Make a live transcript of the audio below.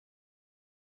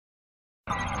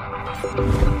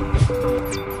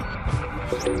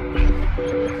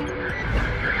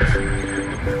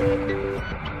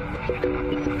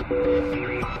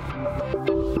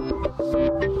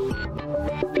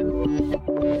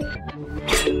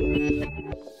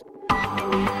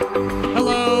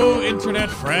Hello, internet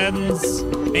friends,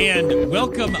 and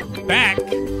welcome back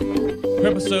to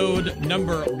episode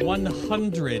number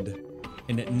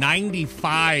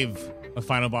 195 of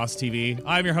Final Boss TV.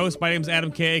 I'm your host. My name's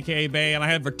Adam K, aka Bay, and I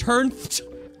have returned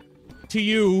to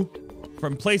you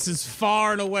from places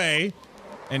far and away.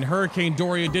 And Hurricane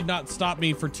Dorian did not stop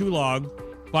me for too long,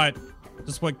 but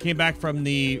just what came back from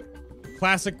the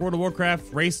classic World of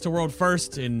Warcraft Race to World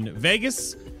First in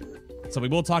Vegas. So we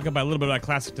will talk about a little bit about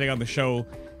Classic today on the show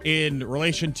in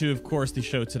relation to, of course, the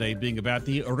show today being about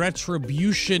the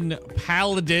Retribution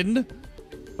Paladin.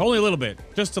 Only a little bit,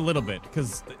 just a little bit,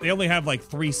 because they only have like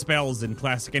 3 spells in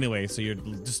Classic anyway, so you're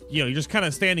just kind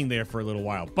of standing there for a little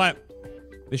while. But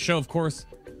the show, of course,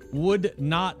 would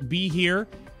not be here.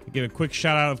 I give a quick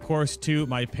shout out, of course, to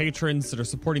my patrons that are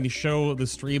supporting the show, the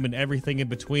stream, and everything in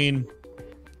between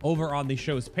over on the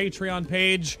show's Patreon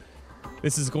page.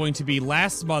 This is going to be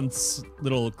last month's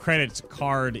little credit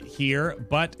card here,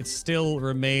 but it still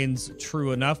remains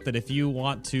true enough that if you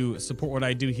want to support what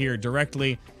I do here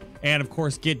directly, and of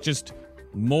course get just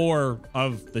more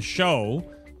of the show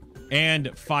and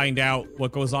find out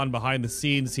what goes on behind the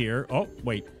scenes here. Oh,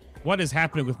 wait, what is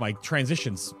happening with my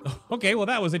transitions? Okay, well,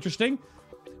 that was interesting.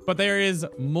 But there is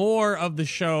more of the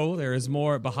show. There is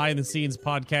more behind the scenes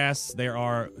podcasts. There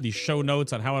are the show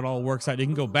notes on how it all works out. You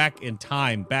can go back in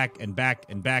time, back and back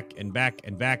and back and back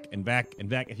and back and back and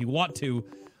back if you want to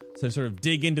sort of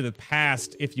dig into the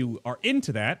past if you are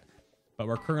into that. But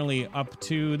we're currently up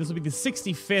to, this will be the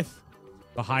 65th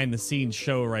behind the scenes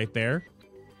show right there.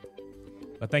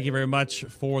 But thank you very much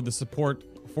for the support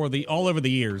for the all over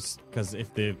the years, because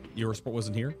if the Eurosport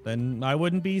wasn't here, then I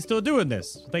wouldn't be still doing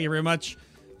this. So thank you very much.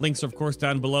 Links are, of course,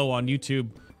 down below on YouTube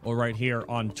or right here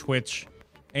on Twitch.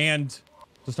 And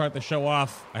to start the show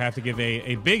off, I have to give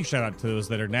a big shout out to those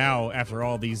that are now, after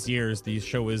all these years, the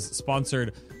show is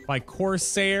sponsored by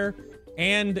Corsair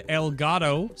and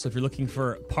Elgato. So if you're looking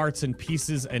for parts and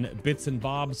pieces and bits and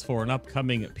bobs for an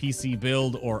upcoming PC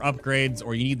build or upgrades,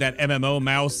 or you need that MMO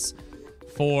mouse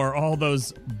for all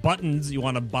those buttons you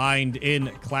want to bind in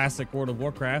Classic World of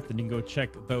Warcraft, then you can go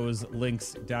check those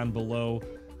links down below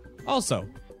also.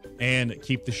 And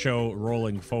keep the show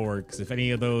rolling forward, because if any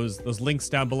of those links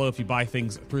down below, if you buy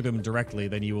things through them directly,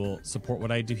 then you will support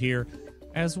what I do here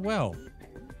as well.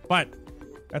 But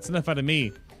that's enough out of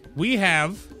me. We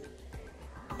have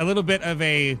a little bit of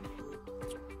a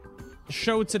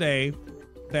show today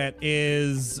that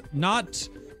is not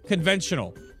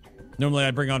conventional. Normally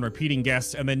I bring on repeating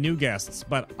guests and then new guests,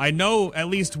 but I know at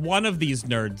least one of these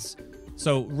nerds.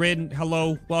 So Rin,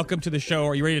 hello, welcome to the show.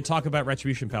 Are you ready to talk about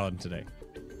Retribution Paladin today?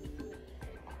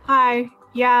 Hi.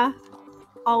 Yeah,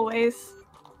 always.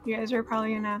 You guys are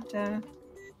probably gonna have to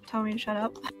tell me to shut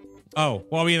up. Oh,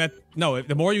 well, I mean, no,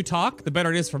 the more you talk, the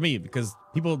better it is for me, because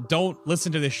people don't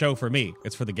listen to this show for me.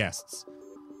 It's for the guests.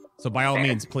 So by all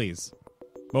means, please.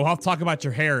 But we'll have to talk about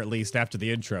your hair at least after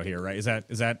the intro here, right? Is that...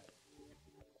 What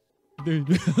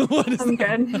is I'm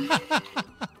that?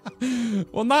 Good.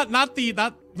 Well, not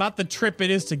the trip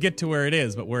it is to get to where it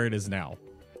is, but where it is now.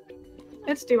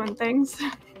 It's doing things.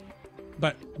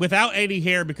 But without any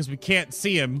hair, because we can't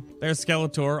see him, there's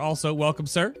Skeletor. Also, welcome,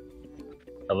 sir.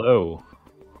 Hello.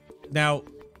 Now,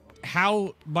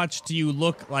 how much do you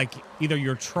look like either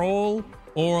your troll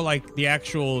or like the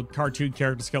actual cartoon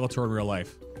character Skeletor in real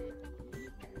life?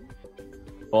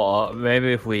 Well,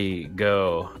 maybe if we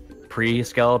go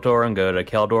pre-Skeletor and go to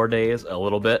Keldor days a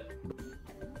little bit.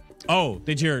 Oh,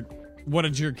 what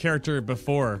did your character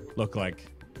before look like?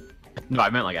 No, I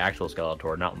meant like actual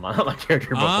Skeletor, not my character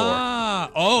before.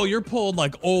 Oh, you're pulling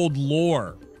like old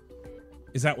lore.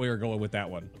 Is that where you're going with that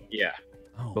one? Yeah.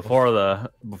 Oh, before the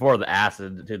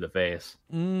acid to the face.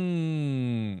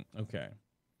 Okay.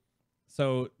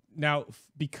 So now,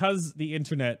 because the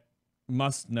internet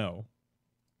must know,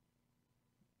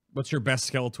 what's your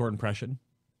best Skeletor impression?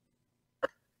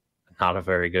 Not a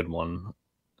very good one.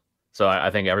 So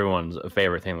I think everyone's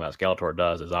favorite thing that Skeletor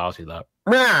does is obviously that.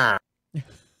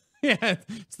 Yeah,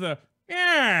 it's the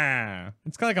yeah.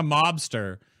 It's kind of like a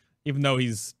mobster, even though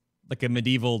he's like a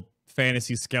medieval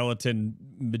fantasy skeleton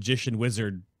magician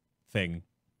wizard thing.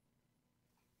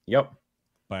 Yep.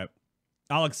 But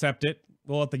I'll accept it.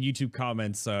 We'll let the YouTube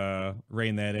comments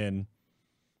rein that in.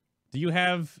 Do you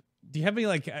have any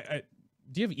like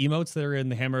do you have emotes that are in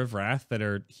the Hammer of Wrath that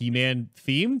are He-Man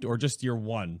themed, or just your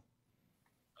one?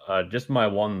 Just my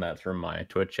one that's from my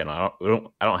Twitch channel.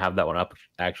 I don't have that one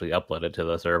actually uploaded to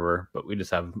the server, but we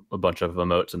just have a bunch of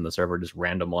emotes in the server, just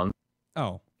random ones.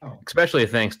 Oh. Especially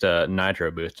thanks to nitro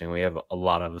boosting, we have a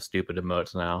lot of stupid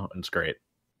emotes now, and it's great.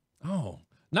 Oh,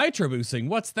 nitro boosting.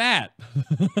 What's that?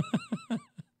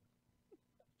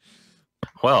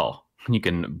 Well, you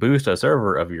can boost a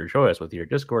server of your choice with your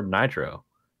Discord Nitro.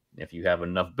 If you have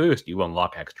enough boost, you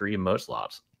unlock extra emote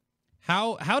slots.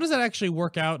 How does that actually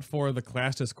work out for the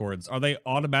class Discords? Are they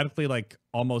automatically like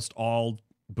almost all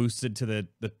boosted to the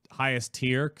highest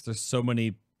tier because there's so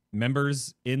many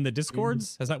members in the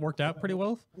Discords? Has that worked out pretty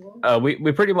well?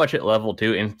 We pretty much hit level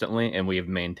 2 instantly, and we've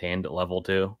maintained level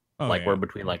 2. Oh, like yeah. we're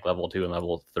between like level 2 and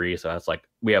level 3, so that's like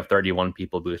we have 31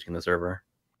 people boosting the server.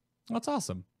 That's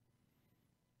awesome.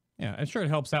 Yeah, I'm sure it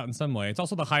helps out in some way. It's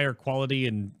also the higher quality,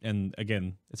 and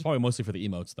again, it's probably mostly for the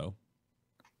emotes though.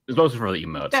 It's mostly for the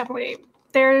emotes. Definitely.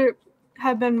 There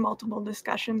have been multiple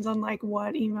discussions on like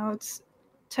what emotes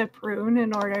to prune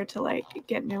in order to like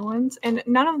get new ones, and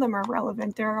none of them are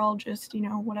relevant. They're all just, you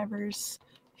know, whatever's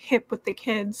hip with the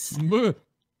kids.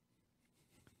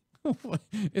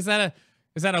 Is that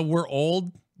a we're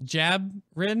old jab,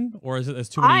 Rin, or is it there's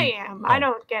too many? I am. I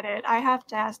don't get it. I have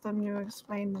to ask them to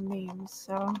explain the memes.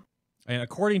 So, and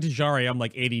according to Jari, I'm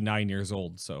like 89 years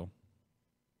old, so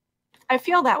I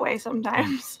feel that way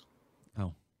sometimes.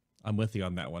 Oh, I'm with you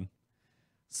on that one.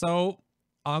 So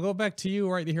I'll go back to you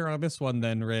right here on this one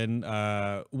then, Rin.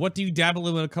 What do you dabble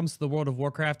in when it comes to the World of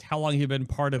Warcraft? How long have you been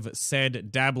part of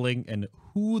said dabbling, and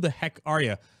who the heck are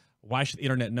you? Why should the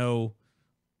internet know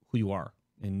who you are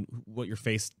and what your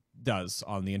face does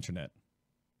on the internet?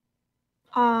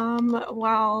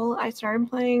 Well, I started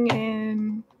playing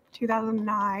in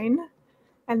 2009,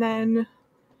 and then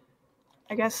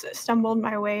I guess stumbled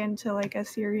my way into like a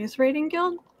serious raiding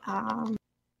guild.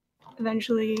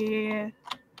 Eventually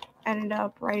ended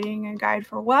up writing a guide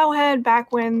for Wowhead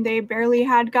back when they barely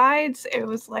had guides. It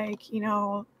was like, you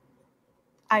know,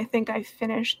 I think I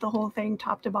finished the whole thing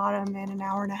top to bottom in an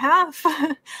hour and a half.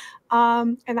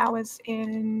 And that was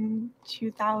in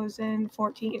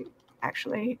 2014,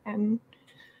 actually. And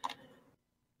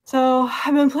so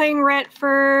I've been playing Ret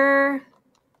for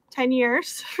 10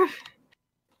 years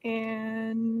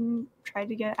and tried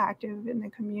to get active in the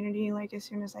community like as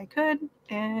soon as I could.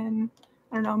 And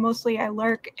I don't know, mostly I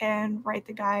lurk and write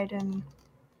the guide, and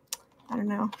I don't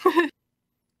know.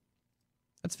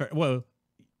 That's fair. Well,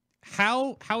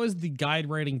 how has the guide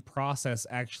writing process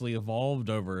actually evolved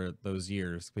over those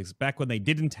years? Because back when they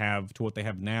didn't have to what they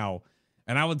have now,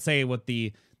 and I would say what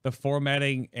the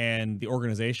formatting and the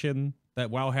organization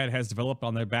that Wowhead has developed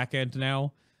on their back end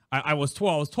now, I was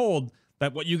told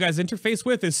that what you guys interface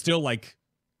with is still like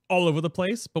all over the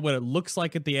place, but what it looks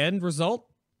like at the end result,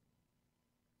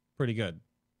 pretty good.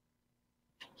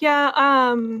 Yeah,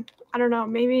 I don't know,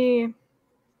 maybe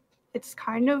it's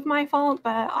kind of my fault,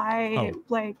 but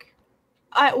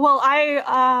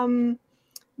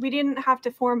we didn't have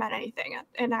to format anything,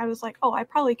 and I was like, oh, I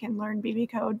probably can learn BB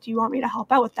code. Do you want me to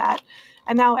help out with that?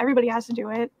 And now everybody has to do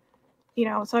it, you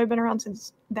know, so I've been around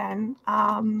since then.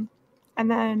 And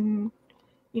then,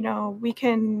 you know, we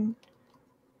can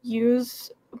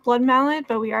use Blood Mallet,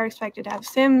 but we are expected to have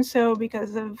Sims, so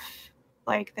because of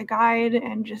like the guide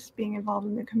and just being involved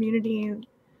in the community,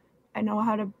 I know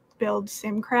how to build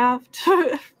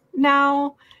Simcraft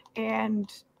now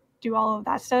and do all of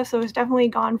that stuff. So it's definitely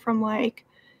gone from like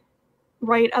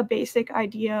write a basic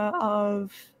idea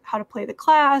of how to play the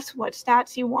class, what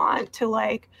stats you want, to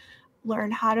like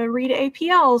learn how to read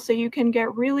APL so you can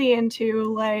get really into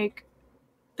like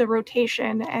the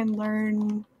rotation and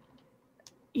learn,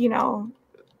 you know,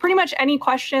 pretty much any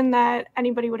question that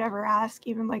anybody would ever ask,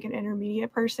 even like an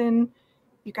intermediate person,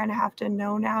 you kind of have to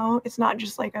know now. It's not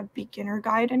just like a beginner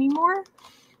guide anymore.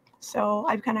 So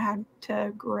I've kind of had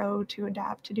to grow to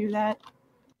adapt to do that.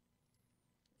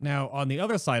 Now, on the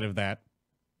other side of that,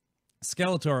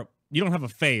 Skeletor, you don't have a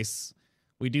face.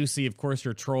 We do see, of course,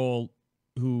 your troll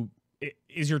who...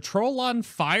 Is your troll on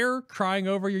fire crying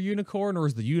over your unicorn, or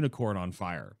is the unicorn on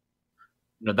fire?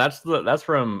 No, that's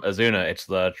from Azuna. It's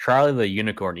the Charlie the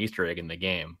Unicorn Easter egg in the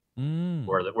game,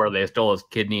 where they stole his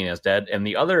kidney and is dead. And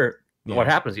the other, what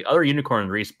happens? The other unicorn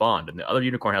respawned, and the other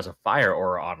unicorn has a fire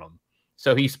aura on him.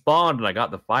 So he spawned, and I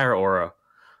got the fire aura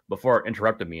before it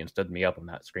interrupted me and stood me up on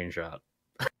that screenshot.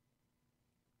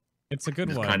 It's a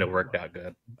good one. Kind of worked out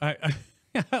good.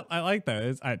 I like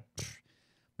that.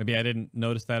 Maybe I didn't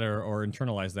notice that or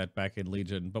internalize that back in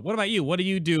Legion. But what about you? What do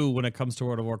you do when it comes to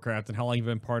World of Warcraft, and how long have you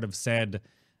been part of said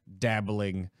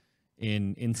dabbling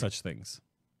in such things?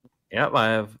 Yep,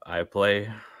 I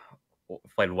played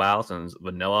WoW since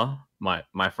vanilla,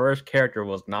 my first character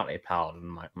was not a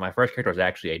paladin. My first character was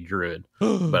actually a druid,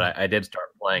 but I did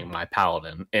start playing my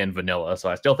paladin in vanilla, so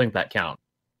I still think that counts.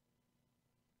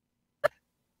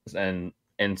 And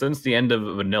since the end of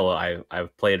vanilla,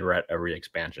 I've played Ret every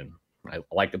expansion. I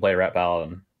like to play Ret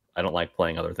paladin. I don't like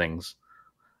playing other things.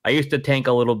 I used to tank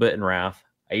a little bit in Wrath.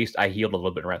 I healed a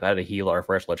little bit in Wrath. I had to heal our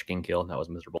first Lich King kill, and that was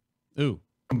miserable. Ooh.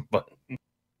 But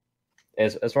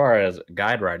as far as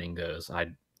guide writing goes,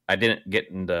 I didn't get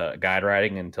into guide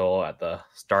writing until at the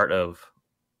start of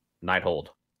Nighthold.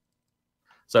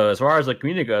 So as far as the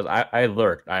community goes, I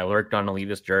lurked. I lurked on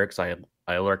Elitist Jerks. I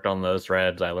lurked on those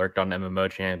threads. I lurked on MMO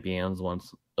Champions.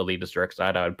 Once Elitist Jerks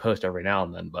died, I would post every now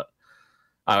and then, but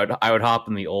I would hop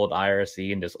in the old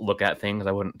IRC and just look at things.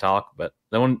 I wouldn't talk. But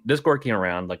then when Discord came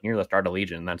around, like near the start of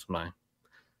Legion, that's when I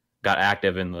got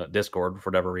active in the Discord for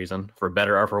whatever reason, for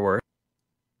better or for worse.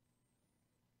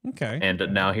 Okay. And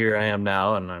now here I am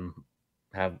now, and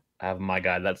have my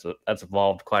guide. That's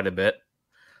evolved quite a bit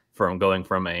from going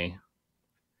from a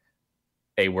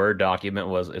Word document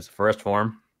was its first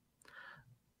form.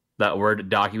 That Word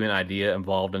document idea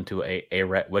evolved into a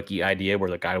Ret wiki idea where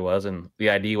the guide was, and the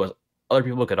idea was other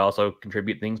people could also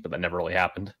contribute things, but that never really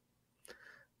happened,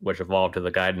 which evolved to the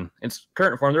guide in its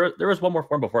current form. There was one more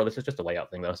form before. This is just a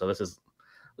layout thing, though. So this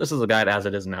is a guide as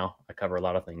it is now. I cover a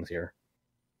lot of things here.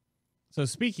 So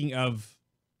speaking of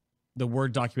the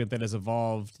Word document that has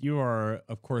evolved, you are,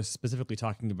 of course, specifically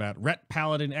talking about Ret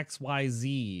Paladin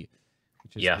XYZ,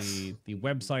 which is the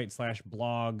website /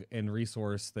 blog and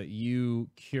resource that you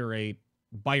curate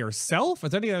by yourself.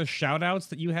 Is there any other shout outs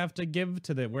that you have to give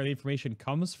to where the information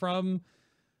comes from?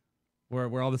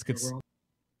 Where all this gets...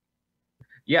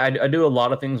 Yeah, I do a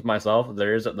lot of things myself.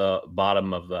 There is at the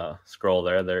bottom of the scroll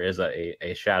there is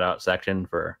a shout out section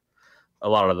for a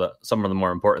lot of some of the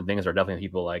more important things. Are definitely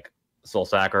people like Soul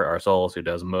Sacker, our Souls, who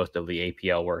does most of the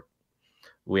APL work.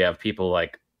 We have people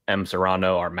like M.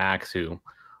 Serrano, our Max, who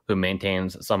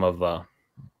maintains some of the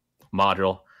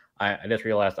module. I just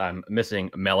realized I'm missing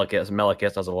Melikis.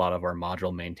 Melikis does a lot of our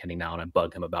module maintaining now, and I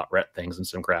bug him about Ret things in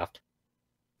SimCraft.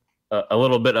 A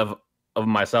little bit of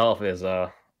myself is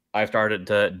I've started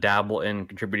to dabble in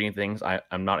contributing things.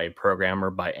 I'm not a programmer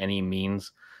by any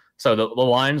means. So the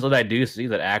lines that I do see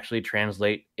that actually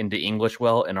translate into English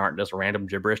well and aren't just random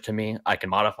gibberish to me, I can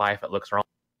modify if it looks wrong.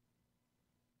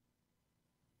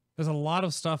 There's a lot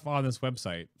of stuff on this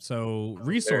website. So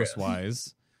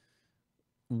resource-wise,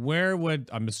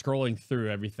 I'm just scrolling through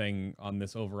everything on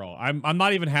this overall. I'm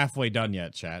not even halfway done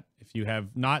yet, chat. If you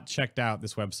have not checked out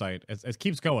this website, it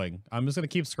keeps going. I'm just going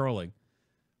to keep scrolling.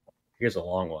 Here's a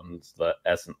long one. It's the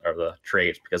essence or the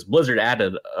traits, because Blizzard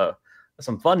added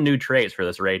some fun new traits for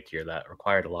this raid tier that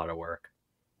required a lot of work.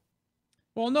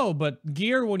 Well, no, but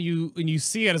gear, when you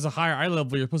see it as a higher eye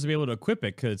level, you're supposed to be able to equip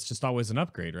it because it's just always an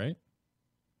upgrade, right?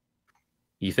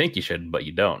 You think you should, but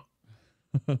you don't.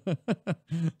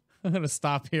 I'm gonna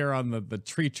stop here on the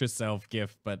treat yourself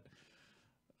gift, but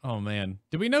oh man,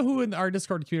 do we know who in our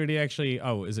Discord community actually?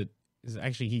 Oh, is it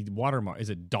actually he watermark?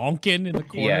 Is it Donkin in the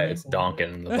corner? Yeah, it's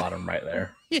Donkin in the bottom right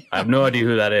there. Yeah. I have no idea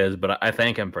who that is, but I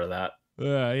thank him for that.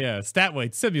 Yeah, stat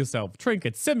weight, sim yourself,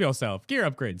 trinket, sim yourself, gear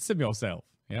upgrade, sim yourself.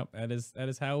 Yep, that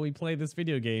is how we play this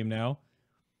video game now.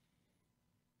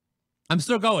 I'm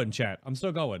still going, chat. I'm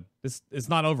still going. This is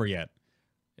not over yet.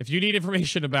 If you need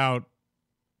information about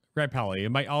Ret Paladin, it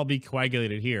might all be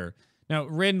coagulated here. Now,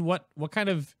 Rin, what kind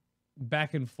of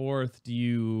back and forth do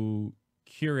you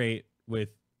curate with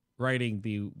writing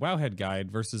the Wowhead guide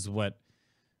versus what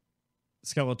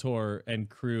Skeletor and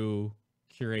crew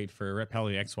curate for Ret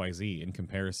Paladin XYZ in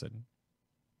comparison?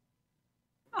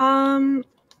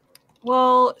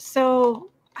 Well,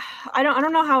 so I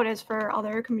don't know how it is for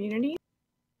other communities,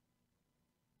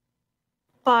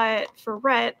 but for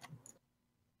Ret,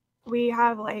 we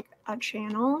have like a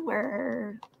channel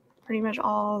where pretty much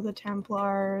all the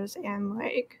Templars and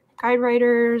like guide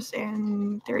writers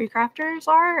and theory crafters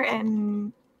are,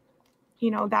 and you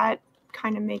know that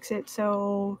kind of makes it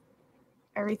so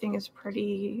everything is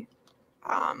pretty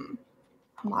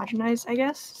homogenized, I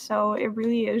guess. So it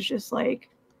really is just like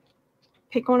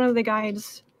pick one of the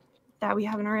guides that we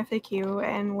have in our FAQ,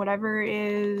 and whatever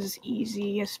is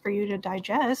easiest for you to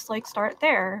digest, like start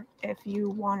there. If you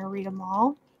want to read them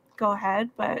all, go ahead,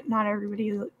 but not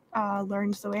everybody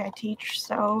learns the way I teach.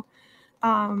 So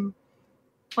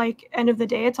like end of the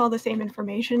day, it's all the same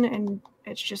information, and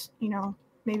it's just, you know,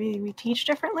 maybe we teach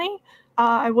differently.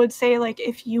 I would say like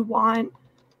if you want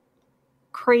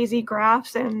crazy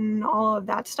graphs and all of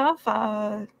that stuff,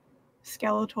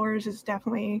 Skeletors is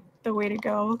definitely the way to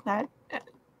go. That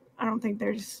I don't think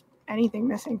there's anything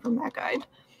missing from that guide.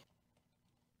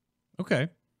 Okay.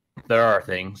 There are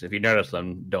things. If you notice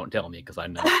them, don't tell me because I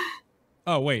know.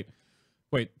 Oh, wait.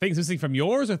 Things missing from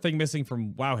yours or thing missing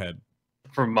from Wowhead?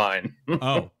 From mine.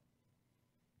 Oh.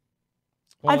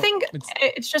 Well, I think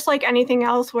it's just like anything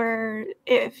else where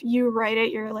if you write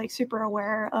it, you're like super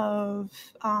aware of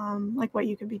like what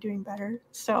you could be doing better.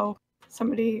 So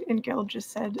somebody in Guild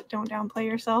just said, don't downplay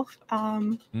yourself.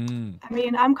 I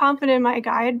mean, I'm confident in my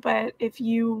guide, but if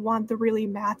you want the really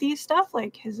mathy stuff,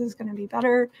 like his is going to be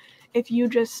better. If you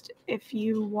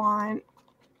want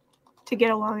to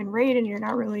get along in raid and you're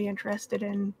not really interested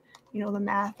in, the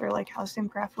math or like how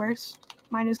Simcraft works,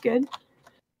 mine is good.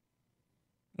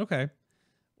 Okay.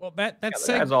 Well, that's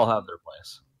the guys all have their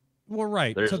place. Well,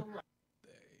 right. So,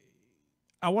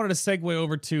 I wanted to segue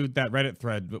over to that Reddit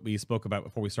thread that we spoke about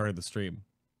before we started the stream.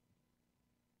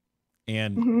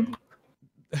 And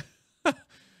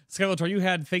Skeletor, you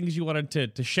had things you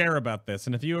wanted to share about this.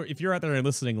 And if you're out there in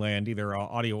listening land, either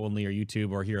audio only or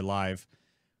YouTube or here live,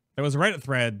 there was a Reddit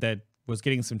thread that was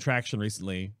getting some traction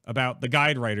recently about the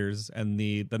guide writers and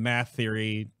the math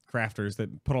theory crafters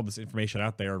that put all this information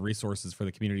out there, resources for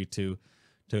the community to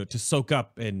soak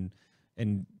up and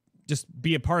just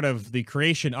be a part of the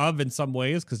creation of in some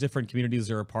ways, because different communities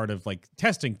are a part of like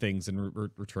testing things and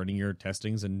returning your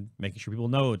testings and making sure people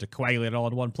know to coagulate it all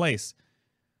in one place.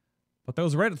 But there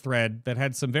was a Reddit thread that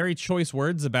had some very choice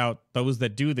words about those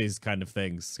that do these kind of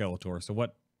things, Skeletor. So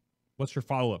what's your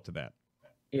follow-up to that?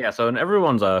 Yeah, so in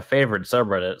everyone's favorite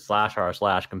subreddit,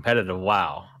 /r/competitive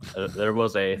WoW, there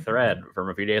was a thread from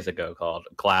a few days ago called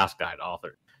Class Guide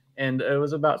Author. And it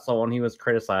was about someone he was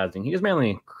criticizing. He was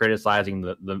mainly criticizing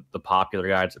the popular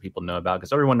guides that people know about,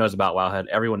 because everyone knows about Wowhead.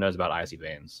 Everyone knows about Icy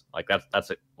Veins. Like that's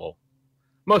it. Well,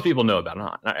 most people know about it.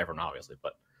 Not everyone, obviously,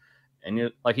 but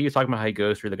he was talking about how he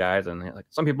goes through the guides, and like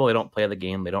some people, they don't play the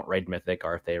game, they don't raid Mythic,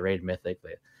 or if they raid Mythic,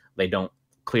 they don't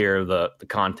clear the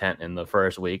content in the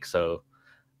first week. So,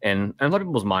 and in some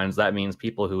people's minds, that means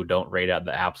people who don't raid at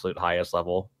the absolute highest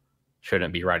level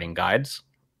shouldn't be writing guides.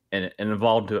 And it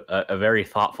involved a very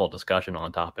thoughtful discussion on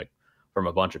the topic from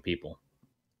a bunch of people.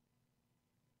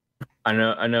 I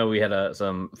know we had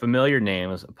some familiar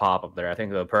names pop up there. I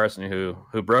think the person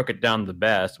who broke it down the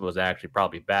best was actually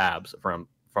probably Babs from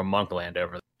Monkland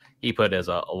over there. He put his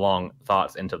long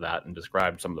thoughts into that and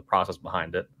described some of the process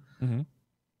behind it. Mm-hmm.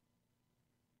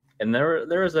 And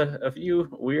there was a few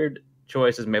weird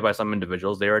choices made by some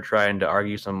individuals. They were trying to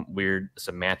argue some weird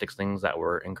semantics things that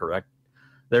were incorrect.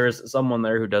 There is someone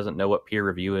there who doesn't know what peer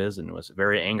review is and was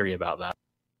very angry about that.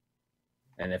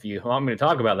 And if you want me to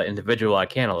talk about that individual, I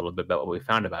can a little bit about what we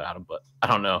found about Adam, but I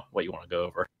don't know what you want to go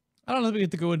over. I don't know if we have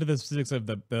to go into the specifics of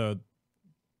the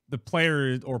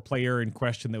player or player in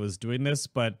question that was doing this,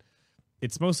 but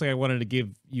it's mostly I wanted to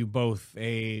give you both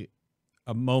a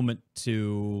moment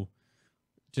to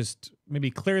just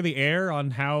maybe clear the air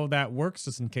on how that works,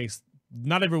 just in case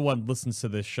not everyone listens to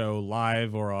this show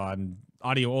live or on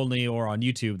audio only or on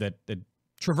YouTube that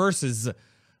traverses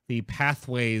the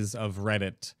pathways of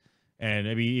Reddit, and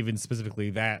maybe even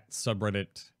specifically that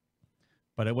subreddit.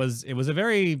 But it was a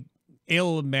very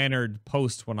ill-mannered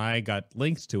post when I got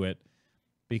linked to it,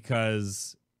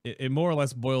 because it more or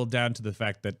less boiled down to the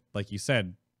fact that, like you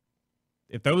said,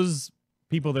 if those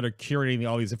people that are curating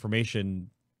all these information,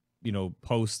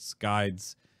 posts,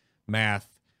 guides, math,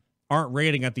 aren't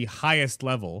rating at the highest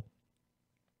level,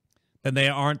 then they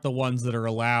aren't the ones that are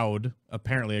allowed,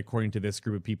 apparently, according to this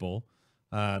group of people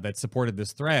that supported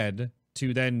this thread,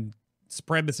 to then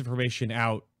spread this information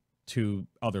out to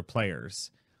other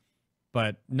players.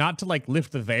 But not to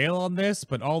lift the veil on this,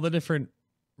 but all the different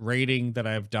rating that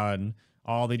I've done,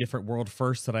 all the different world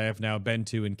firsts that I have now been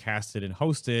to and casted and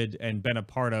hosted and been a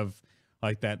part of,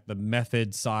 the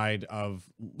method side of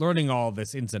learning all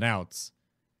this ins and outs.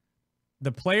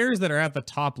 The players that are at the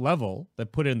top level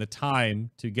that put in the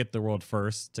time to get the world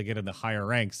first, to get in the higher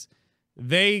ranks,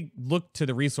 they look to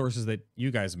the resources that you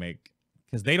guys make,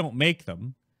 because they don't make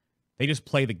them. They just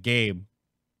play the game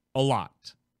a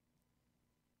lot.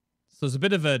 So there's a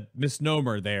bit of a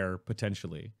misnomer there,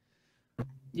 potentially.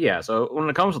 Yeah, so when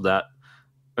it comes to that,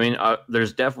 I mean,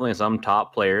 there's definitely some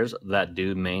top players that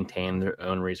do maintain their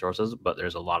own resources, but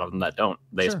there's a lot of them that don't.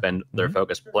 They spend their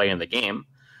focus playing the game.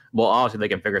 Well, obviously, they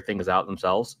can figure things out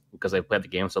themselves because they've played the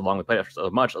game so long, they played it so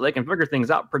much, so they can figure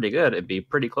things out pretty good and be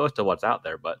pretty close to what's out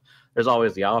there. But there's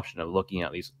always the option of looking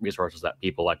at these resources that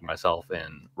people like myself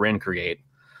and Rin create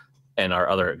and our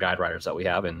other guide writers that we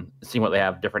have, and seeing what they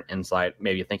have, different insight,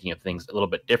 maybe thinking of things a little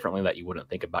bit differently that you wouldn't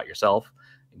think about yourself.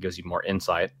 It gives you more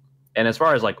insight. And as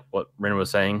far as what Rin was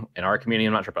saying, in our community,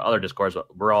 I'm not sure about other Discords,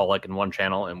 but we're all in one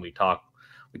channel and we talk,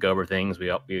 we go over things,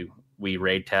 we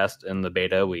raid test in the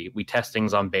beta. We test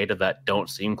things on beta that don't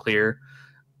seem clear.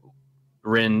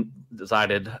 Rin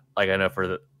decided, like, I know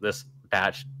for this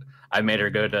patch, I made her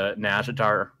go to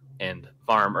Nashatar and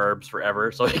farm herbs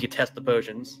forever so he could test the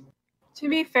potions. To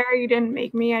be fair, you didn't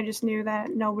make me. I just knew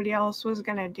that nobody else was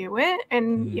gonna do it,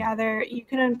 and you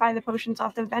couldn't buy the potions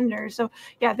off the vendor. So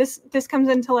yeah, this comes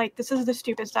into like this is the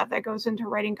stupid stuff that goes into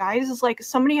writing guides. Is like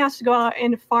somebody has to go out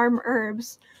and farm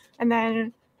herbs, and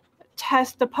then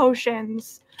test the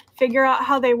potions, figure out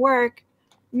how they work,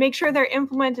 make sure they're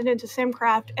implemented into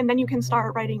Simcraft, and then you can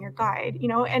start writing your guide.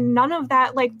 And none of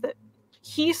that. Like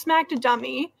he smacked a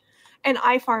dummy, and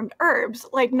I farmed herbs.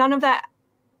 Like none of that.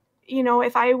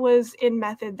 If I was in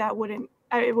method, it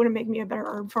wouldn't make me a better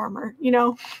herb farmer,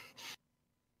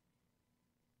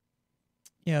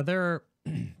 Yeah, there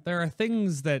are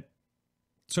things that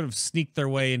sort of sneak their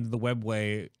way into the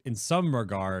webway in some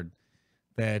regard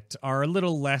that are a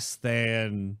little less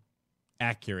than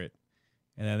accurate.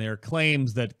 And then there are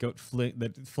claims that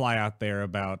fly out there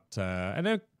about,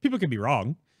 and people can be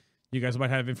wrong. You guys might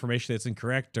have information that's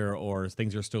incorrect or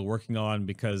things you're still working on,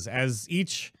 because as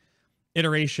each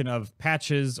iteration of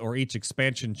patches or each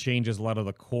expansion changes a lot of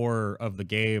the core of the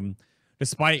game,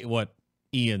 despite what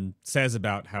Ian says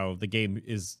about how the game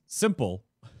is simple,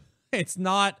 it's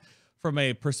not from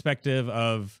a perspective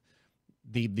of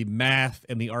the math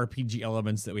and the RPG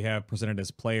elements that we have presented as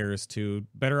players to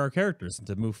better our characters and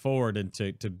to move forward and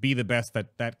to be the best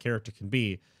that character can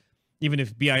be. Even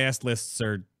if BIS lists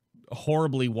are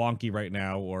horribly wonky right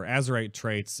now, or Azerite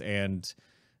traits and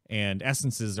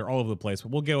essences are all over the place,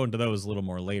 but we'll go into those a little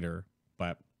more later.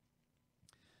 But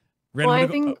I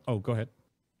think go ahead.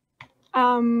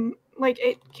 Like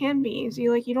it can be easy.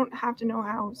 Like you don't have to know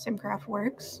how Simcraft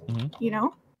works. You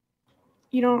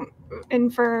don't,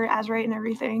 and for Azerite and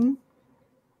everything,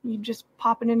 you just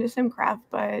pop it into Simcraft.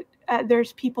 But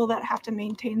there's people that have to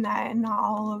maintain that, and not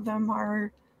all of them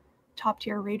are top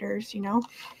tier raiders.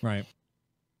 Right.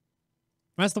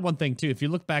 That's the one thing too. If you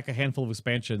look back a handful of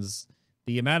expansions,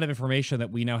 the amount of information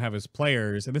that we now have as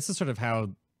players, and this is sort of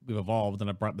how we've evolved, and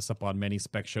I've brought this up on many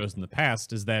spec shows in the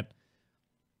past, is that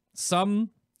some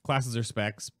classes or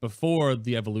specs before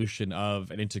the evolution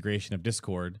of an integration of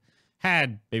Discord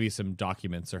had maybe some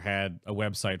documents or had a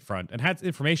website front and had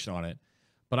information on it.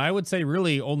 But I would say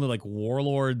really only like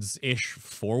Warlords-ish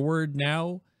forward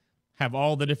now have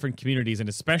all the different communities, and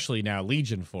especially now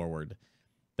Legion forward.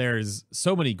 There's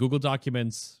so many Google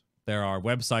documents. There are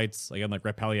websites, again, like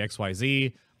Red Pally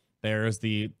XYZ. There's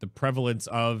the prevalence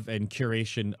of and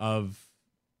curation of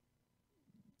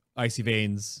Icy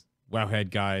Veins,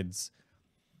 Wowhead guides.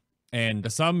 And to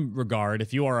some regard,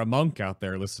 if you are a monk out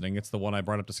there listening, it's the one I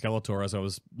brought up to Skeletor as I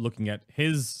was looking at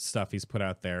his stuff he's put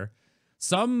out there.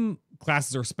 Some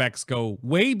classes or specs go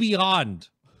way beyond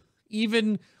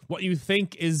even what you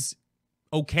think is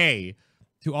okay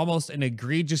to almost an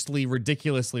egregiously,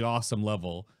 ridiculously awesome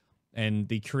level. And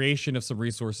the creation of some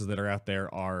resources that are out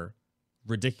there are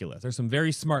ridiculous. There's some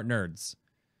very smart nerds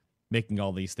making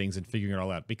all these things and figuring it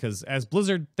all out. Because as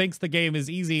Blizzard thinks the game is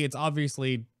easy, it's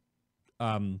obviously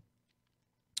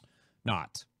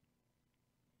not.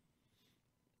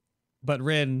 But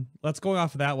Rin, let's go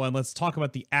off of that one. Let's talk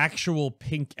about the actual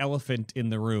pink elephant in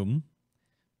the room,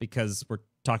 because we're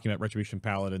talking about Retribution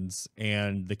Paladins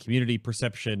and the community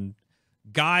perception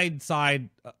guide side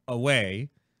away.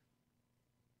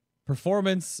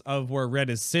 Performance of where Red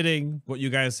is sitting, what you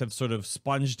guys have sort of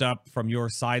sponged up from your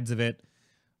sides of it,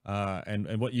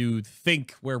 and what you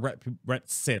think where Rhett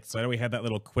sits. So I know we had that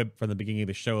little quip from the beginning of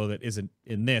the show that isn't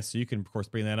in this, so you can, of course,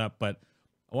 bring that up. But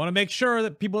I want to make sure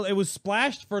that it was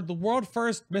splashed for the world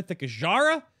first Mythic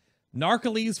Azshara.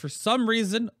 Narcoles, for some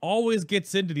reason, always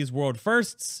gets into these world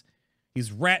firsts.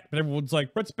 He's Rhett, but everyone's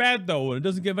like, Rhett's bad, though, and it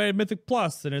doesn't give any Mythic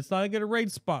Plus, and it's not going to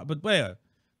raid spot. But yeah.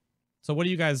 So what do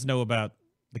you guys know about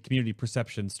the community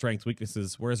perception, strengths,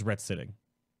 weaknesses? Where's Rhett sitting?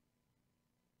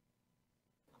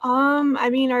 I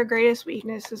mean, our greatest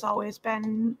weakness has always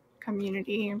been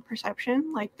community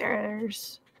perception. Like,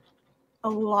 there's a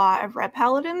lot of Red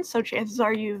Paladins, so chances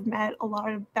are you've met a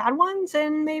lot of bad ones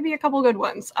and maybe a couple good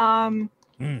ones.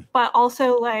 But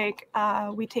also, like,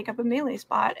 we take up a melee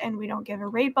spot and we don't give a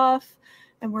raid buff,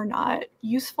 and we're not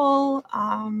useful.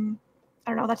 I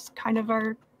don't know, that's kind of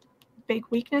our big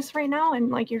weakness right now, and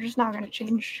like, you're just not going to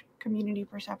change community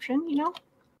perception, you know?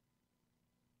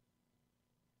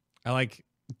 I like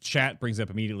chat brings up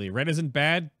immediately. Red isn't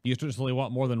bad. You just only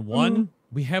want more than one.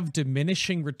 We have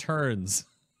diminishing returns.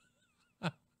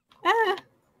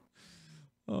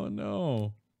 Oh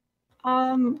no.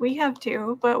 We have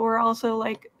two, but we're also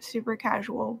like super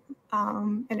casual.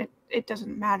 And it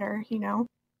doesn't matter, you know.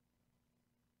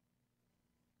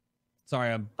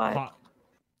 Sorry,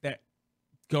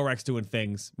 Gorex doing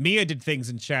things. Mia did things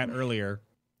in chat earlier.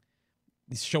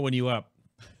 He's showing you up.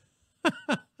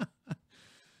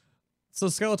 So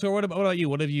Skeletor, what about you?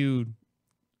 What have you,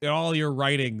 in all your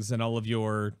writings and all of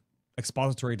your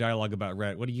expository dialogue about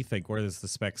Rhett, what do you think? Where does the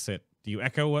spec sit? Do you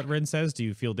echo what Rin says? Do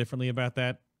you feel differently about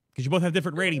that? Because you both have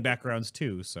different rating backgrounds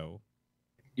too, so.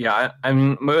 Yeah, I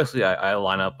mean, mostly I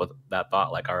line up with that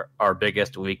thought. Like our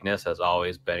biggest weakness has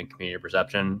always been community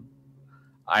perception.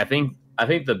 I think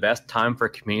the best time for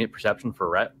community perception for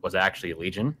Rhett was actually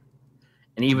Legion.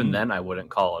 And even then, I wouldn't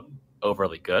call it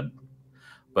overly good.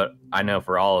 But I know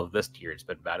for all of this tier, it's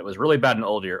been bad. It was really bad in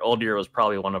Old Year. Old Year was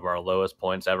probably one of our lowest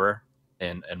points ever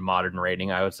in modern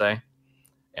rating, I would say.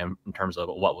 And in terms of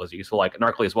what was useful, like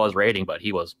Narcles was rating, but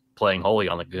he was playing Holy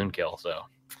on the Goon Kill, so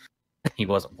he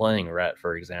wasn't playing Rhett,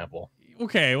 for example.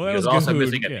 Okay, well, that he was also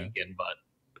missing a beacon, but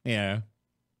yeah.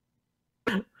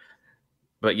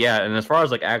 But yeah, and as far as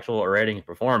like actual rating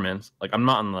performance, like I'm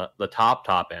not on the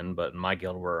top end, but in my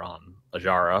guild we're on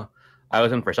Ajara. I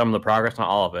was in for some of the progress, not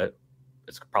all of it.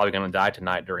 It's probably going to die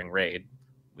tonight during raid.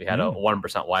 We had a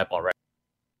 1% wipe already.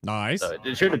 Nice. So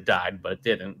it should have died, but it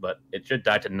didn't. But it should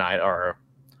die tonight, or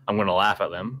I'm going to laugh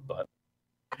at them. But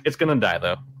it's going to die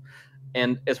though.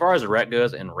 And as far as Rhett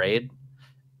goes in raid,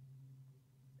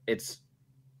 it's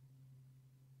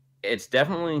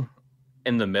definitely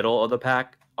in the middle of the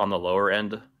pack. On the lower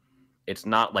end. It's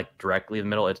not like directly in the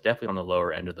middle. It's definitely on the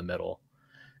lower end of the middle.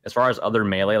 As far as other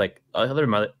melee, like other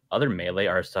melee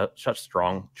are such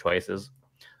strong choices,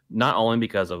 not only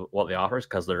because of what they offers,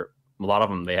 because a lot of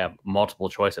them they have multiple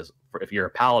choices. If you're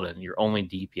a paladin, your only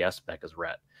DPS spec is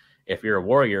Rhett. If you're a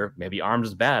warrior, maybe arms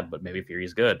is bad, but maybe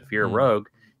Fury's good. If you're a rogue,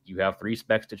 you have 3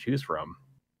 specs to choose from.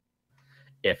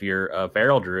 If you're a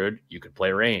feral druid, you could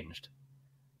play ranged.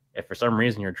 If for some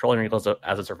reason you're trolling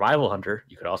as a survival hunter,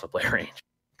 you could also play ranged.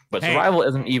 But survival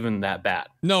isn't even that bad.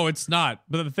 No, it's not.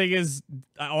 But the thing is,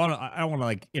 I don't want to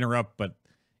like interrupt, but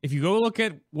if you go look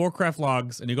at Warcraft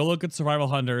logs and you go look at survival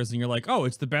hunters and you're like, oh,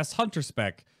 it's the best hunter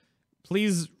spec,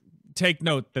 please take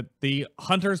note that the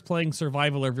hunters playing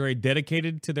survival are very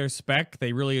dedicated to their spec.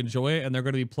 They really enjoy it, and they're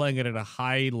going to be playing it at a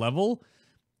high level.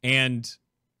 And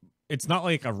it's not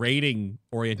like a raiding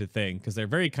oriented thing because they're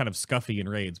very kind of scuffy in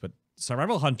raids, but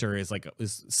Survival Hunter is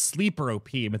sleeper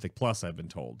OP Mythic Plus, I've been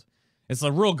told. It's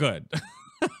real good.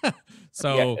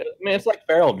 So yeah, I mean, it's like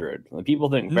Feral Druid. People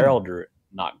think Feral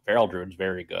Druid's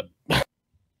very good.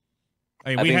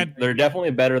 I think they're definitely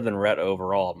better than Rhett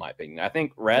overall, in my opinion. I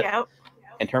think Rhett,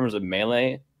 in terms of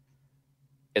melee,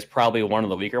 is probably one of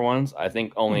the weaker ones. I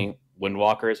think only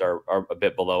Windwalkers are a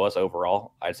bit below us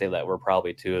overall. I'd say that we're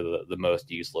probably 2 of the most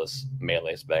useless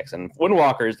melee specs. And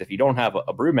Windwalkers, if you don't have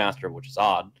a Brewmaster, which is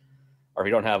odd, or if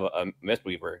you don't have a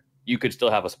Mistweaver, you could still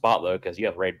have a spot though because you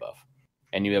have raid buff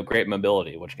and you have great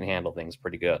mobility, which can handle things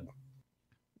pretty good.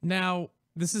 Now,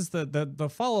 this is the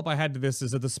follow-up I had to this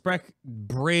is that the spec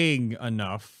bring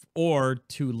enough or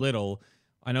too little.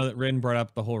 I know that Rin brought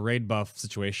up the whole raid buff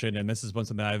situation, and this is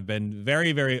something that I've been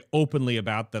very, very openly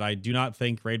about, that I do not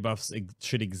think raid buffs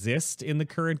should exist in the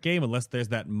current game unless there's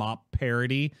that mop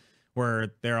parity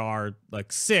where there are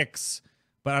like 6,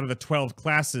 but out of the 12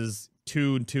 classes,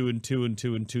 2 and 2 and 2 and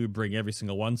 2 and 2 bring every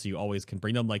single one, so you always can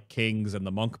bring them, like Kings and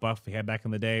the Monk buff we had back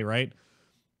in the day, right?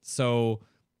 So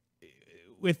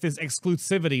with this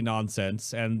exclusivity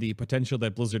nonsense and the potential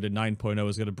that Blizzard in 9.0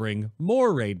 is going to bring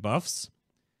more raid buffs,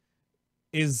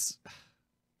 is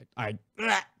that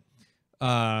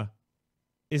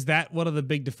one of the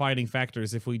big defining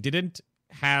factors? If we didn't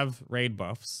have raid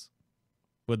buffs,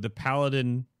 would the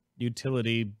Paladin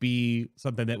utility be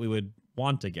something that we would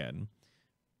want again?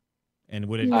 And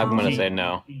would it? I'm going to say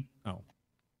no. Oh,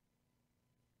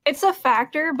 it's a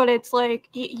factor, but it's like,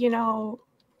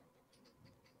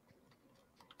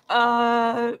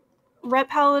 Ret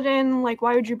Paladin, like,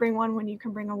 why would you bring one when you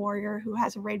can bring a warrior who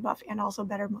has a raid buff and also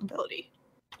better mobility?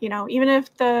 Even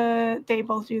if they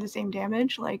both do the same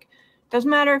damage, like, doesn't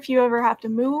matter if you ever have to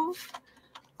move.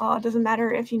 Doesn't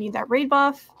matter if you need that raid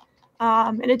buff.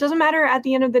 And it doesn't matter at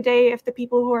the end of the day if the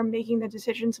people who are making the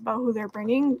decisions about who they're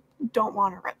bringing don't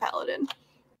want a Ret Paladin.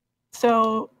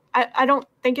 So I don't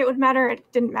think it would matter.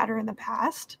 It didn't matter in the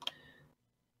past.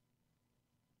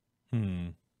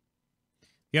 The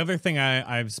other thing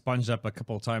I've sponged up a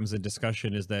couple of times in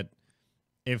discussion is that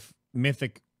if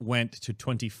Mythic went to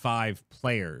 25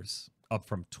 players up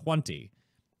from 20,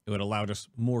 it would allow just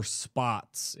more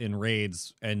spots in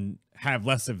raids and have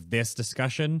less of this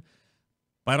discussion.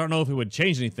 But I don't know if it would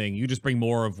change anything. You just bring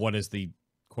more of what is the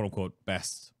quote-unquote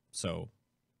best. So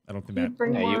I don't think that... You'd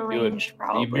bring more range,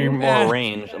 probably. You'd bring more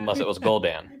range unless it was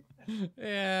Gul'dan.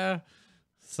 Yeah.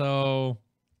 So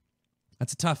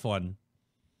that's a tough one.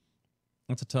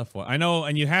 That's a tough one. I know,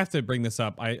 and you have to bring this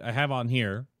up. I have on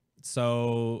here.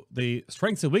 So the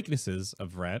strengths and weaknesses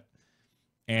of Ret.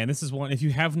 And this is one, if you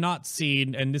have not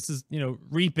seen, and this is,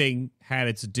 Reaping had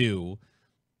its due,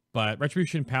 but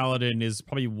Retribution Paladin is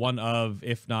probably one of,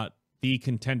 if not the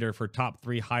contender for top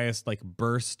 3 highest, like,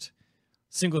 burst,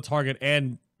 single target,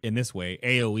 and in this way,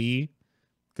 AoE.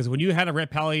 Because when you had a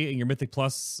Ret Pally in your Mythic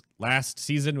Plus last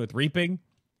season with Reaping,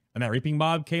 and that Reaping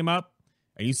mob came up,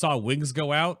 and you saw wings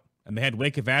go out, and they had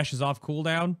Wake of Ashes off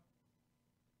cooldown,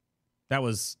 that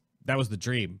was the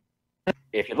dream.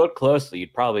 If you look closely,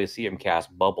 you'd probably see him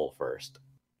cast Bubble first.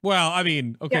 Well, I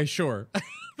mean, okay, sure.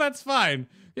 That's fine.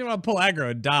 You don't want to pull aggro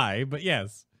and die, but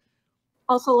yes.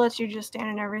 Also lets you just stand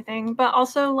and everything. But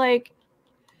also, like,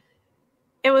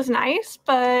 it was nice,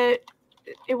 but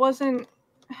it wasn't...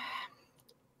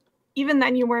 Even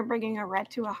then, you weren't bringing a Ret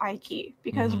to a high key,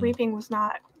 because Reaping was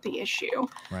not the issue.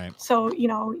 Right. So,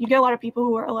 you get a lot of people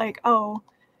who are like, oh,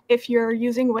 if you're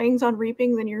using wings on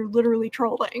Reaping, then you're literally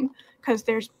trolling, because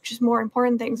there's just more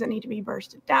important things that need to be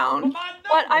bursted down.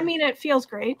 But I mean, it feels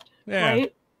great,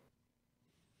 right?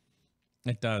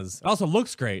 It does. It also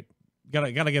looks great.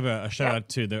 Gotta give a shout out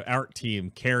to the art team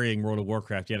carrying World of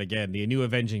Warcraft yet again. The new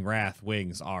Avenging Wrath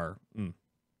wings are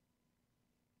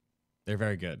they're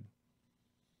very good.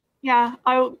 Yeah,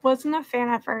 I wasn't a fan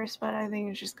at first, but I think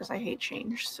it's just because I hate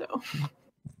change. So,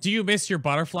 do you miss your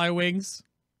butterfly wings?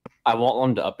 I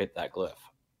want them to update that glyph.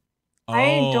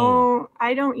 Oh.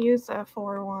 I don't use the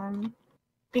 4-1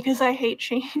 because I hate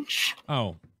change.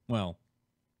 Oh, well.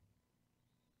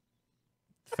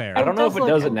 Fair. I don't know if it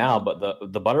does it now, but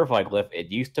the butterfly glyph, it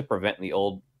used to prevent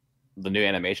the new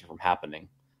animation from happening.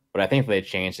 But I think if they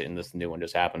changed it and this new one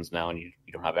just happens now and you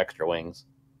don't have extra wings.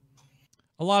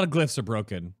 A lot of glyphs are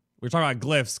broken. We're talking about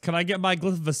glyphs. Can I get my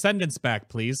Glyph of Ascendance back,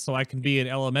 please, so I can be an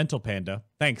elemental panda?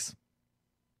 Thanks.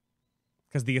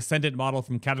 Because the Ascendant model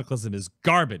from Cataclysm is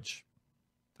garbage.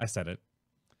 I said it.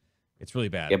 It's really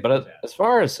bad. Yeah, but as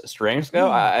far as strengths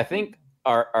go, I think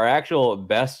our actual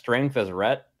best strength as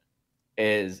Ret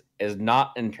is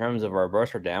not in terms of our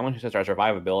burst or damage, it's just our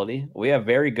survivability. We have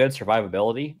very good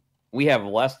survivability. We have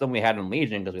less than we had in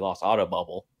Legion because we lost Auto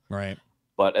Bubble. Right.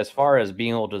 But as far as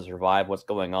being able to survive what's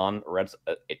going on, Ret's,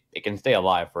 it can stay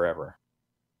alive forever.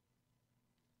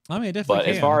 I mean, it definitely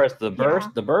can. As far as the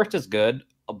burst is good,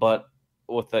 but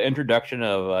with the introduction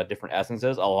of different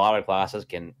essences, a lot of classes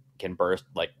can burst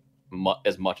like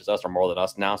as much as us or more than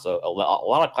us now. So a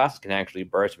lot of classes can actually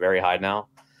burst very high now.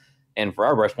 And for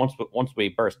our burst, once we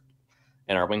burst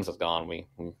and our wings is gone,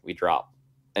 we drop.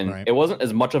 And It wasn't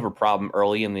as much of a problem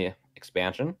early in the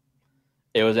expansion.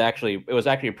 It was actually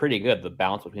pretty good. The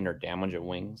balance between our damage and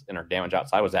wings and our damage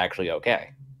outside was actually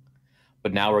okay.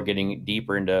 But now we're getting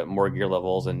deeper into more gear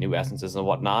levels and new essences and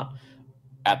whatnot.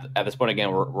 At this point,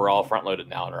 again, we're all front loaded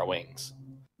now in our wings.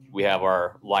 We have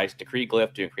our Light's Decree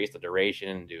glyph to increase the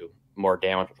duration, do more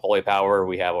damage with Holy Power.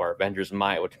 We have our Avenger's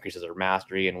Might, which increases our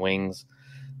mastery and wings.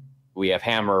 We have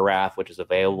Hammer of Wrath, which is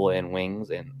available in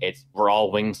wings, and we're all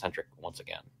wing centric once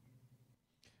again.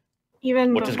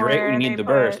 Which is great. We need the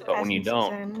burst, but when you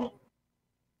don't,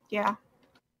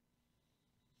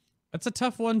 that's a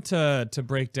tough one to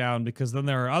break down, because then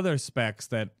there are other specs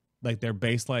that, like, their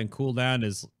baseline cooldown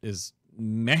is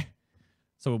meh.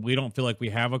 So we don't feel like we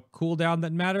have a cooldown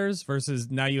that matters,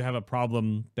 versus now you have a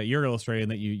problem that you're illustrating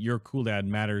that your cooldown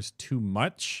matters too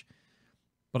much.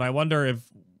 But I wonder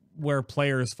where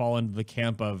players fall into the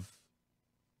camp of,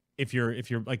 if you're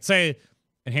like, say,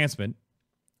 enhancement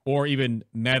or even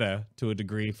meta to a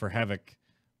degree for Havoc,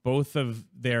 both of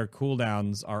their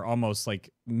cooldowns are almost like,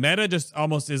 meta just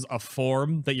almost is a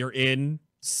form that you're in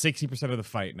 60% of the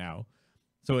fight now.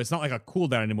 So it's not like a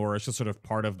cooldown anymore. It's just sort of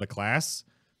part of the class.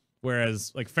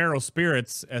 Whereas like Feral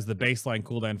Spirits as the baseline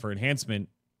cooldown for enhancement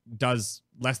does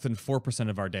less than 4%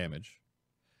 of our damage.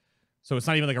 So it's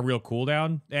not even like a real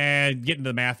cooldown. And get into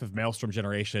the math of Maelstrom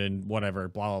generation, whatever,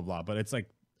 blah, blah, blah. But it's like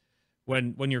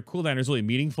when your cooldown is really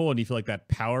meaningful and you feel like that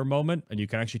power moment and you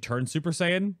can actually turn Super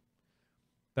Saiyan,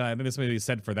 then I think this may be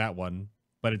said for that one.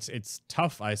 But it's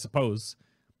tough, I suppose,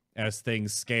 as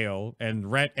things scale.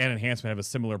 And Ret and Enhancement have a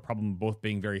similar problem, both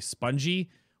being very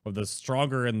spongy. With the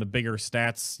stronger and the bigger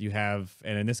stats you have,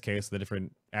 and in this case, the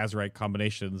different Azerite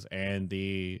combinations and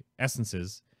the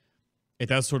essences, it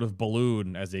does sort of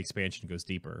balloon as the expansion goes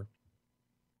deeper.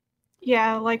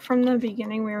 Yeah, like from the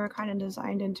beginning, we were kind of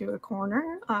designed into a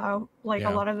corner. A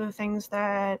lot of the things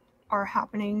that are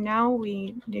happening now,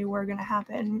 we knew were going to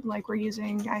happen. Like, we're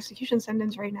using Execution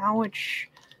Sentence right now,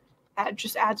 which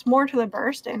just adds more to the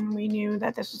burst, and we knew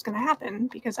that this was going to happen,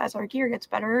 because as our gear gets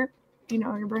better,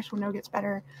 your burst window gets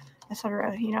better,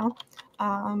 etc.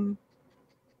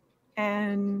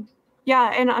 And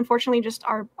Yeah, and unfortunately, just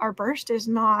our burst is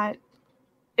not.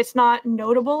 It's not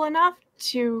notable enough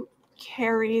to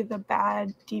carry the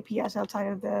bad DPS outside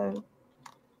of the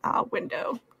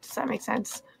window. Does that make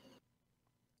sense?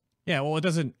 Yeah, well, it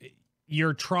doesn't.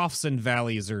 Your troughs and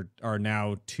valleys are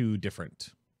now too different.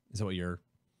 Is that what you're?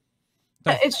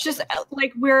 It's just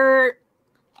like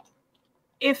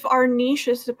if our niche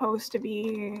is supposed to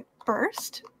be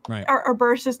burst, right? Our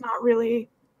burst is not really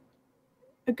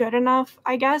good enough,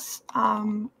 I guess.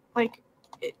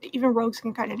 Even rogues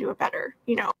can kind of do it better,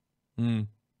 you know.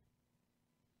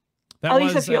 At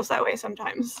least it feels that way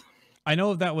sometimes. I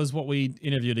know that was what we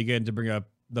interviewed again to bring up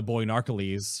the boy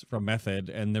Narcoles from Method,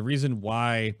 and the reason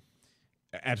why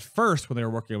at first when they were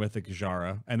working with the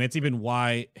Kajara, and that's even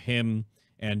why him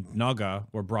and Naga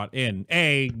were brought in,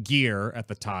 gear at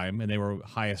the time, and they were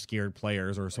highest geared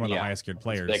players, or some of the highest geared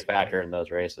players. It's a big factor in those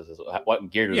races is what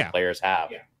gear do the players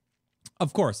have. Yeah.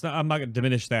 Of course, I'm not going to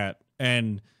diminish that.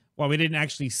 And while we didn't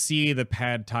actually see the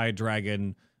Pad Thai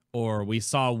Dragon, or we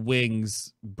saw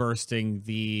Wings bursting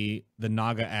the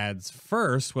Naga ads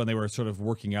first when they were sort of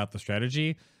working out the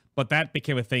strategy, but that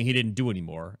became a thing he didn't do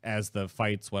anymore as the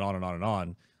fights went on and on and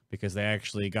on, because they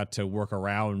actually got to work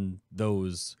around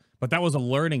those. But that was a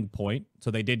learning point,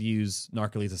 so they did use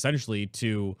Narcoles essentially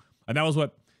to, and that was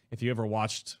what, if you ever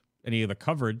watched any of the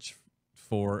coverage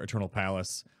for Eternal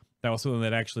Palace, that was something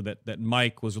that actually that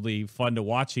Mike was really fun to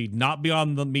watch. He'd not be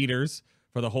on the meters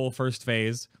for the whole first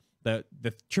phase. The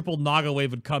triple Naga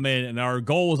wave would come in, and our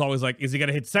goal was always like, is he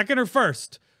gonna hit second or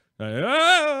first?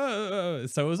 So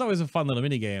it was always a fun little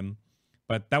mini game.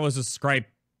 But that was just Scripe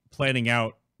planning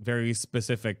out very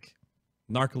specific.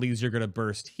 Narcoles, you're gonna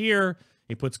burst here.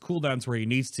 He puts cooldowns where he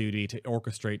needs to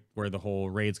orchestrate where the whole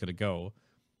raid's going to go.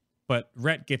 But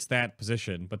Rhett gets that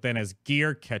position. But then as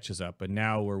gear catches up, and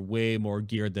now we're way more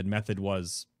geared than Method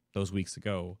was those weeks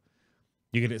ago,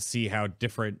 you get to see how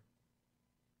different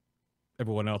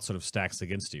everyone else sort of stacks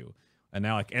against you. And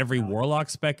now like every Warlock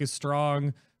spec is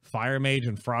strong. Fire Mage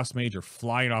and Frost Mage are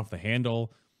flying off the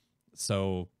handle.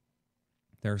 So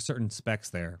there are certain specs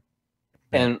there.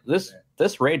 And this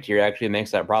raid tier actually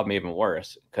makes that problem even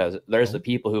worse, because there's the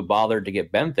people who bothered to get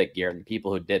Benthic gear and the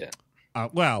people who didn't.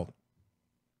 Well,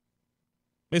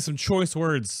 there's some choice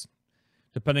words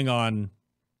depending on.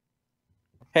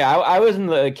 Hey, I was in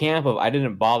the camp of I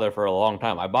didn't bother for a long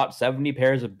time. I bought 70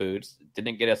 pairs of boots,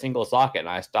 didn't get a single socket, and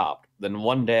I stopped. Then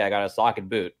one day I got a socket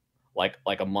boot, like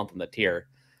a month in the tier.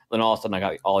 Then all of a sudden I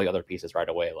got all the other pieces right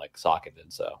away, like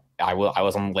socketed. So I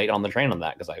was late on the train on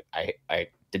that because I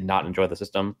did not enjoy the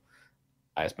system.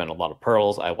 I spent a lot of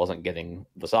pearls. I wasn't getting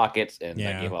the sockets, and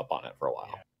I gave up on it for a while.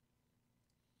 Yeah.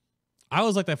 I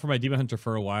was like that for my Demon Hunter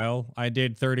for a while. I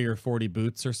did 30 or 40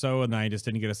 boots or so, and then I just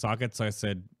didn't get a socket, so I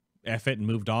said F it and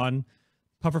moved on.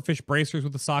 Pufferfish bracers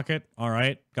with a socket. All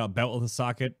right. Got belt with a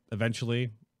socket eventually.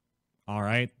 All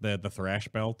right. The Thrash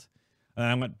belt. And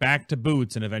I went back to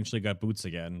boots and eventually got boots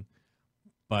again.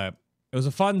 But it was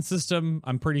a fun system.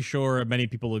 I'm pretty sure many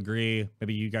people agree,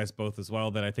 maybe you guys both as well,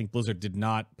 that I think Blizzard did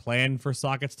not plan for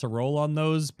sockets to roll on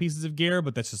those pieces of gear,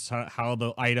 but that's just how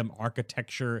the item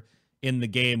architecture in the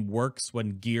game works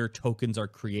when gear tokens are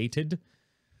created.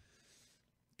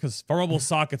 Because farmable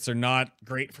sockets are not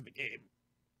great for the game.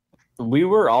 We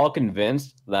were all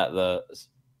convinced that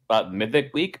about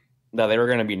Mythic Week that they were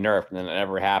going to be nerfed, and then it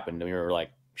never happened. And we were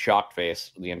like shocked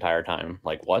face the entire time.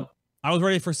 Like, what? I was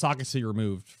ready for sockets to be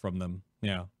removed from them.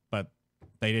 Yeah, but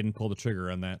they didn't pull the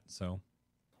trigger on that. So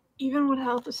even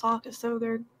without the sockets, though,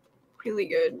 they're really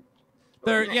good.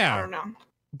 I don't know.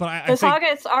 But I think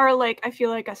sockets are like, I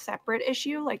feel like a separate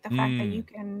issue. Like the fact that you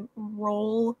can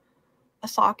roll a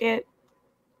socket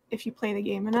if you play the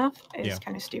game enough is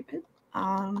kind of stupid.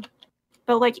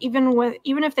 But like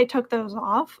even if they took those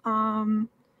off,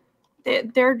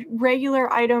 they're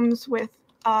regular items with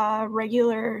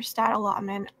regular stat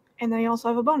allotment, and they also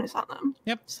have a bonus on them.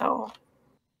 Yep. So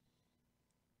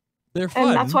they're fun.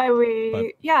 And that's why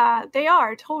they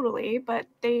are totally, but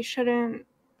they shouldn't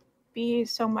be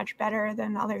so much better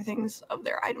than other things of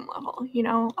their item level. You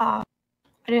know, I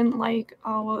didn't like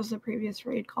what was the previous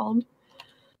raid called?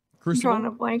 Crucible. I'm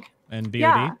drawing a blank. And DoD.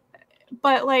 Yeah,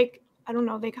 but like I don't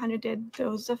know, they kind of did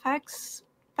those effects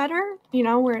better. You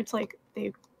know, where it's like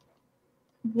they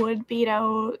would beat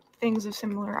out things of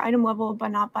similar item level, but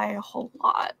not by a whole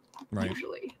lot. Right.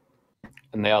 Usually.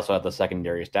 And they also have the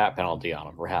secondary stat penalty on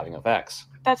them for having effects.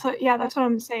 That's what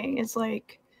I'm saying. It's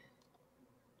like,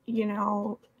 you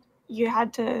know, you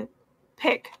had to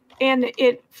pick, and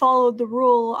it followed the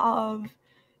rule of,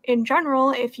 in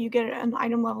general, if you get an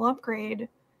item level upgrade,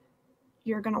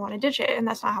 you're going to want to ditch it, and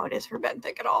that's not how it is for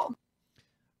Benthic at all.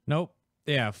 Nope.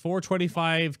 Yeah,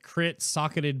 425 crit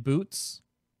socketed boots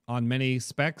on many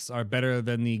specs are better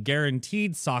than the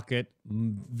guaranteed socket,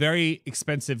 very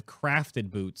expensive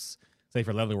crafted boots, say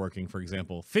for leatherworking, for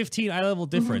example. 15 eye level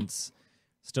difference,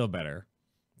 still better.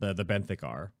 The benthic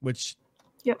are, which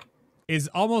is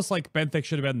almost like benthic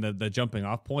should have been the jumping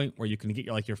off point where you can get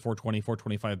like your 420,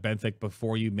 425 benthic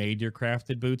before you made your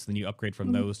crafted boots, then you upgrade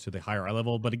from those to the higher eye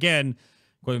level. But again,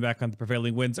 going back on the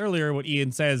prevailing winds earlier, what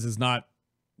Ian says is not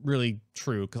really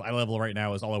true because eye level right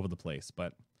now is all over the place.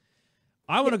 But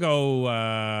I want to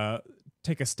go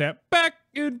take a step back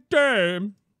in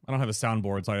time. I don't have a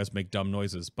soundboard, so I just make dumb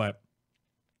noises. But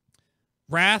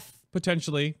Wrath,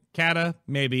 potentially. Kata,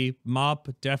 maybe. Mop,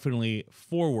 definitely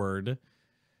forward.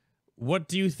 What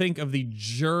do you think of the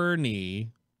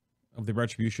journey of the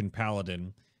Retribution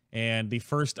Paladin? And the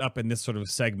first up in this sort of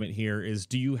segment here is,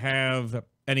 do you have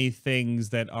any things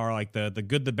that are like the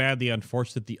good, the bad, the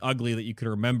unfortunate, the ugly that you could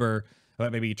remember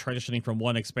about maybe transitioning from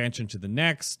one expansion to the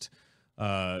next?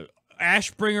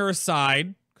 Ashbringer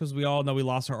aside, because we all know we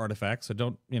lost our artifacts, so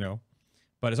don't,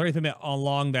 but is there anything that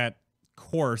along that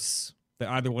course that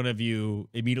either one of you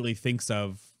immediately thinks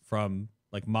of from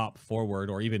like Mop forward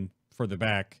or even further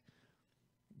back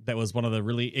that was one of the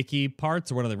really icky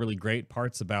parts or one of the really great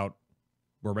parts about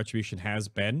where Retribution has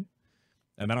been?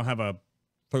 And I don't have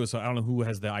so I don't know who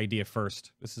has the idea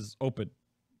first. This is open.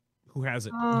 Who has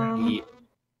it? Go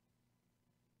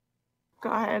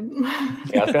ahead.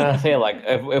 Yeah, I was gonna say, like,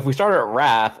 if we started at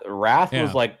Wrath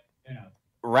was like,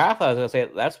 Wrath, I was gonna say,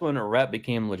 that's when Ret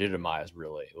became legitimized,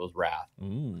 really. It was Wrath.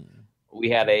 Ooh. We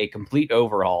had a complete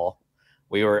overhaul.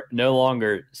 We were no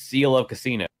longer Seal of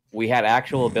Casino. We had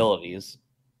actual abilities.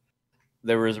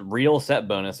 There was real set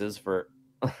bonuses for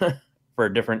for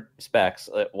different specs.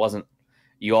 It wasn't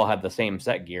you all had the same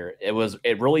set gear.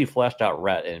 It really fleshed out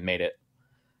Ret and made it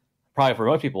probably for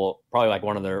most people, probably like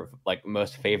one of their like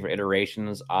most favorite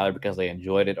iterations, either because they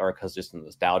enjoyed it or because just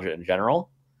nostalgia in general.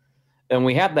 And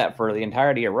we had that for the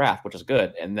entirety of Wrath, which is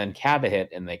good. And then Kata hit,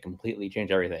 and they completely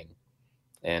changed everything.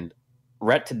 And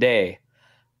Ret today,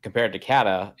 compared to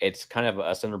Kata, it's kind of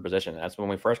a similar position. That's when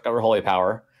we first got our Holy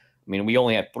Power. I mean, we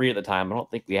only had 3 at the time. I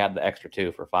don't think we had the extra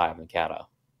 2 for 5 in Kata.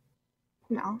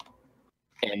 No.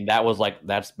 And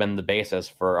that's been the basis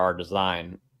for our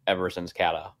design ever since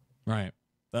Kata. Right.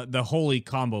 The holy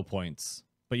combo points.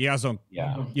 But you guys don't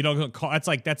you don't call that's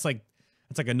like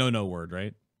a no word,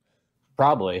 right?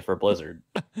 Probably for Blizzard.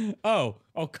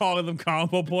 Calling them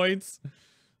combo points.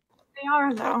 They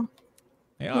are though.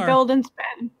 They are. Build and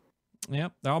spin.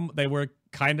 Yep. They were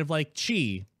kind of like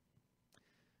chi.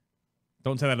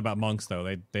 Don't say that about monks though.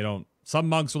 They don't. Some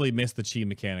monks really miss the chi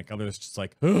mechanic. Others just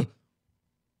like, ugh.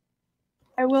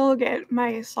 I will get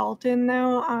my salt in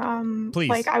though. Please.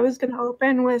 Like I was gonna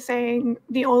open with saying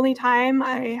the only time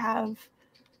I have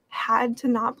had to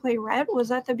not play Red was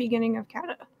at the beginning of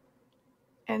Kata.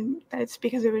 And that's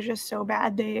because it was just so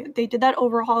bad. They did that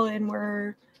overhaul and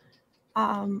were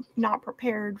not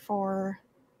prepared for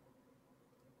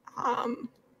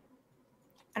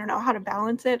I don't know how to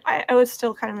balance it. I was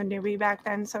still kind of a newbie back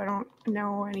then, so I don't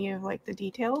know any of like the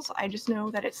details. I just know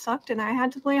that it sucked and I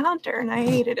had to play Hunter and I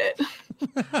hated it.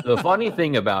 The funny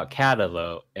thing about Kata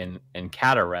though, and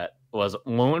Kata Ret was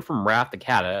when we went from Wrath to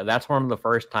Kata, that's one of the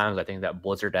first times I think that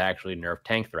Blizzard actually nerfed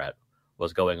tank threat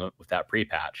was going with that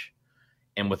pre-patch.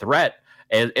 And with Ret,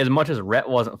 as much as Ret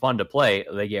wasn't fun to play,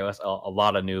 they gave us a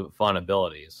lot of new fun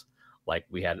abilities. Like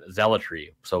we had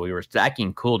Zealotry, so we were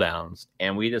stacking cooldowns,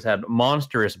 and we just had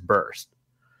monstrous burst.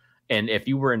 And if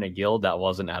you were in a guild that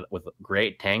wasn't with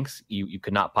great tanks, you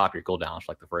could not pop your cooldowns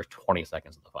for like the first 20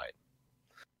 seconds of the fight.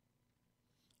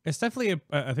 It's definitely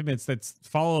I think that's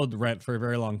followed Ret for a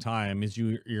very long time. Is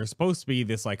you're supposed to be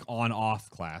this like on-off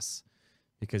class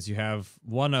because you have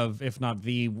one of, if not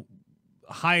the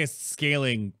highest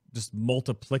scaling, just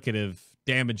multiplicative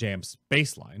damage amps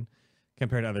baseline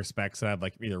compared to other specs that have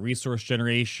like either resource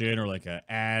generation or like a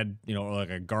add, or like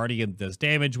a guardian that does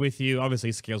damage with you. Obviously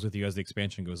it scales with you as the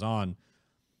expansion goes on.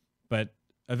 But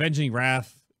Avenging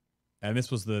Wrath, and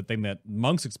this was the thing that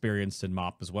monks experienced in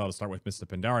MoP as well, to start with Mists of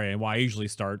Pandaria, and why I usually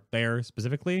start there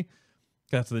specifically.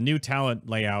 That's the new talent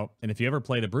layout. And if you ever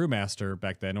played a Brewmaster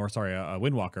back then, or sorry, a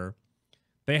Windwalker,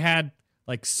 they had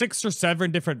like 6 or 7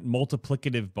 different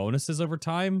multiplicative bonuses over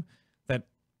time that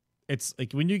it's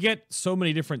like when you get so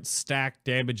many different stacked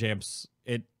damage amps,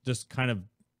 it just kind of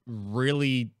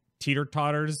really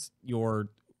teeter-totters where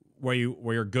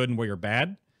you're good and where you're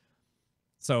bad.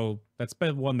 So that's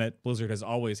been one that Blizzard has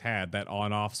always had, that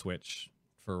on-off switch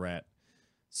for Ret.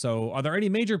 So are there any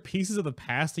major pieces of the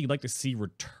past that you'd like to see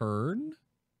return?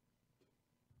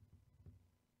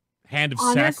 Hand of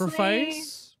Honestly,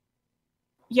 Sacrifice?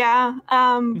 Yeah,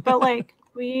 but like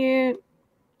we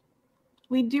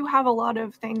do have a lot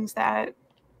of things that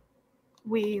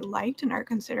we liked and are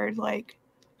considered like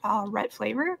ret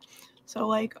flavor. So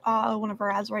like one of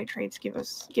our Azurite traits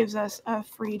gives us a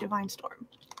free Divine Storm,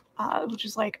 which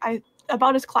is like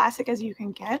about as classic as you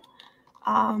can get.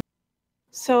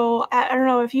 So I don't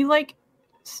know if you like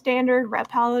standard Ret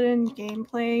Paladin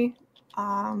gameplay.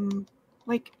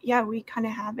 Like yeah, we kind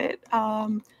of have it.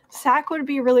 Sack would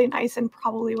be really nice and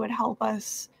probably would help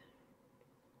us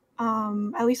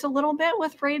at least a little bit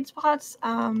with raid spots.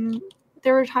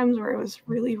 There were times where it was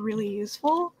really, really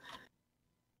useful.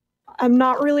 I'm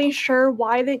not really sure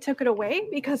why they took it away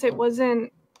because it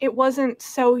wasn't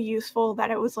so useful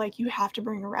that it was like you have to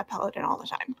bring a Ret Paladin all the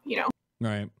time, you know?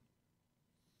 Right.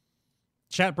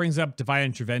 Chat brings up Divine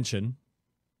Intervention.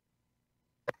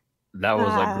 That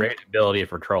was a great ability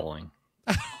for trolling.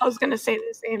 I was going to say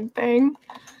the same thing.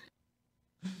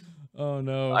 Oh,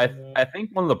 no. I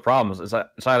think one of the problems is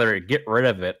that it's either get rid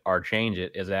of it or change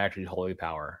it is actually Holy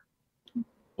Power.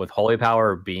 With Holy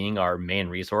Power being our main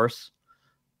resource,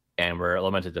 and we're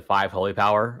limited to 5 Holy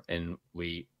Power, and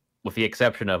we, with the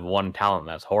exception of one talent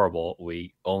that's horrible,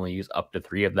 we only use up to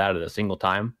 3 of that at a single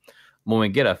time. When we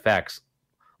get effects,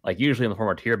 like usually in the form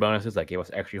of tier bonuses that gave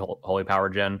us extra Holy Power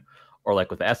gen, or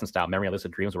like with the Essence style, Memory of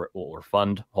Lucid Dreams will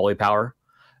fund Holy Power.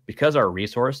 Because our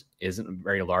resource isn't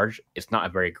very large, it's not a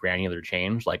very granular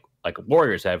change. Like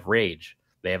Warriors have Rage.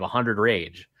 They have 100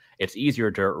 Rage. It's easier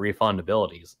to refund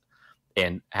abilities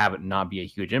and have it not be a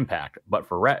huge impact. But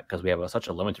for Ret, because we have such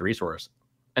a limited resource,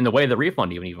 and the way the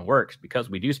refund even works, because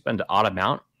we do spend an odd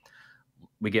amount,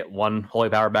 we get 1 Holy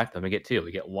Power back, then we get 2.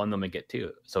 We get 1, then we get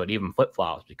 2. So it even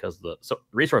flip-flops because the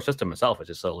resource system itself is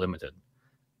just so limited.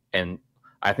 And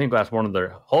I think that's one of their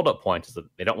hold-up points is that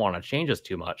they don't want to change us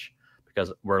too much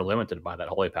because we're limited by that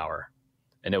Holy Power.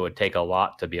 And it would take a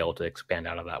lot to be able to expand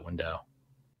out of that window.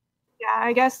 Yeah,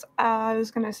 I guess I was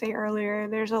going to say earlier,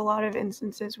 there's a lot of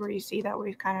instances where you see that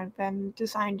we've kind of been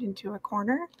designed into a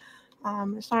corner.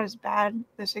 It's not as bad,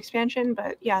 this expansion,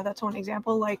 but yeah, that's one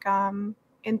example. Like,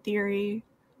 in theory,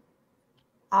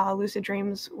 Lucid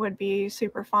Dreams would be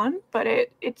super fun, but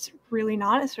it's really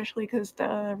not, especially because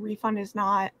the refund is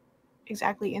not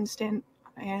exactly instant,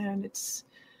 and it's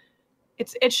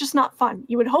just not fun.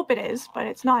 You would hope it is, but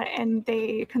it's not. And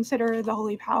they consider the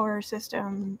Holy Power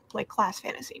system like class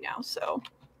fantasy now. So,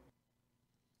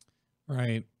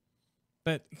 right,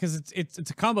 but because it's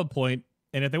a combo point,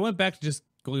 and if they went back to just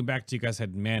going back to you guys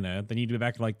had mana, then you'd be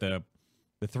back to like the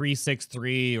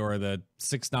 3-6-3 or the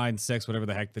 6-9-6, whatever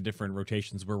the heck the different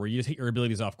rotations were, where you just hit your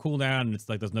abilities off cooldown, and it's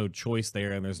like there's no choice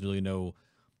there, and there's really no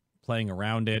playing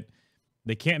around it.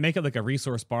 They can't make it like a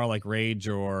resource bar like Rage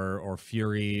or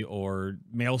Fury or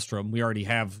Maelstrom. We already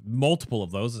have multiple of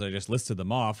those, as I just listed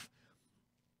them off.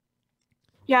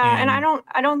 Yeah, and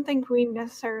I don't think we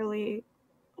necessarily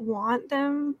want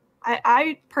them.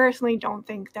 I personally don't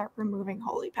think that removing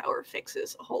Holy Power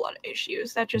fixes a whole lot of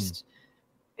issues. That just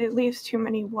it leaves too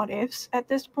many what ifs at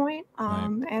this point.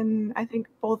 Right. And I think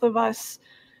both of us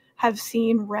have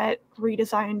seen Ret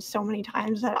redesigned so many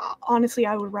times that honestly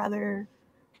I would rather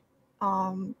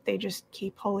they just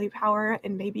keep Holy Power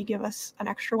and maybe give us an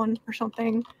extra one or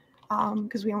something,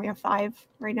 because we only have 5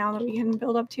 right now that we can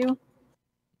build up to.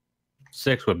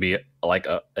 6 would be like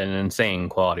an insane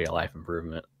quality of life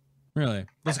improvement. Really?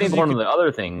 I think one of the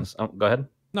other things... Oh, go ahead.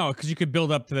 No, because you could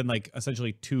build up to then like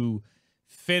essentially 2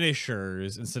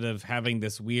 finishers instead of having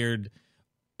this weird,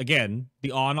 again,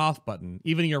 the on-off button.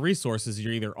 Even your resources,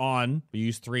 you're either on, you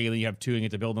use 3, and then you have 2 and you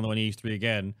get to build on the one you use 3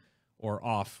 again, or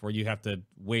off, where you have to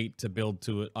wait to build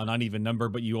to an uneven number,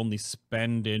 but you only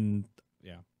spend in...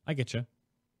 Yeah, I get you.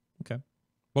 Okay.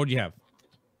 What do you have?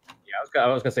 Yeah, I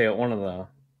was gonna say one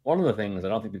of the things I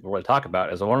don't think people really talk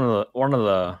about is one of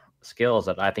the skills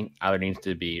that I think either needs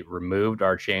to be removed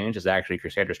or changed is actually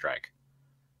Crusader Strike.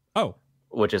 Oh.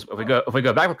 Which is if we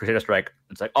go back with Crusader Strike,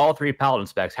 it's like all 3 Paladin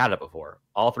specs had it before.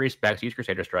 All 3 specs use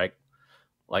Crusader Strike.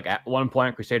 Like at one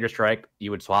point, Crusader Strike, you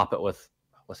would swap it with...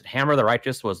 Was it Hammer of the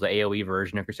Righteous was the AoE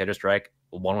version of Crusader Strike.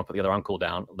 One would put the other on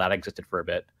cooldown. That existed for a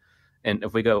bit. And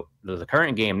if we go to the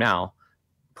current game now,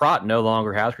 Prot no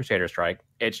longer has Crusader Strike.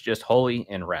 It's just Holy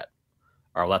and Ret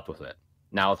are left with it.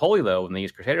 Now with Holy, though, when they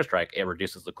use Crusader Strike, it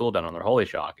reduces the cooldown on their Holy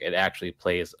Shock. It actually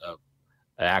plays an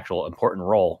actual important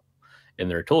role in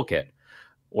their toolkit.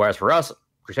 Whereas for us,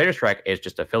 Crusader Strike is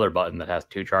just a filler button that has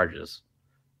 2 charges.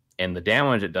 And the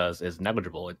damage it does is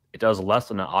negligible. It does less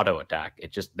than an auto attack.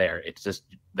 It's just there. It's just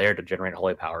there to generate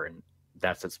Holy Power, and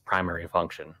that's its primary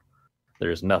function.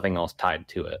 There's nothing else tied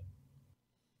to it.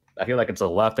 I feel like it's a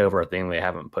leftover thing they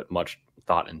haven't put much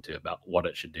thought into about what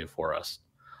it should do for us.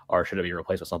 Or should it be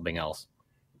replaced with something else?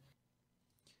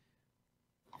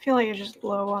 feel like it's just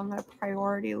low on the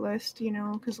priority list, you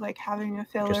know, because like having a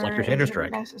filler Just like Crusader isn't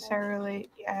Strike. necessarily,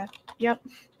 yeah, yep.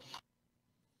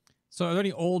 So are there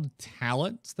any old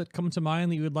talents that come to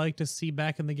mind that you would like to see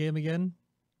back in the game again?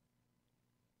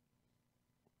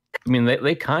 I mean,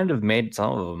 they kind of made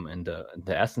some of them into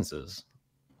essences.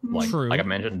 Like, True. like I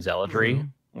mentioned, Zealotry. True.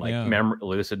 Like Yeah.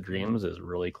 Lucid Dreams is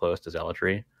really close to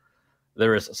Zealotry.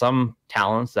 There was some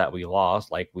talents that we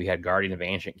lost, like we had Guardian of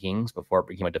Ancient Kings before it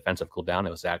became a defensive cooldown.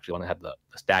 It was actually one that had the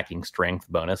stacking strength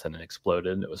bonus and it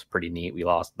exploded. It was pretty neat. We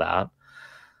lost that.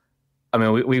 I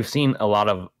mean, we've seen a lot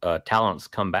of talents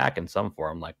come back in some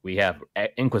form. Like we have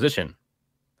Inquisition.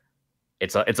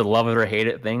 It's a love it or hate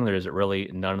it thing. There's really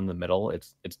none in the middle.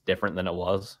 It's different than it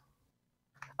was.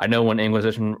 I know when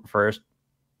Inquisition first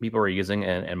people were using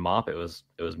and MoP, it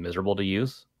was miserable to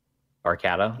use.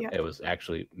 Arcata, Yep. It was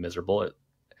actually miserable.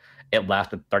 It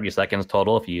lasted 30 seconds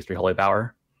total if you used 3 holy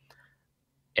power,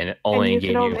 and it only and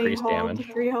gave you increased hold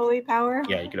damage. 3 holy power.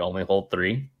 Yeah, you could only hold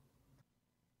 3.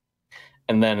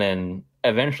 And then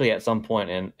eventually at some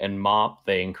point in MoP,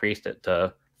 they increased it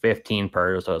to 15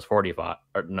 per, so it's 45.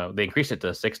 Or no, they increased it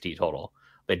to 60 total.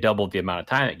 They doubled the amount of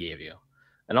time it gave you.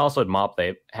 And also in MoP,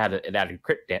 it added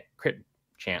crit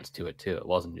chance to it too. It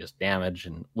wasn't just damage,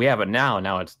 and we have it now.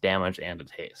 Now it's damage and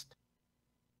it's haste.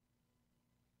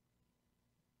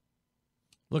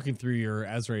 Looking through your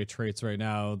Azrae traits right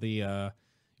now, the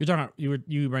you're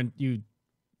talking about,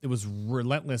 it was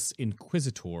Relentless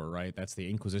Inquisitor, right? That's the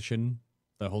Inquisition.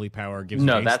 The holy power gives you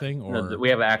haste thing, or no, we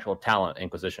have an actual talent,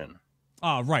 Inquisition.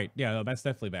 Oh, right. Yeah, no, that's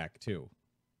definitely back too.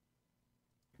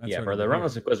 That's For the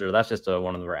Relentless Inquisitor, that's just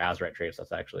one of the Azrae traits.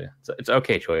 That's actually it's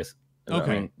okay choice.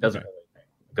 Okay. I mean, it doesn't really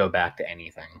go back to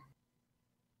anything.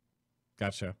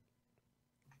 Gotcha.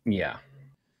 Yeah.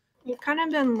 You've kind of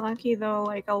been lucky though,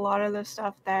 like a lot of the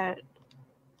stuff that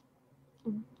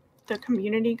the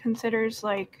community considers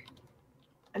like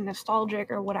a nostalgic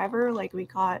or whatever, like we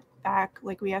got back,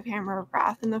 like we have Hammer of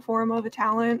Wrath in the form of a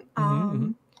talent.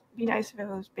 Be nice if it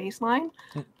was baseline.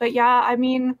 But yeah, I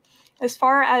mean, as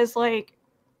far as like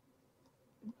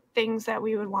things that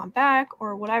we would want back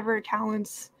or whatever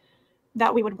talents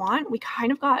that we would want, we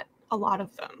kind of got a lot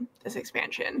of them this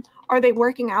expansion. Are they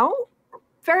working out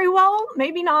very well?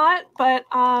 Maybe not, but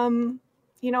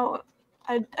you know,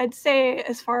 I'd say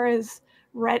as far as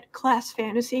red class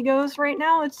fantasy goes right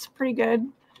now, it's pretty good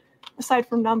aside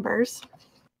from numbers.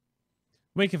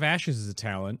 Wake of Ashes is a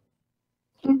talent,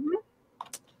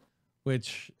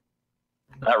 which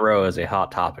that row is a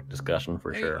hot topic discussion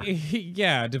for sure.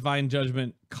 Yeah, Divine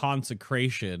Judgment,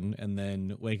 Consecration, and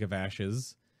then Wake of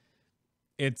Ashes.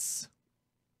 That's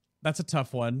a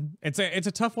tough one. It's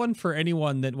a tough one for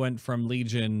anyone that went from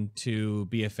Legion to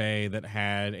BFA that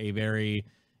had a very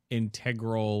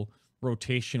integral,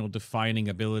 rotational, defining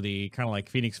ability, kind of like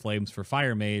Phoenix Flames for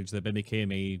Fire Mage, that then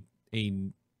became a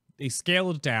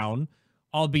scaled down,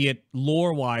 albeit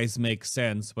lore-wise makes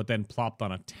sense, but then plopped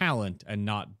on a talent and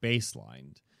not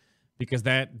baselined, because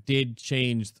that did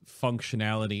change the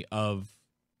functionality of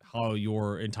how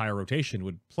your entire rotation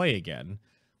would play again.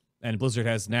 And Blizzard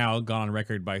has now gone on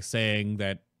record by saying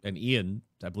that, and Ian,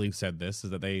 I believe, said this, is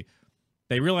that they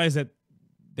realize that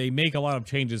they make a lot of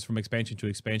changes from expansion to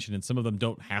expansion, and some of them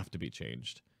don't have to be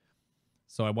changed.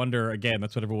 So I wonder, again,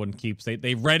 that's what everyone keeps.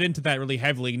 They read into that really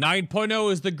heavily.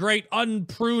 9.0 is the great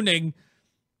unpruning.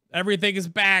 Everything is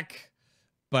back.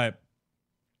 But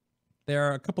there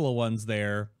are a couple of ones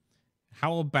there.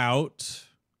 How about,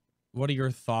 what are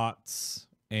your thoughts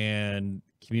and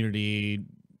community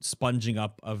sponging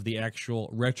up of the actual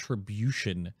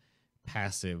Retribution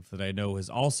passive that I know has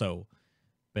also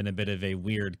been a bit of a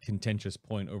weird, contentious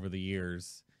point over the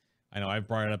years? I know I've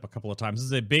brought it up a couple of times. This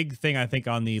is a big thing, I think,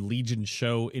 on the Legion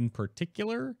show in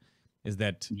particular, is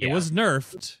that it was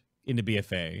nerfed into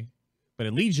BFA, but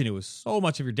in Legion, it was so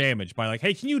much of your damage by like,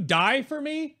 hey, can you die for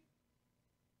me?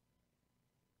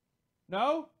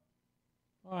 No?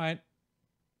 All right.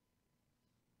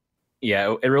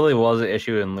 Yeah, it really was an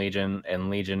issue in Legion. In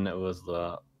Legion, it was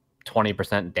the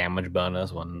 20% damage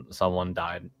bonus when someone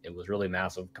died. It was really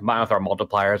massive. Combined with our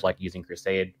multipliers, like using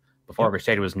Crusade. Before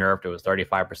Crusade was nerfed, it was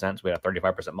 35%. So we had a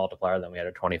 35% multiplier. Then we had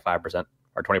a 25%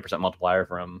 or 20% multiplier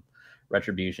from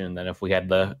Retribution. Then if we had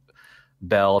the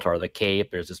belt or the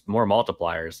cape, there's just more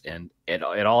multipliers. And it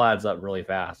all adds up really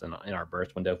fast in our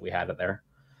burst window if we had it there.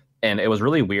 And it was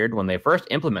really weird when they first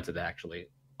implemented it, actually,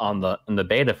 in the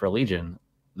beta for Legion.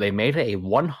 They made it a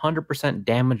 100%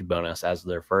 damage bonus as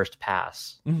their first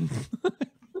pass. And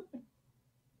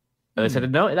they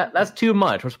said, no, that's too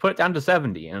much. Let's put it down to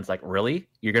 70. And it's like, really?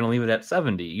 You're going to leave it at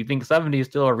 70? You think 70 is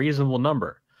still a reasonable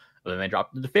number? And then they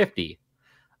dropped it to 50.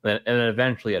 And then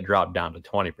eventually it dropped down to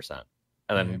 20%.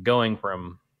 And then going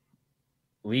from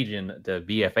Legion to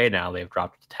BFA now, they've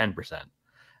dropped to 10%.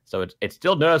 So it's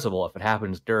still noticeable if it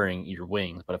happens during your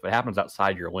wings, but if it happens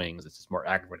outside your wings, it's just more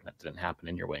aggravating that it didn't happen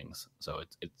in your wings. So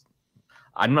it's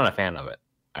I'm not a fan of it.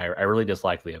 I really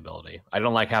dislike the ability. I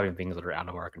don't like having things that are out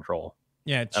of our control.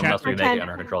 Yeah, unless we make it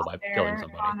under control by killing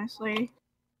somebody. Honestly,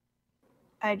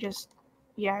 I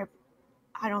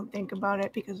don't think about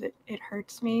it because it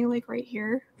hurts me like right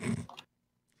here.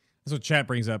 That's what chat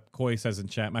brings up. Koi says in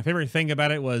chat, my favorite thing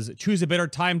about it was choose a better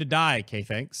time to die. K,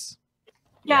 thanks.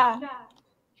 Yeah,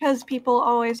 because people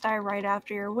always die right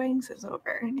after your wings is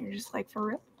over, and you're just like, for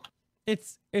real.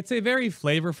 It's a very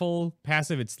flavorful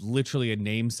passive. It's literally a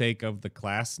namesake of the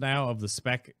class now, of the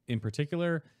spec in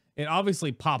particular. It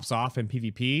obviously pops off in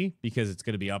PvP because it's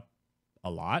going to be up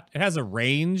a lot. It has a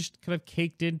range kind of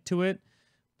caked into it,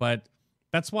 but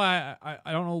that's why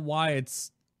I don't know why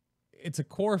it's a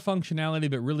core functionality,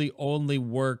 but really only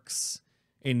works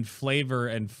in flavor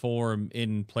and form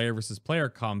in player versus player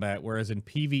combat, whereas in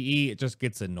PvE, it just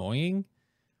gets annoying.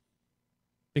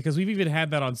 Because we've even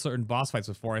had that on certain boss fights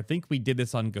before. I think we did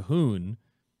this on G'huun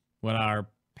when our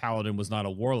paladin was not a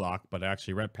warlock, but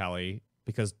actually Ret Pally.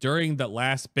 Because during that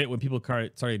last bit when people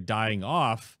started dying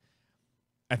off,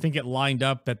 I think it lined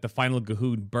up that the final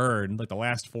G'huun burn, like the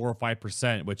last 4 or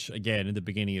 5%, which again, in the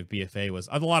beginning of BFA was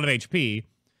a lot of HP.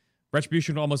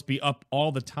 Retribution would almost be up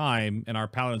all the time, and our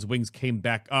paladin's wings came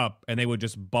back up, and they would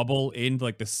just bubble into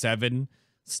like the 7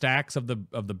 stacks of the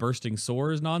bursting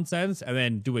sores nonsense, and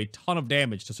then do a ton of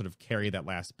damage to sort of carry that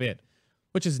last bit,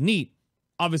 which is neat.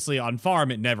 Obviously, on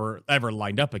farm, it never ever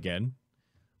lined up again.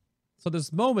 So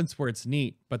there's moments where it's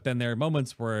neat, but then there are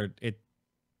moments where it's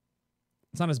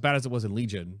not as bad as it was in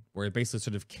Legion, where it basically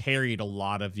sort of carried a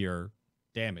lot of your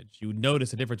damage. You would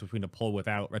notice a difference between a pull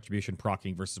without Retribution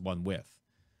proccing versus one with.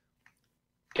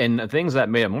 And the things that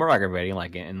made it more aggravating,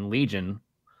 like in Legion,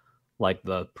 like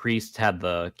the priests had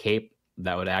the cape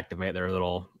that would activate their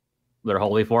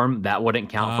holy form. That wouldn't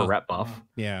count for rep buff.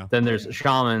 Yeah. Then there's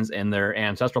shamans and their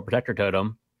ancestral protector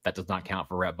totem. That does not count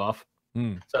for rep buff.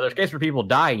 So there's cases where people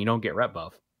die and you don't get rep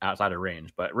buff outside of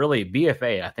range. But really,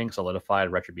 BFA, I think,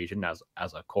 solidified Retribution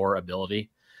as a core ability.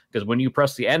 Because when you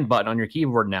press the N button on your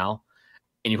keyboard now,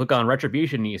 and you click on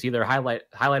Retribution, and you see their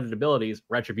highlighted abilities,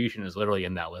 Retribution is literally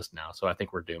in that list now. So I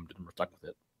think we're doomed and we're stuck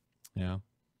with it. Yeah.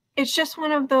 It's just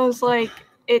one of those, like,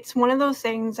 it's one of those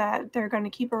things that they're going to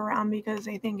keep around because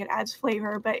they think it adds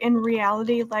flavor. But in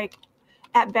reality, like,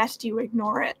 at best, you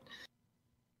ignore it.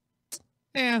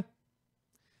 Yeah.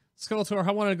 Skeletor,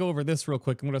 I want to go over this real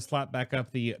quick. I'm going to slap back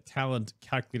up the talent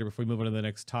calculator before we move on to the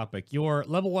next topic. Your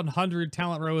level 100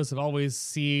 talent rows have always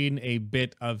seen a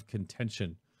bit of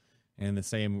contention in the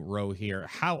same row here.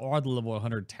 How are the level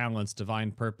 100 talents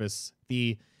Divine Purpose,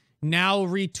 the now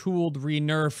retooled,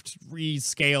 renerfed,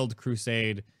 rescaled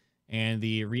Crusade, and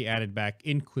the re-added back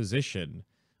Inquisition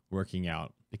working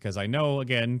out? Because I know,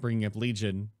 again, bringing up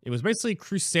Legion, it was basically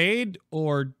Crusade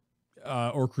or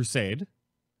Crusade.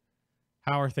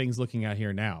 How are things looking out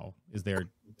here now? Is there...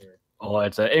 Oh,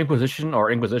 it's an Inquisition or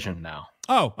Inquisition now.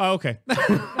 Oh, okay.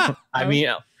 I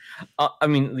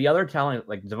mean, the other talent,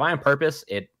 like Divine Purpose,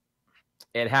 it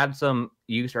had some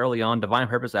use early on. Divine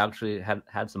Purpose actually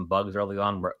had some bugs early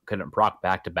on where it couldn't proc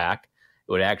back to back.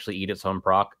 It would actually eat its own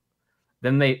proc.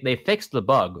 Then they fixed the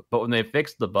bug, but when they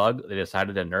fixed the bug, they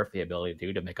decided to nerf the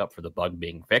ability to make up for the bug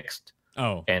being fixed.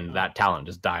 Oh, and that talent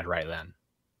just died right then.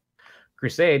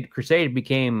 Crusade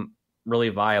became really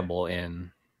viable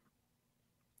in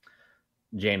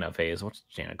Jaina phase. What's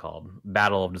Jaina called?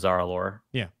 Battle of Dazar'alor.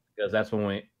 Yeah, because that's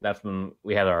when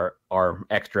we had our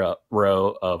extra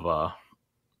row of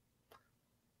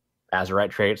Azerite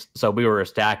traits. So we were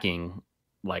stacking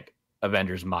like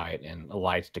Avenger's Might and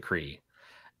Light's Decree,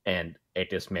 and it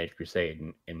just made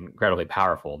Crusade incredibly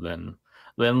powerful. Then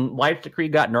Light's Decree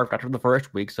got nerfed after the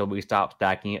first week, so we stopped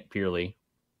stacking it purely.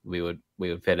 We would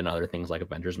fit in other things like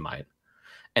Avenger's Might.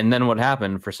 And then what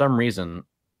happened, for some reason,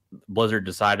 Blizzard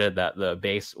decided that the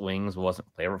base wings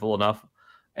wasn't flavorful enough,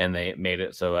 and they made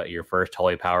it so that your first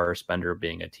Holy Power spender,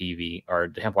 being a TV or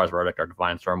Templar's Verdict or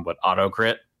Divine Storm, would auto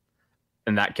crit,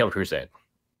 and that killed Crusade.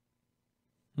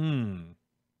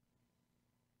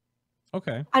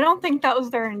 Okay. I don't think that was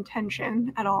their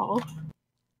intention at all.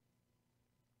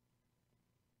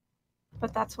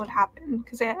 But that's what happened,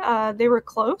 because they were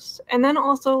close. And then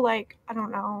also, like, I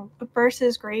don't know, the burst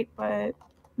is great, but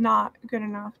not good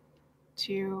enough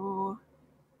to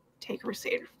take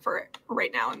Crusade for it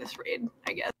right now in this raid,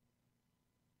 I guess.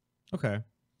 Okay.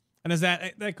 And is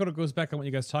that kind of goes back on what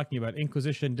you guys talking about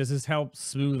Inquisition? Does this help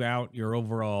smooth out your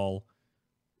overall?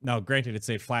 Now, granted, it's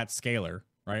a flat scaler,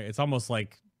 right? It's almost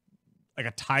like a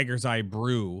Tiger's Eye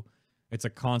brew it's a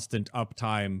constant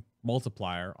uptime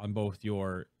multiplier on both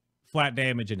your flat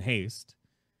damage and haste.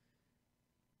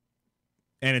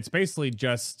 And it's basically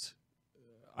just,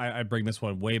 I bring this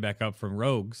one way back up from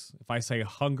rogues. If I say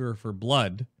hunger for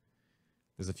blood,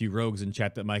 there's a few rogues in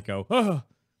chat that might go, oh,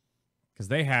 because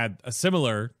they had a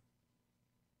similar,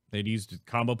 they'd use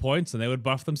combo points and they would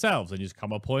buff themselves and use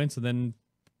combo points and then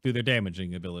do their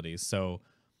damaging abilities. So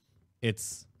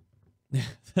it's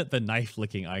the knife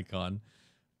licking icon,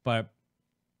 but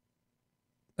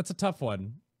that's a tough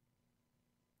one.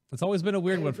 It's always been a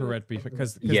weird one for Ret Beef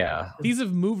because these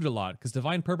have moved a lot, because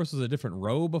Divine Purpose was a different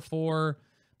row before,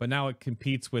 but now it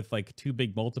competes with like two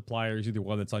big multipliers, either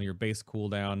one that's on your base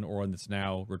cooldown or one that's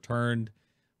now returned.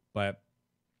 But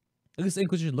at least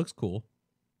Inquisition looks cool.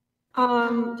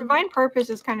 Divine Purpose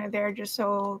is kind of there just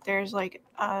so there's like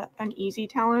an easy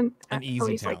talent. An easy at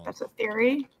least talent. Like that's a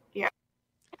theory. Yeah.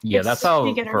 Yeah, that's how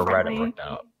for friendly. Reddit worked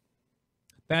out.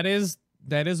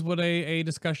 That is what a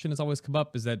discussion has always come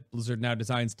up, is that Blizzard now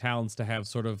designs talents to have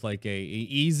sort of like a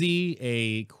easy,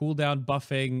 a cooldown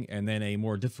buffing, and then a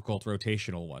more difficult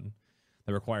rotational one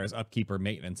that requires upkeep or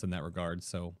maintenance in that regard.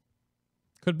 So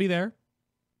could be there.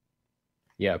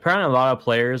 Yeah, apparently a lot of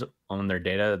players on their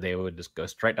data, they would just go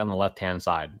straight down the left-hand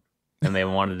side. And they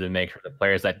wanted to make sure the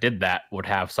players that did that would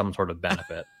have some sort of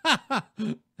benefit.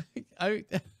 There are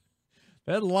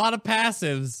a lot of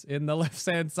passives in the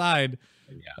left-hand side.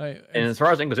 Yeah. And as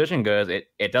far as Inquisition goes,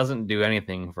 it doesn't do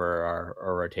anything for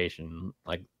our rotation.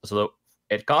 Like, so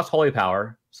it costs holy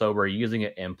power, so we're using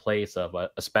it in place of a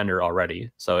spender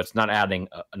already. So it's not adding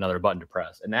another button to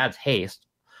press. It adds haste,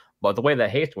 but the way that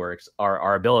haste works,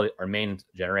 our main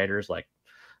generators like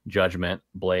Judgment,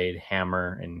 Blade,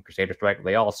 Hammer, and Crusader Strike,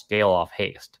 they all scale off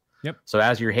haste. Yep. So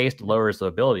as your haste lowers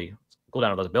the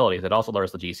cooldown of those abilities, it also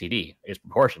lowers the GCD. It's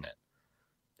proportionate.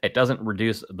 It doesn't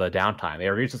reduce the downtime. It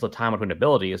reduces the time between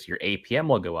abilities. Your APM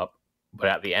will go up, but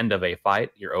at the end of a fight,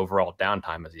 your overall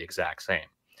downtime is the exact same.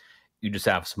 You just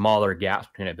have smaller gaps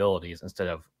between abilities instead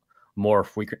of more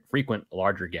frequent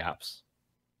larger gaps.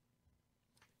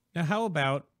 Now, how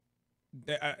about,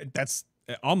 that's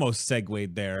almost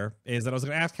segued there, is that I was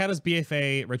going to ask, how does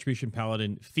BFA Retribution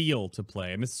Paladin feel to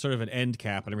play? And this is sort of an end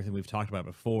cap on everything we've talked about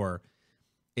before,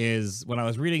 is when I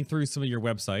was reading through some of your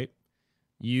website,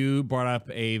 you brought up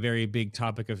a very big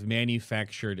topic of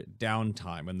manufactured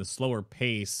downtime and the slower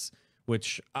pace,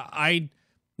 which I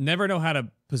never know how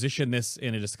to position this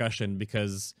in a discussion,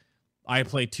 because I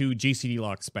play two GCD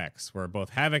lock specs where both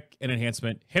Havoc and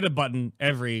Enhancement hit a button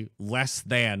every less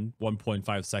than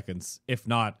 1.5 seconds. If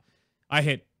not, I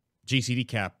hit GCD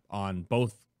cap on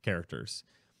both characters.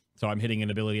 So I'm hitting an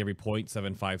ability every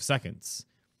 0.75 seconds.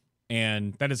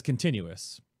 And that is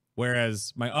continuous.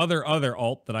 Whereas my other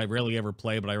alt that I rarely ever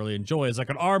play, but I really enjoy, is like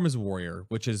an Arms Warrior,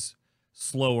 which is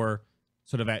slower,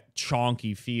 sort of that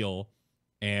chonky feel,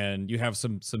 and you have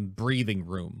some breathing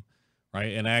room,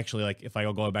 right? And actually, like, if I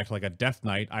go back to like a Death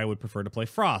Knight, I would prefer to play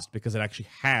Frost because it actually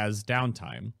has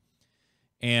downtime.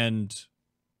 And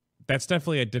that's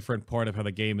definitely a different part of how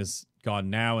the game has gone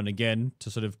now. And again, to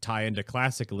sort of tie into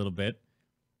Classic a little bit,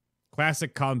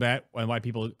 Classic combat, and why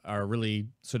people are really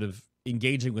sort of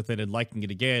engaging with it and liking it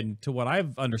again, to what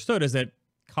I've understood, is that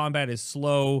combat is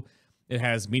slow. It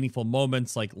has meaningful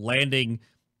moments, like landing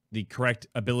the correct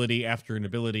ability after an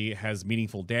ability has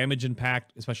meaningful damage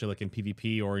impact, especially like in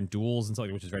PvP or in duels and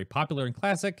something, which is very popular in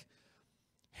Classic.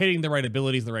 Hitting the right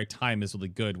abilities at the right time is really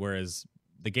good, whereas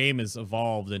the game has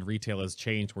evolved and retail has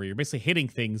changed, where you're basically hitting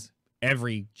things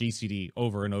every GCD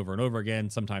over and over and over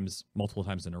again, sometimes multiple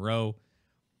times in a row.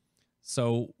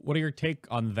 So what are your take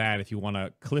on that? If you want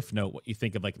to cliff note what you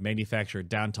think of like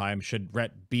manufactured downtime, should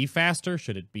Ret be faster?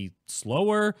 Should it be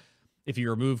slower? If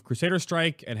you remove Crusader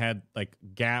Strike and had like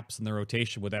gaps in the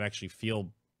rotation, would that actually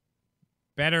feel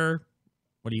better?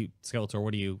 What do you, Skeletor,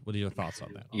 what are your thoughts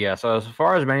on that? Yeah, so as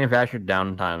far as manufactured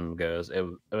downtime goes, it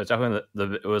was definitely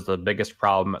it was the biggest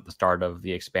problem at the start of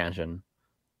the expansion.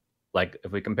 Like,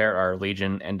 if we compare our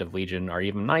Legion, End of Legion, or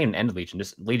even not even End of Legion,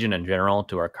 just Legion in general,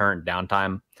 to our current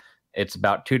downtime, it's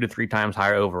about 2 to 3 times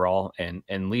higher overall. And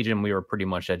in Legion, we were pretty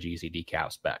much at GCD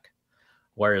cap spec,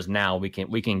 whereas now we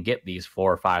can get these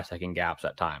 4 or 5 second gaps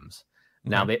at times.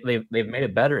 Okay. Now they've made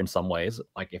it better in some ways.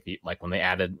 Like when they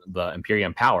added the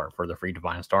Imperium Power for the free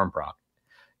Divine Storm proc,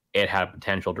 it had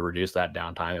potential to reduce that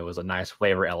downtime. It was a nice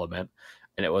flavor element,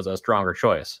 and it was a stronger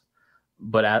choice.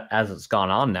 But as it's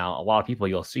gone on now, a lot of people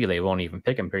you'll see, they won't even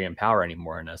pick Imperium Power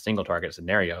anymore in a single target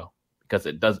scenario, because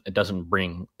it doesn't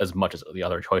bring as much as the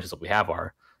other choices that we have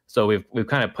are. So we've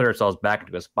kind of put ourselves back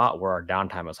into a spot where our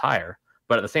downtime is higher.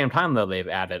 But at the same time, though, they've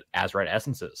added Azerite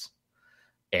Essences.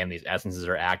 and these essences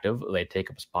are active, they take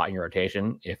up a spot in your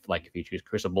rotation. If you choose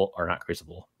Crucible, or not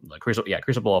Crucible,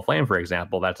 Crucible of Flame, for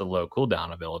example, that's a low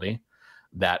cooldown ability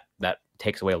that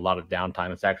takes away a lot of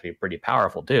downtime. It's actually pretty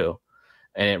powerful too.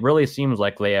 And it really seems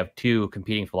like they have two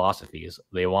competing philosophies.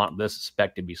 They want this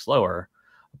spec to be slower,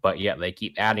 but yet they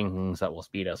keep adding things that will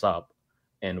speed us up.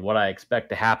 And what I expect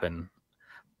to happen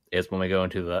is when we go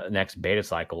into the next beta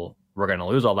cycle, we're going to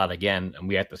lose all that again, and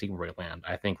we have to see where we land.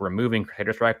 I think removing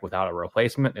Crusader Strike without a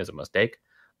replacement is a mistake.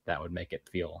 That would make it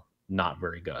feel not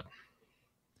very good.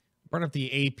 Brought up the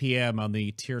APM on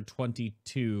the tier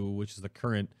 22, which is the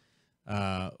current,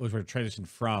 which we're transitioned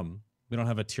from. We don't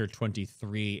have a tier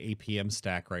 23 APM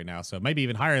stack right now, so it might be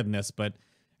even higher than this. But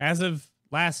as of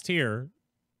last tier,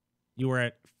 you were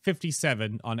at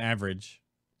 57 on average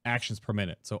actions per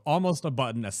minute. So almost a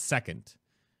button a second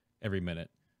every minute,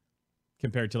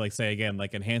 compared to, like, say, again,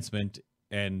 like Enhancement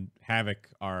and Havoc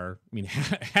are, I mean,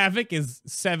 Havoc is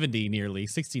 70, nearly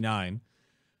 69.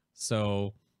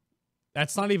 So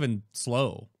that's not even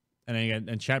slow. And again,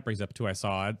 and chat brings up too, I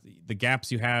saw the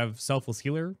gaps you have, Selfless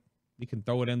Healer. You can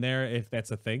throw it in there if that's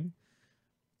a thing.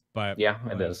 But yeah,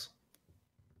 it is.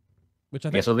 Which I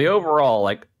think. Yeah, so the overall,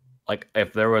 like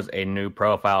if there was a new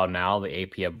profile now, the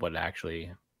APM would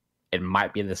actually, it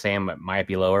might be the same, it might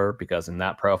be lower, because in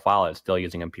that profile it's still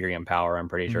using Imperium power, I'm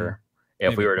pretty sure.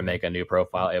 If we were to make a new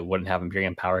profile, it wouldn't have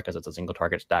Imperium power because it's a single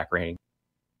target stack rating.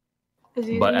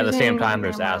 But at the same time,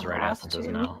 there's Azerite essences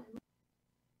now.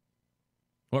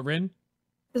 What, Rin?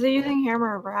 Is it using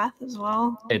Hammer of Wrath as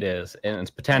well? It is, and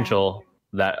it's potential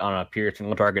that on a pure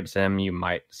single target sim, you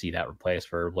might see that replaced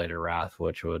for later Wrath,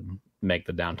 which would make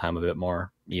the downtime a bit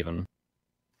more even.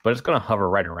 But it's going to hover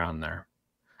right around there.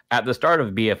 At the start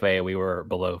of BFA, we were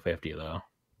below 50, though.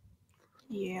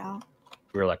 Yeah.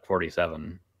 We were like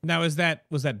 47. Now, was that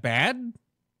bad?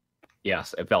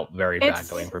 Yes, it felt very bad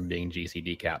going from being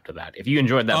GCD cap to that. If you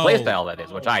enjoyed that playstyle, that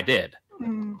is, which I did.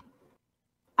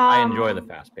 I enjoy the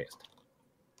fast-paced.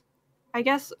 I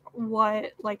guess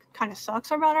what kind of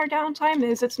sucks about our downtime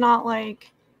is it's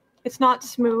not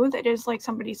smooth. It is like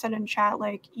somebody said in chat,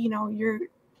 you're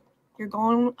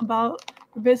going about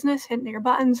your business, hitting your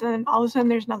buttons, and all of a sudden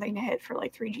there's nothing to hit for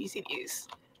 3 GCDs,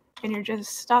 and you're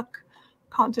just stuck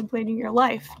contemplating your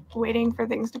life, waiting for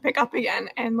things to pick up again,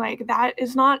 and that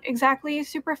is not exactly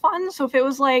super fun. So if it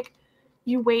was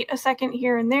you wait a second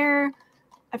here and there,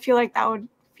 I feel like that would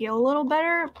feel a little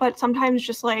better. But sometimes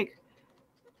just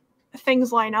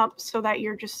things line up so that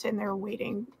you're just sitting there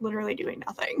waiting, literally doing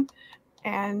nothing,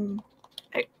 and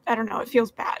I don't know, it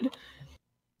feels bad.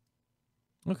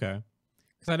 Okay,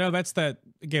 because I know that's that.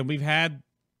 Again, we've had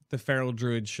the Feral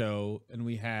Druid show, and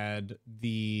we had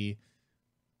the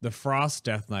Frost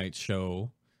Death Knight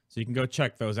show, so you can go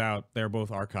check those out. They're both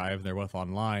archived, they're both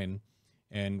online,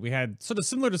 and we had sort of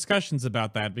similar discussions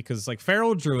about that, because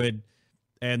Feral Druid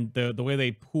and the way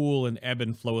they pool and ebb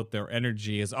and flow with their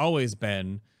energy has always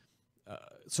been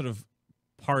sort of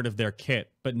part of their kit.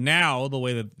 But now the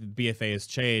way that the BFA has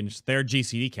changed, they're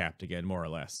GCD capped again, more or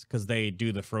less, because they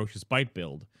do the Ferocious Bite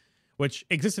build, which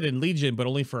existed in Legion, but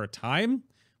only for a time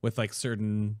with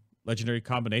certain legendary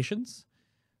combinations.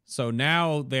 So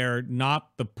now they're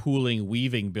not the pooling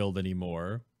weaving build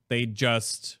anymore. They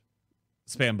just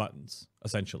spam buttons,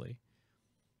 essentially.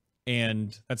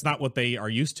 And that's not what they are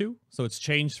used to, so it's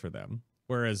changed for them.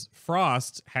 Whereas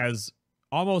Frost has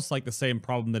almost the same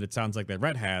problem that it sounds like that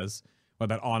Ret has, with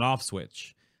that on-off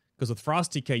switch. Because with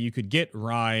Frost TK, you could get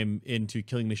Rhyme into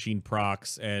Killing Machine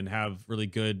procs and have really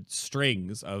good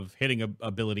strings of hitting a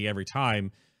ability every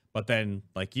time, but then,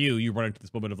 you run into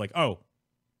this moment of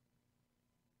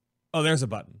oh, there's a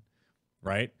button,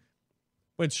 right?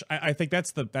 Which I think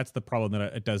that's the problem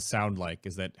that it does sound like,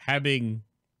 is that having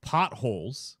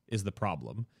potholes is the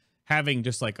problem. Having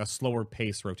just a slower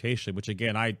pace rotation, which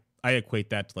again, I equate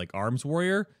that to Arms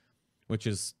Warrior, which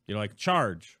is,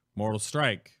 charge, Mortal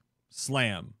Strike,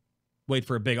 slam, wait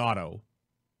for a big auto,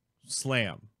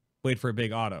 slam, wait for a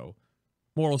big auto,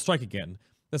 Mortal Strike again.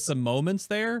 There's some moments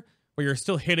there where you're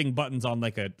still hitting buttons on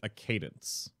a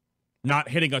cadence, not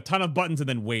hitting a ton of buttons and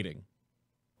then waiting.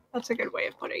 That's a good way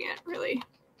of putting it, really.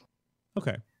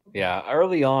 Okay. Yeah,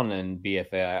 early on in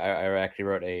BFA, I actually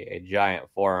wrote a giant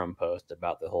forum post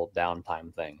about the whole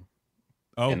downtime thing.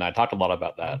 Oh. And I talked a lot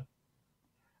about that.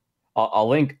 I'll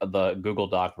link the Google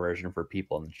Doc version for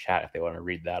people in the chat if they want to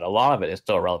read that. A lot of it is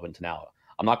still relevant to now.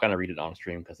 I'm not going to read it on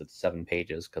stream because it's 7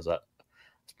 pages, because I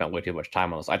spent way too much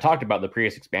time on this. I talked about the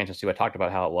previous expansions too. I talked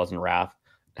about how it was in Wrath,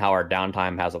 how our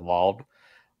downtime has evolved,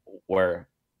 where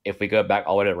if we go back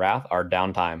all the way to Wrath, our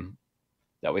downtime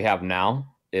that we have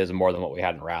now is more than what we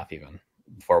had in Wrath even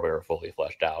before we were fully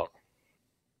fleshed out.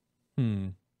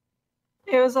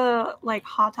 It was a like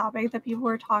hot topic that people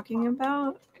were talking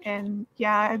about, and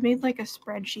yeah, I made like a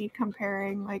spreadsheet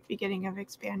comparing like beginning of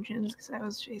expansions because I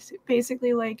was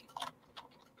basically like,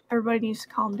 everybody needs to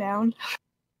calm down.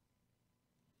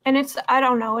 And it's, I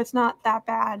don't know, it's not that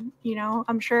bad, you know.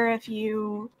 I'm sure if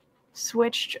you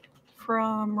switched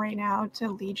from right now to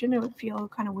Legion, it would feel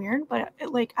kind of weird, but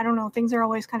like, I don't know, things are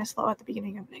always kind of slow at the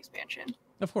beginning of an expansion.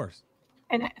 Of course.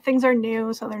 And things are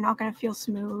new, so they're not going to feel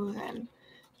smooth, and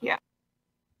yeah.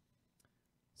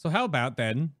 So how about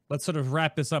then, let's sort of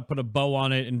wrap this up, put a bow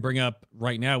on it, and bring up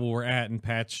right now where we're at in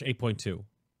patch 8.2.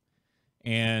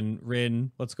 And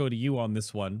Rin, let's go to you on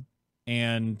this one.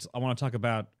 And I want to talk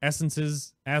about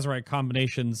essences, Azerite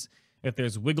combinations. If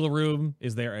there's wiggle room,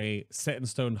 is there a set in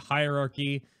stone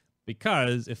hierarchy?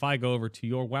 Because if I go over to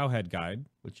your Wowhead guide,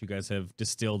 which you guys have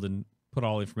distilled and put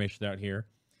all information out here,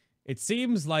 it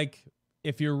seems like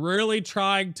if you're really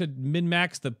trying to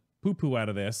min-max the poo-poo out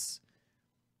of this,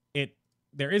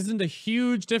 there isn't a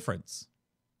huge difference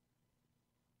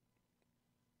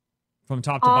from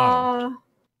top to bottom.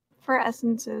 For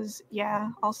essences, yeah.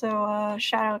 Also,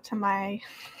 shout out to my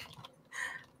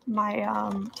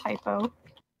typo.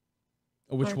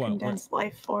 Which one? Condensed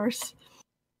life force.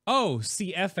 Oh,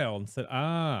 CFL instead.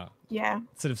 Yeah.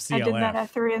 Instead of CLF. I did that at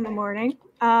 3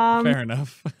 a.m. Fair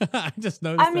enough. I just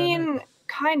noticed. I mean,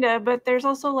 kinda, but there's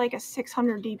also like a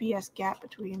 600 DPS gap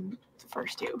between the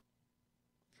first two.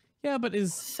 Yeah, but I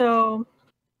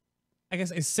guess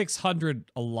is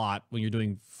 600 a lot when you're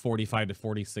doing 45 to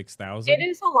 46,000? It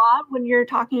is a lot when you're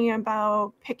talking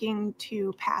about picking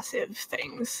two passive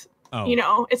things. Oh. You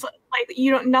know, it's like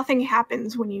nothing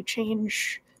happens when you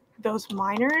change those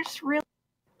minors, really.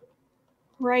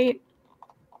 Right?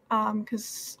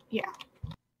 Because yeah.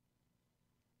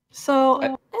 So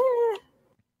a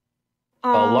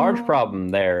large problem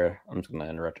there, I'm just gonna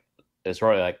interrupt. It's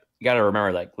really like, you got to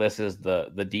remember, like, this is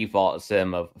the default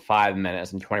sim of 5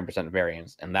 minutes and 20%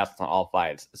 variance, and that's not all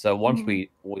fights. So once we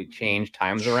change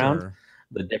times around,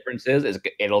 the difference is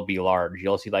it'll be large.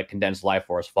 You'll see like condensed life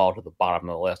force fall to the bottom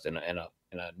of the list in a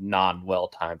non well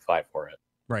timed fight for it.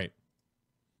 Right.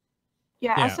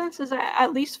 Yeah, essence is,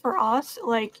 at least for us,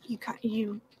 like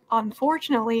you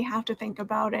unfortunately have to think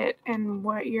about it and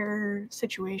what your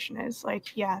situation is. Like,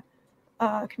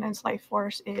 condensed life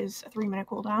force is a 3-minute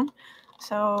cooldown.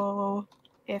 So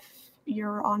if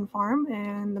you're on farm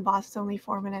and the boss is only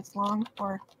 4 minutes long,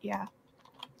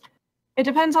 it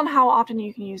depends on how often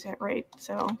you can use it, right?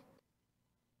 So,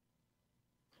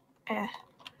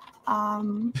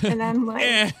 and then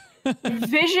like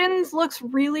Visions looks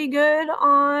really good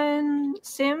on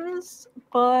Sims,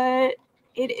 but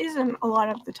it isn't a lot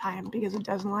of the time because it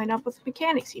doesn't line up with the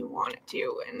mechanics you want it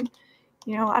to. And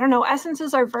you know, I don't know.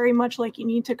 Essences are very much like you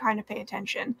need to kind of pay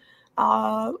attention.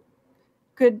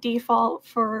 Good default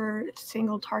for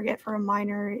single target for a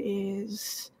minor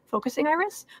is focusing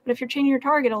iris, but if you're changing your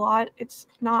target a lot, it's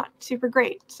not super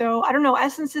great. So I don't know,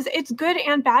 essences, it's good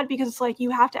and bad because it's like you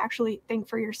have to actually think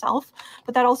for yourself,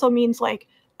 but that also means like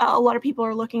a lot of people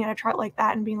are looking at a chart like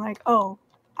that and being like, oh,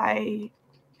 I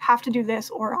have to do this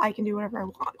or I can do whatever I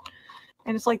want.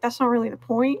 And it's like, that's not really the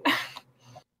point.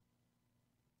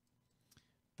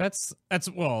 That's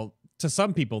well, to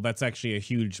some people, that's actually a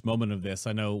huge moment of this.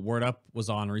 I know Word Up was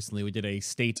on recently. We did a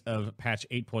state of patch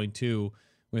 8.2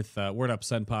 with Word Up,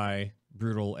 Senpai,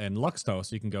 Brutal, and Luxto.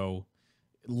 So you can go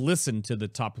listen to the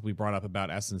topic we brought up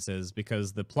about essences,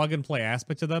 because the plug and play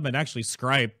aspect of them, and actually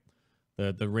Scripe,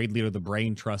 the raid leader of the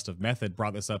Brain Trust of Method,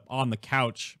 brought this up on the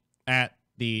couch at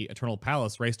the Eternal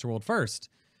Palace Race to World First,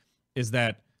 is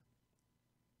that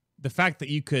the fact that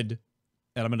you could,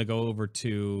 and I'm going to go over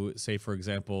to, say, for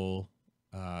example,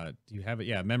 do you have it?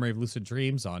 Yeah, Memory of Lucid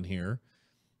Dreams on here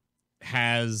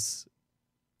has,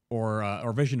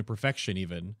 or Vision of Perfection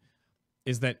even,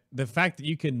 is that the fact that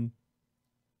you can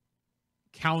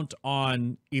count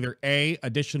on either A,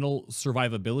 additional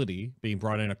survivability being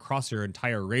brought in across your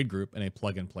entire raid group in a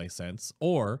plug-and-play sense,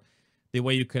 or the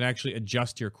way you can actually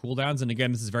adjust your cooldowns. And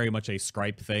again, this is very much a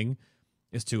Scripe thing,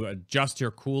 is to adjust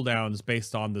your cooldowns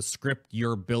based on the script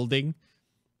you're building,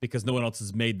 because no one else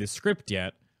has made this script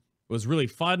yet. It was really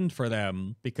fun for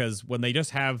them because when they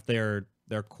just have their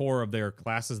core of their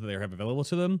classes that they have available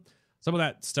to them, some of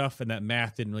that stuff and that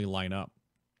math didn't really line up.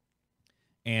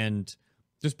 And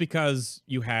just because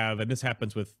you have, and this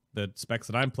happens with the specs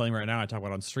that I'm playing right now, I talk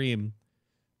about on stream,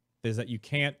 is that you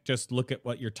can't just look at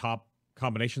what your top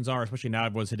combinations are, especially now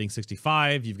everyone's hitting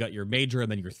 65. You've got your major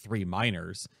and then your 3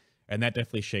 minors, and that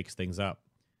definitely shakes things up.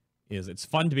 It's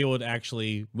fun to be able to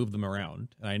actually move them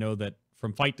around. And I know that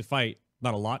from fight to fight,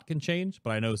 not a lot can change,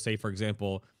 but I know, say, for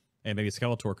example, and maybe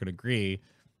Skeletor could agree,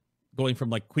 going from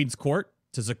like Queen's Court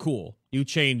to Zakul, you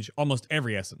change almost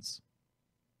every essence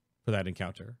for that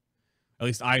encounter. At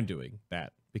least I'm doing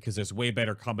that because there's way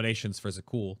better combinations for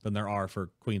Zakul than there are for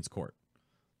Queen's Court.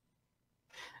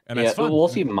 And that's fun. We'll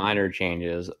see minor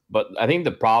changes, but I think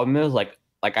the problem is like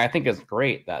I think it's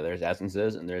great that there's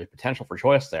essences and there's potential for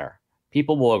choice there.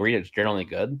 People will agree it's generally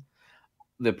good.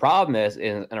 The problem is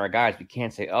in our guides, we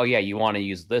can't say, oh yeah, you want to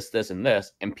use this, this, and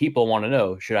this, and people want to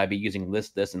know, should I be using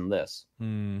this, and this?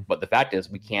 But the fact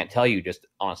is, we can't tell you just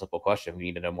on a simple question. We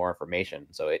need to know more information.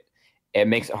 So it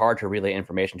makes it hard to relay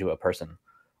information to a person,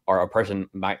 or a person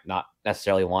might not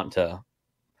necessarily want to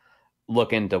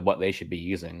look into what they should be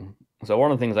using. So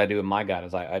one of the things I do in my guide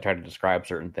is I try to describe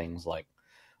certain things like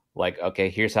okay,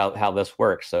 here's how this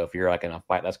works. So if you're like in a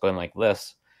fight that's going like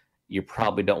this, you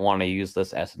probably don't want to use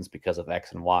this essence because of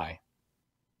X and Y.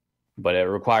 But it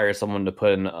requires someone to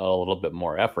put in a little bit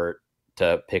more effort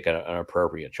to pick an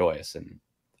appropriate choice. And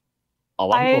a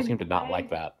lot of people seem to not like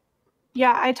that.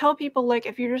 Yeah, I tell people, like,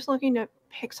 if you're just looking to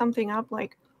pick something up,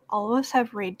 like, all of us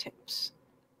have raid tips.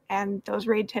 And those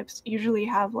raid tips usually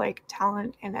have, like,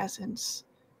 talent and essence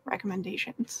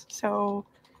recommendations. So,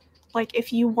 like,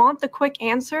 if you want the quick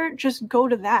answer, just go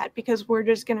to that, because we're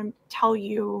just going to tell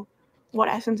you what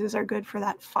essences are good for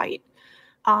that fight.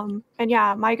 And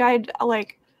yeah, my guide,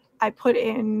 like, I put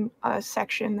in a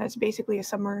section that's basically a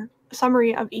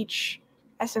summary of each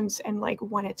essence and like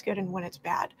when it's good and when it's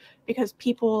bad, because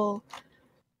people,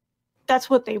 that's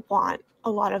what they want a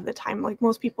lot of the time. Like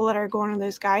most people that are going on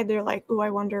this guide, they're like, ooh, I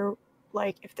wonder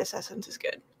like if this essence is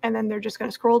good. And then they're just going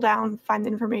to scroll down, find the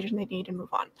information they need and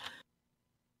move on.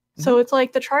 So it's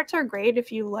like the charts are great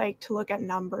if you like to look at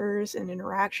numbers and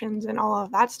interactions and all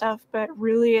of that stuff, but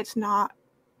really it's not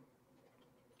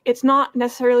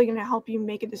necessarily going to help you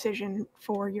make a decision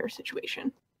for your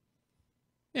situation.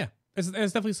 Yeah, there's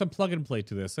definitely some plug and play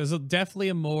to this. There's definitely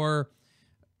a more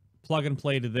plug and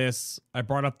play to this. I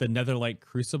brought up the Netherlight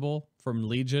Crucible from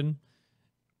Legion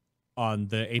on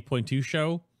the 8.2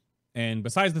 show, and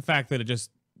besides the fact that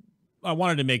I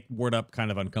wanted to make Word Up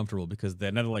kind of uncomfortable because the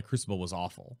Netherlight Crucible was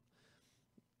awful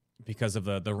because of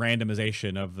the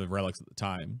randomization of the relics at the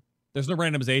time. There's no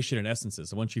randomization in essences.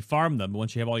 So once you farm them,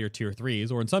 once you have all your tier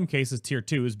 3s, or in some cases tier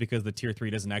 2s, because the tier 3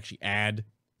 doesn't actually add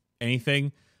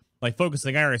anything, like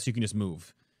Focusing Iris, you can just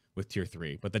move with tier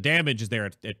 3. But the damage is there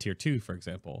at tier 2, for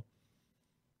example,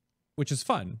 which is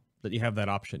fun that you have that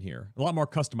option here. A lot more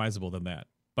customizable than that.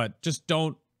 But just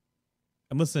don't,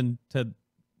 and listen to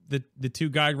the two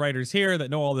guide writers here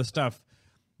that know all this stuff.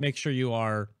 Make sure you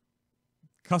are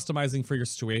customizing for your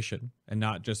situation and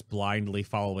not just blindly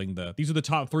following these are the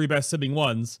top 3 best simming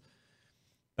ones.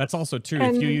 That's also true.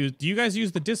 And Do you guys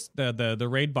use the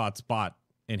raid bots bot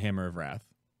in Hammer of Wrath?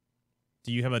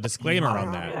 Do you have a disclaimer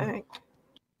on that?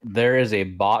 There is a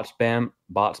bot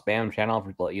spam channel for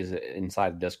people that use it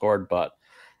inside the Discord, but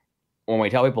when we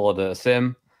tell people to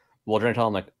sim, we'll try to tell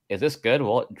them like, is this good?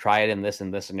 Well, try it in this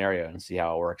scenario and see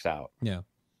how it works out. Yeah.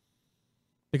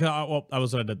 Because I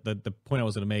was the point I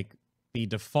was going to make. The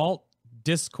default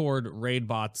Discord raid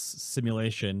bots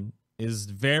simulation is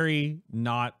very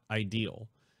not ideal.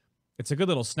 It's a good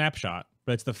little snapshot,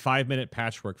 but it's the 5-minute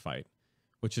patchwork fight,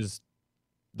 which is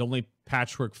the only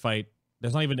patchwork fight.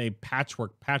 There's not even a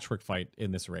patchwork fight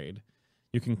in this raid.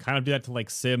 You can kind of do that to like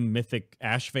sim Mythic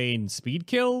Ashvane speed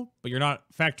kill, but you're not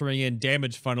factoring in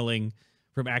damage funneling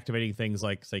from activating things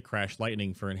like, say, Crash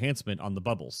Lightning for enhancement on the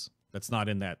bubbles. That's not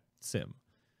in that sim.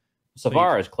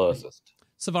 Savara is closest.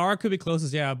 Savara could be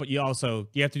closest, yeah, but you have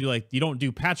to do like, you don't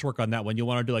do patchwork on that one. You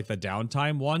want to do like the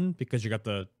downtime one because you got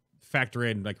the factor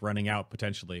in like running out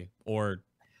potentially. Or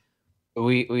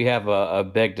we have a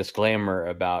big disclaimer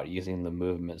about using the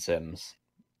movement sims.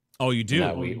 Oh, you do?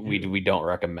 No, we don't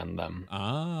recommend them.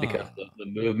 Because the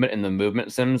movement in the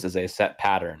movement sims is a set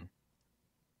pattern.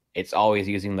 It's always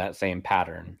using that same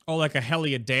pattern. Oh, like a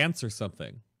Helia dance or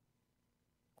something.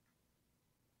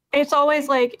 It's always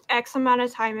like X amount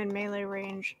of time in melee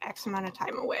range, X amount of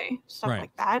time away, stuff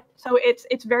like that. So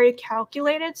it's very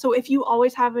calculated. So if you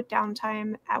always have a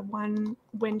downtime at one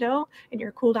window and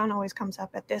your cooldown always comes up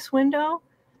at this window,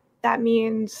 that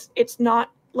means it's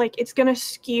not like it's gonna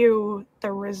skew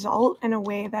the result in a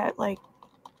way that like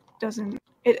doesn't.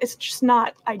 It's just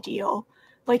not ideal.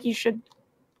 Like you should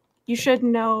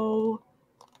know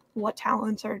what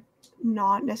talents are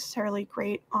not necessarily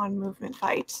great on movement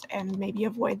fights and maybe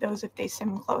avoid those if they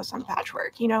sim close on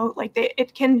patchwork. You know, like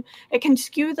it can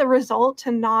skew the result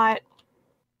to not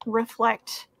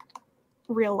reflect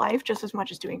real life just as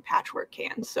much as doing patchwork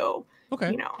can. So,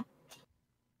 you know.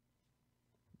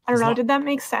 I don't know. Did that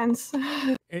make sense?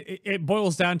 It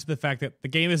boils down to the fact that the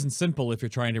game isn't simple if you're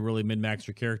trying to really min-max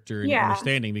your character and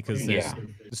understanding, because there's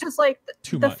just like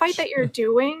the fight that you're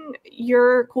doing,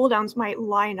 your cooldowns might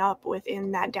line up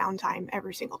within that downtime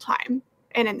every single time,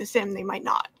 and in the sim they might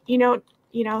not. You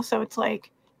know. So it's like,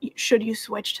 should you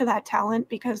switch to that talent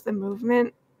because the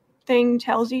movement thing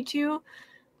tells you to?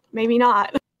 Maybe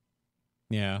not.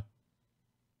 Yeah.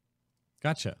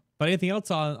 Gotcha. But anything else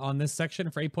on this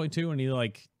section for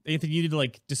 8.2? Anything you need to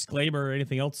like disclaimer or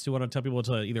anything else you want to tell people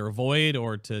to either avoid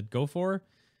or to go for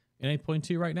in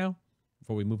 8.2 right now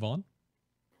before we move on?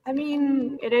 I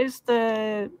mean, it is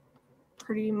the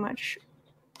pretty much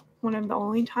one of the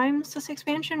only times this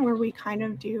expansion where we kind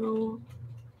of do,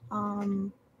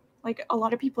 like a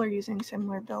lot of people are using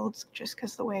similar builds just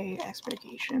because the way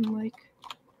expurgation like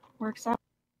works out.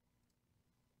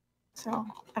 So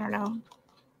I don't know.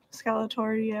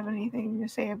 Skeletor, do you have anything to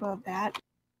say about that?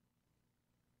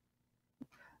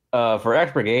 For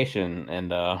expurgation,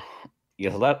 and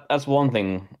so that's one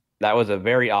thing that was a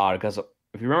very odd, because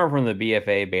if you remember from the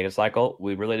BFA beta cycle,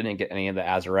 we really didn't get any of the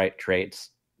Azerite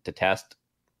traits to test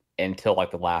until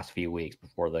like the last few weeks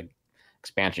before the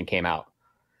expansion came out.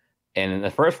 And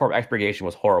the first form, expurgation,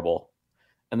 was horrible.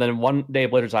 And then one day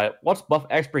Blizzard decided, let's buff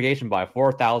expurgation by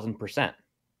 4,000%,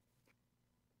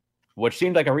 which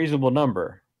seemed like a reasonable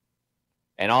number.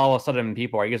 And all of a sudden,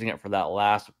 people are using it for that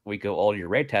last week of all your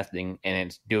raid testing, and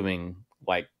it's doing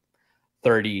like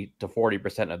 30 to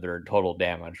 40% of their total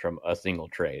damage from a single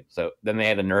trait. So then they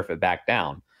had to nerf it back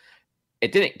down.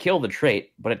 It didn't kill the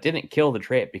trait, but it didn't kill the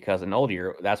trait because in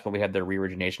Uldir, that's when we had the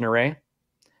re-origination array.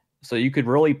 So you could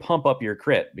really pump up your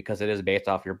crit because it is based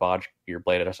off your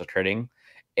blade adjusted critting.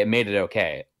 It made it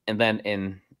okay. And then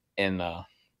in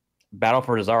Battle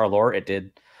for Dazar'alor, it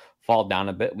did fall down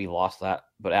a bit. We lost that,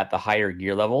 but at the higher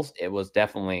gear levels, it was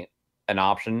definitely an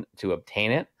option to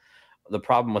obtain it. The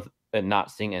problem with it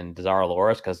not seeing in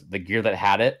Dazar'alor is because the gear that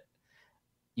had it,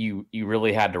 you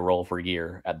really had to roll for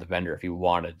gear at the vendor if you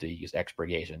wanted to use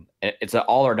expurgation. And it's an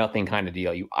all or nothing kind of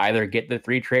deal. You either get the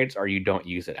 3 traits or you don't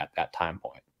use it at that time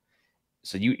point.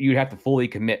 So you'd have to fully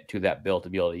commit to that build to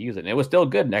be able to use it. And it was still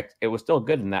good. It was still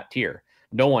good in that tier.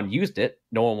 No one used it.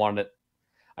 No one wanted it.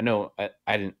 I know I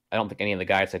don't think any of the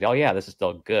guys said, oh yeah, this is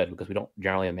still good, because we don't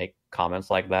generally make comments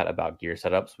like that about gear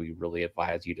setups. We really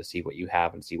advise you to see what you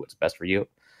have and see what's best for you.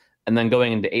 And then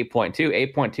going into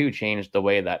 8.2, 8.2 changed the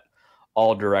way that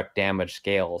all direct damage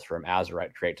scales from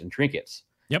Azerite traits and trinkets.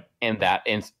 Yep. And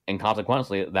and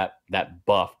consequently that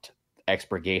buffed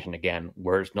expurgation again,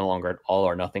 where it's no longer an all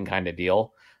or nothing kind of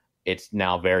deal. It's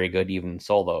now very good even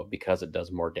solo because it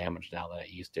does more damage now than it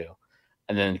used to.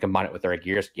 And then combine it with our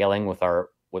gear scaling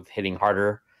with hitting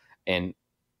harder, and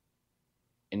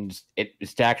it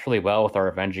stacks really well with our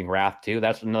Avenging Wrath too.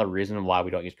 That's another reason why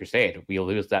we don't use Crusade. We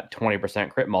lose that 20%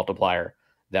 crit multiplier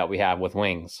that we have with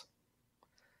Wings.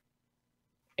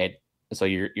 So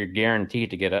you're guaranteed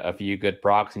to get a few good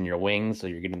procs in your Wings, so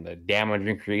you're getting the damage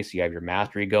increase, you have your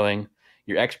mastery going.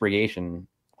 Your expurgation,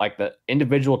 like the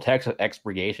individual text of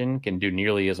expurgation, can do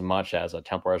nearly as much as a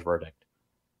Templar's Verdict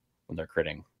when they're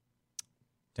critting.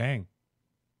 Dang.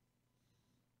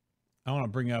 I'm going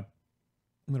to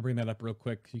bring that up real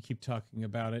quick. You keep talking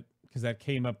about it because that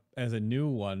came up as a new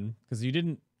one, because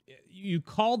you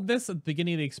called this at the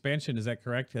beginning of the expansion. Is that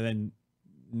correct? And then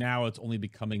now it's only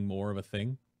becoming more of a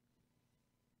thing.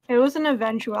 It was an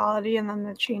eventuality, and then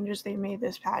the changes they made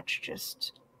this patch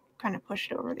just kind of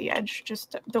pushed it over the edge.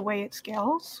 Just the way it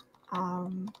scales.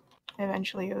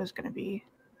 Eventually it was going to be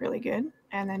really good.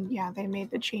 And then, yeah, they made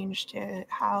the change to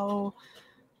how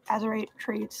Azerite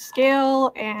traits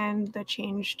scale, and the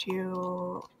change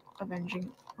to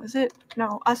Avenging,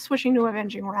 us switching to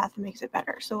Avenging Wrath makes it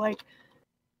better. So like,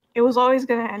 it was always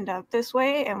going to end up this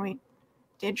way, and we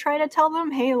did try to tell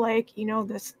them, hey, like,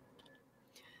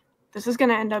 this is going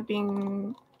to end up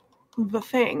being the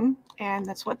thing, and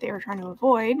that's what they were trying to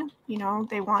avoid.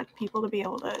 They want people to be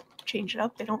able to change it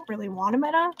up. They don't really want a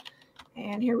meta,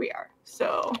 and here we are.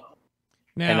 So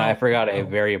now, and I forgot a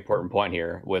very important point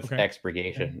here with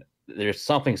expurgation. There's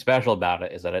something special about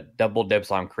it, is that it double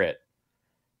dips on crit,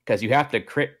 because you have to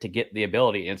crit to get the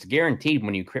ability, and it's guaranteed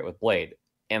when you crit with Blade,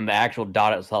 and the actual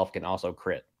dot itself can also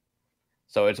crit.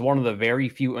 So it's one of the very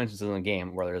few instances in the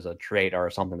game where there's a trait or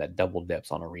something that double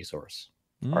dips on a resource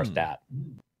or stat.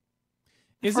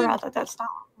 I forgot that's not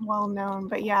well known,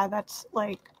 but yeah, that's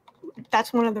one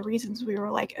of the reasons we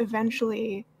were like,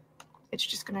 eventually it's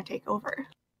just going to take over.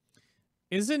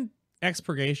 Isn't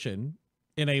expurgation,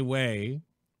 in a way,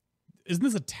 isn't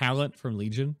this a talent from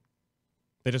Legion?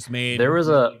 They just made... There was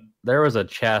a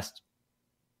chest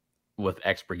with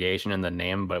expurgation in the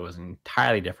name, but it was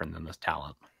entirely different than this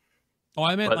talent. Oh,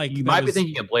 I meant But like you might be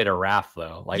thinking of Blade of Wrath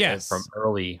though, like yes. from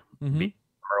early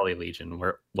Legion, where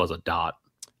it was a dot.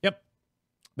 Yep,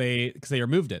 because they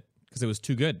removed it because it was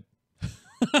too good.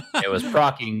 It was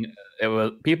procking. It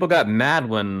was people got mad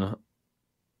when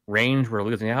Range were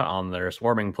losing out on their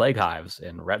swarming plague hives,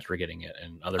 and Rets were getting it,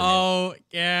 and other. Oh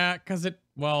yeah, because it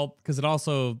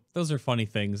also, those are funny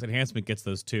things. Enhancement gets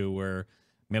those too, where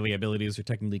melee abilities are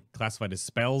technically classified as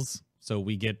spells, so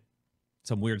we get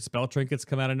some weird spell trinkets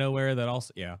come out of nowhere that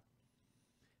also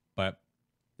but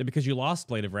because you lost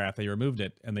Blade of Wrath, they removed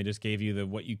it and they just gave you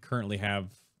what you currently have,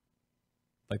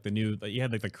 like the new, you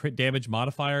had like the crit damage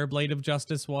modifier Blade of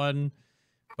Justice one,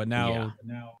 but now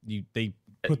they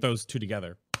put those two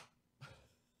together.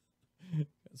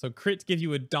 So crits give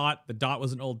you a dot. The dot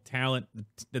was an old talent.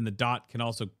 Then the dot can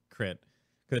also crit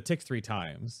because it ticks 3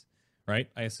 times, right?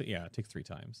 It ticks 3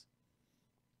 times.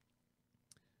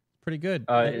 Pretty good.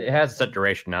 It has a set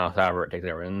duration now, however it takes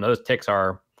over, and those ticks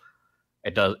are.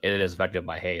 It is affected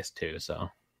by haste too. So.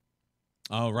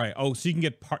 Oh right. Oh, so you can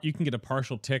get a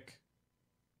partial tick.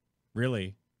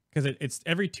 Really? Because it's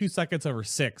every 2 seconds over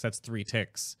 6. That's 3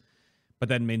 ticks. But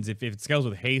that means if it scales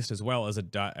with haste as well as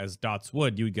as dots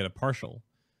would, you would get a partial,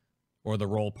 or the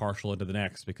roll partial into the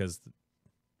next. Because,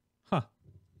 that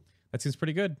seems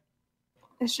pretty good.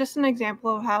 It's just an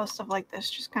example of how stuff like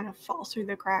this just kind of falls through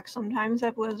the cracks sometimes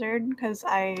at Blizzard, because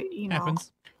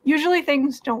Happens. Usually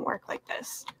things don't work like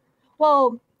this.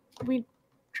 Well, we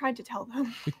tried to tell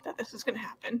them that this is going to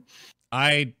happen.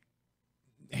 I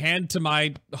hand to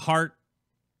my heart,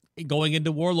 going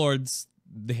into Warlords,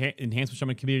 the Enhancement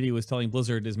Shaman community was telling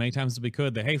Blizzard as many times as we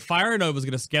could that, hey, Fire Nova is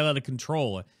going to scale out of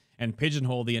control and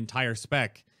pigeonhole the entire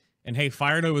spec. And hey,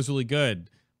 Fire Nova is really good.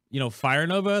 Fire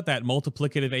Nova, that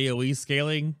multiplicative AoE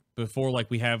scaling before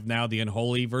like we have now the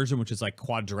Unholy version, which is like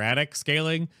quadratic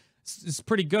scaling, is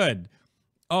pretty good.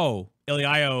 Oh,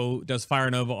 Ilio does Fire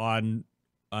Nova on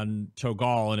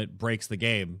Cho'Gall and it breaks the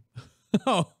game.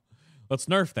 Oh, let's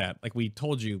nerf that. Like we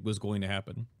told you was going to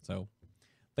happen. So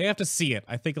they have to see it.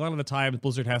 I think a lot of the time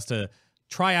Blizzard has to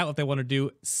try out what they want to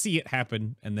do, see it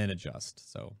happen, and then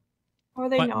adjust. So. Or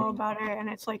they know about it and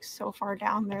it's like so far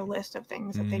down their list of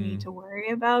things that they need to worry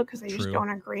about because they just don't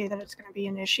agree that it's going to be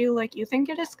an issue like you think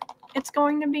it's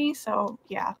going to be. So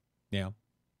yeah. I'm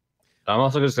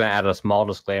also just going to add a small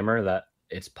disclaimer that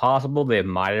it's possible they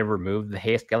might have removed the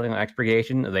haste scaling on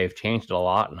expurgation. They've changed it a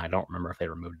lot, and I don't remember if they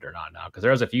removed it or not now because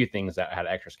there was a few things that had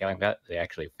extra scaling that they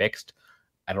actually fixed.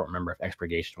 I don't remember if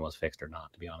expurgation was fixed or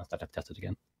not, to be honest. I'd have to test it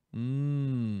again.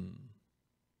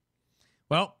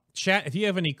 Well, chat, if you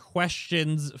have any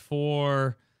questions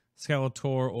for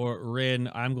Skeletor or Rin,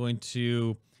 I'm going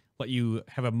to let you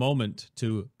have a moment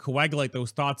to coagulate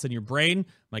those thoughts in your brain.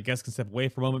 My guest can step away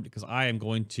for a moment because I am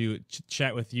going to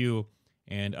chat with you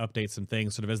and update some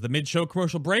things sort of as the mid-show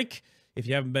commercial break. If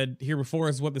you haven't been here before,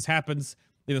 is what this happens.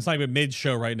 It's not even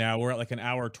mid-show right now. We're at like an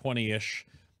hour 20-ish.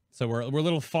 So we're a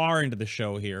little far into the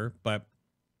show here, but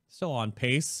still on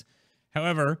pace.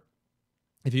 However,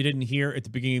 if you didn't hear at the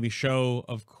beginning of the show,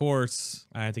 of course,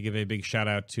 I had to give a big shout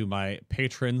out to my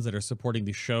patrons that are supporting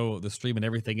the show, the stream, and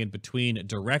everything in between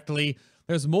directly.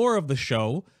 There's more of the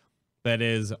show that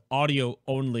is audio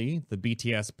only, the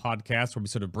BTS podcast, where we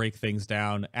sort of break things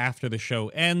down after the show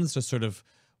ends to sort of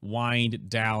wind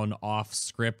down off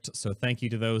script. So thank you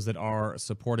to those that are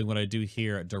supporting what I do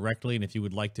here directly. And if you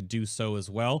would like to do so as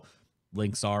well,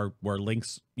 links are where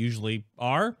links usually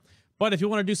are. But if you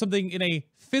want to do something in a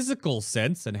physical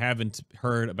sense and haven't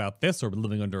heard about this or been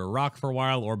living under a rock for a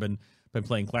while or been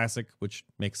playing Classic, which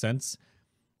makes sense,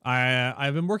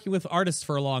 I've been working with artists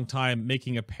for a long time,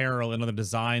 making apparel and other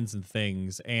designs and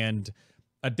things. And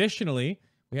additionally,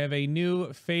 we have a new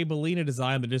Fabelina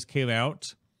design that just came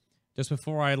out just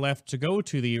before I left to go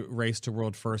to the Race to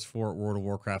World First for World of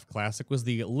Warcraft Classic. Was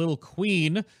the Little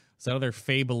Queen. It's another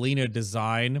Fabelina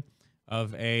design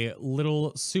of a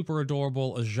little super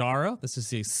adorable Ajara. This is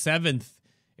the 7th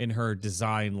in her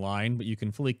design line, but you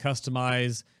can fully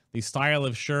customize the style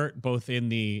of shirt, both in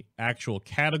the actual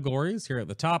categories here at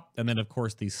the top, and then, of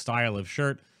course, the style of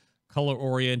shirt, color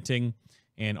orienting,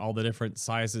 and all the different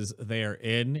sizes they're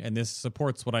in. And this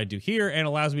supports what I do here and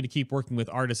allows me to keep working with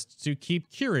artists to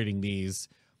keep curating these.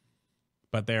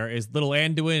 But there is Little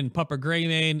Anduin, Pupper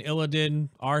Greymane, Illidan,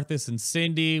 Arthas, and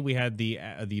Cindy. We had the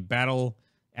Battle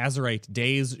Azerite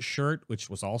Days shirt, which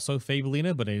was also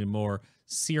Fabelina, but in a more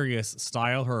serious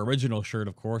style. Her original shirt,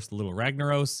 of course, the Little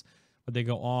Ragnaros. But they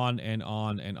go on and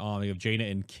on and on. We have Jaina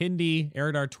and Kindi,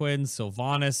 Eridar twins,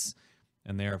 Sylvanas,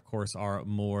 and there, of course, are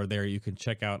more there you can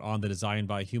check out on the Design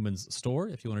by Humans store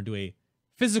if you want to do a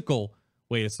physical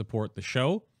way to support the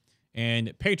show.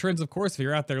 And patrons, of course, if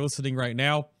you're out there listening right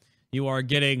now, you are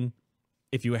getting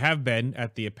if you have been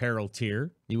at the apparel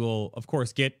tier, you will, of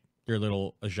course, get your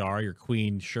little Ajar, your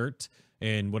queen shirt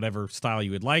in whatever style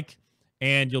you would like.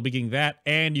 And you'll be getting that.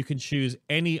 And you can choose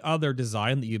any other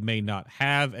design that you may not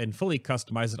have and fully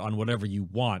customize it on whatever you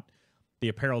want. The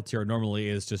apparel tier normally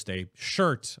is just a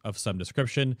shirt of some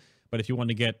description. But if you want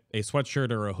to get a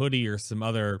sweatshirt or a hoodie or some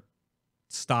other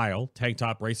style, tank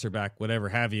top, racerback, whatever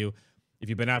have you, if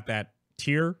you've been at that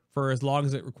tier for as long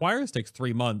as it requires, takes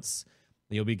 3 months,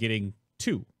 then you'll be getting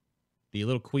 2. The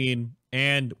Little Queen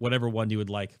and whatever one you would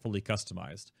like fully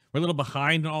customized. We're a little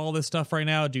behind on all this stuff right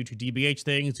now due to DBH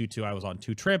things, due to I was on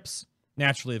 2 trips.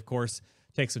 Naturally, of course,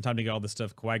 takes some time to get all this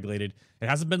stuff coagulated. It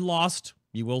hasn't been lost.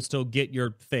 You will still get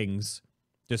your things.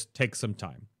 Just take some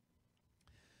time.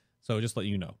 So just let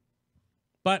you know.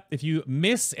 But if you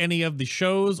miss any of the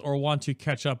shows or want to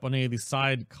catch up on any of the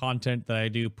side content that I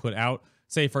do put out,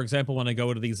 say, for example, when I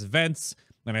go to these events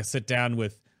and I sit down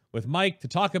with Mike to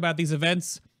talk about these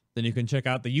events, then you can check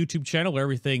out the YouTube channel where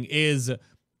everything is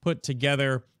put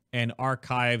together and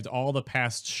archived. All the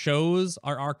past shows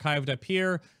are archived up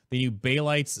here. The new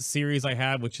Baylights series I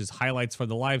have, which is highlights for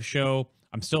the live show.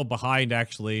 I'm still behind,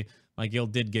 actually. My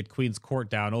guild did get Queen's Court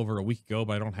down over a week ago,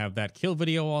 but I don't have that kill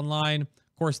video online.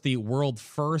 Of course, the World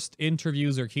First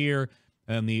interviews are here,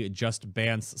 and the Just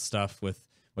Bance stuff with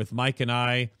Mike and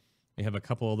I. We have a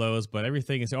couple of those, but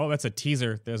everything is... Oh, that's a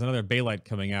teaser. There's another Baylight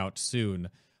coming out soon.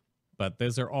 But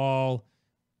those are all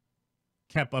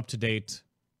kept up to date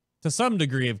to some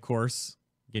degree, of course.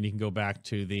 Again, you can go back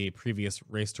to the previous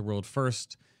Race to World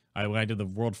First. When I did the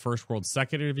World First, World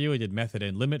Second interview, I did Method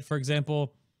and Limit, for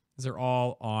example. These are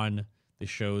all on the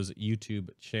show's YouTube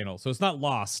channel. So it's not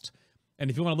lost. And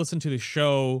if you want to listen to the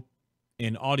show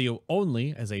in audio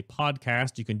only as a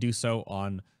podcast, you can do so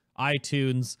on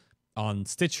iTunes, on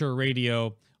Stitcher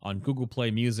Radio, on Google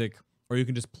Play Music, or you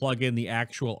can just plug in the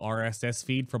actual RSS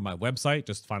feed from my website,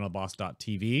 just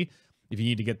finalboss.tv. If you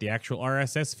need to get the actual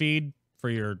RSS feed for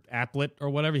your applet or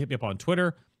whatever, hit me up on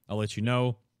Twitter. I'll let you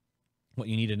know what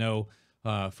you need to know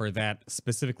for that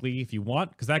specifically if you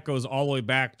want, because that goes all the way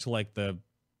back to like the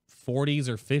 40s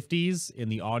or 50s in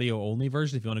the audio only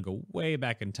version. If you want to go way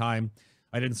back in time,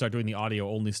 I didn't start doing the audio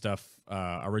only stuff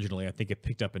originally. I think it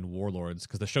picked up in Warlords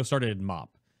because the show started in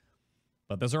MOP.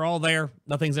 But those are all there.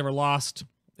 Nothing's ever lost.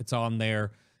 It's on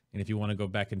there. And if you want to go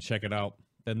back and check it out,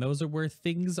 then those are where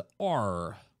things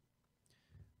are.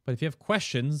 But if you have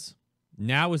questions,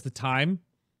 now is the time.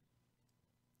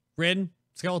 Rin,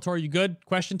 Skeletor, you good?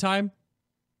 Question time?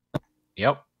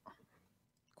 Yep.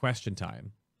 Question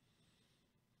time.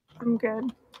 I'm good.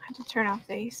 I had to turn off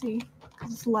the AC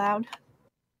because it's loud.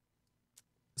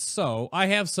 So I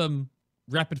have some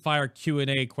rapid fire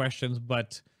Q&A questions,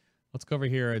 but let's go over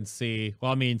here and see.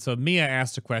 Well, I mean, so Mia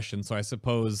asked a question, so I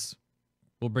suppose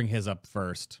we'll bring his up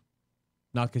first.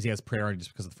 Not because he has priority,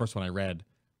 just because of the first one I read.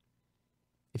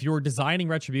 If you were designing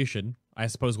Retribution, I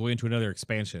suppose going into another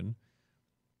expansion,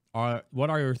 what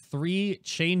are your 3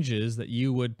 changes that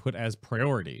you would put as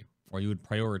priority, or you would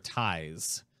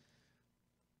prioritize?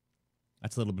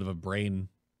 That's a little bit of a brain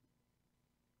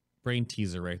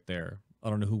teaser right there. I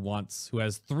don't know who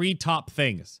has 3 top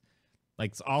things.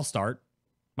 Like, I'll start.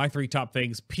 My 3 top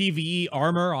things: PvE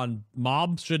armor on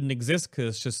mobs shouldn't exist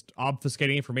because it's just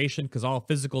obfuscating information because all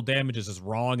physical damage is just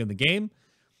wrong in the game.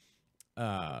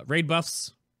 Raid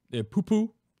buffs,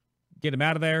 poo-poo, get them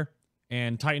out of there.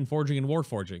 And Titan Forging and War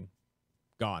Forging,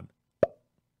 gone.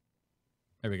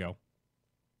 There we go.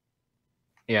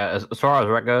 Yeah, as far as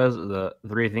rec goes, the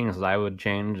 3 things that I would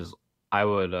change is I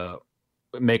would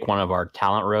make one of our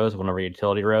talent rows, one of our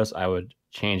utility rows, I would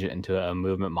change it into a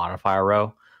movement modifier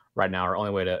row. Right now, our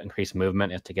only way to increase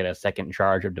movement is to get a second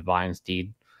charge of Divine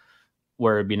Steed,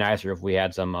 where it'd be nicer if we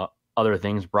had some other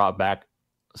things brought back,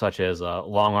 such as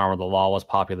Long Arm of the Law was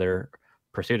popular,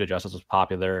 Pursuit of Justice was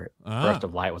popular, Burst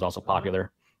of Light was also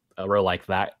popular. A row like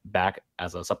that back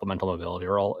as a supplemental mobility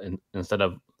role instead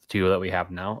of 2 that we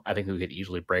have now. I think we could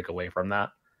easily break away from that.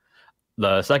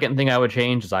 The second thing I would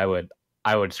change is I would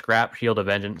scrap Shield of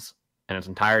Vengeance in its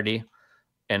entirety,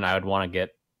 and I would want to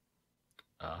get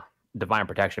Divine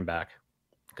Protection back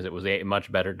because it was a much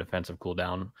better defensive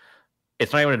cooldown.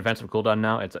 It's not even a defensive cooldown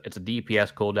now. It's a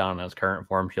DPS cooldown in its current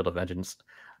form, Shield of Vengeance.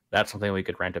 That's something we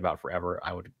could rant about forever.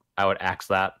 I would axe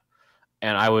that,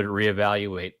 and I would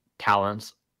reevaluate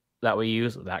talents that we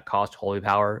use that cost holy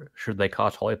power. Should they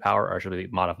cost holy power, or should they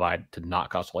be modified to not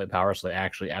cost holy power so they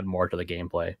actually add more to the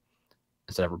gameplay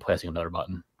instead of replacing another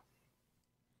button?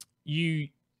 You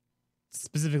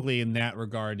specifically in that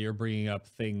regard, you're bringing up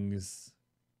things.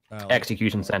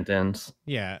 Execution Sentence.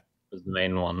 Yeah, is the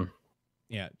main one.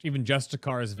 Yeah, even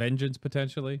Justicar's Vengeance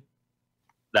potentially.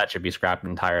 That should be scrapped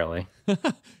entirely.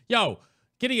 Yo,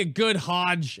 getting a good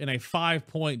Hodge and a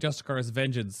 5-point Justicar's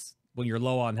Vengeance when you're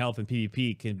low on health in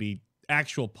PvP can be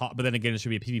actual but then again, it should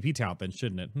be a PvP talent then,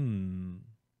 shouldn't it?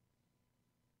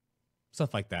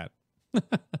 Stuff like that.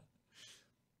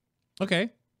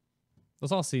 Okay.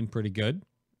 Those all seem pretty good.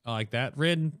 I like that.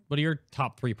 Rin, what are your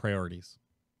top 3 priorities?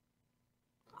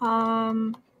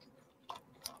 Oh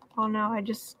no, I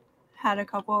just had a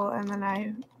couple and then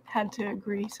I had to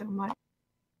agree so much.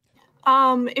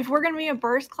 If we're gonna be a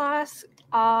burst class,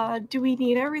 do we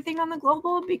need everything on the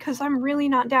global? Because I'm really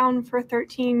not down for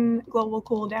 13 global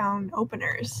cooldown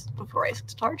openers before I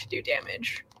start to do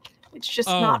damage. It's just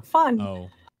not fun.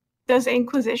 Does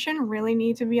Inquisition really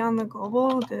need to be on the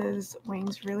global? Does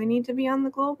Wings really need to be on the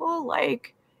global?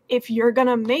 Like, if you're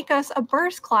gonna make us a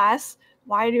burst class,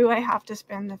 why do I have to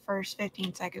spend the first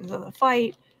 15 seconds of the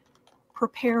fight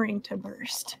preparing to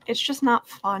burst? It's just not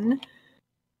fun.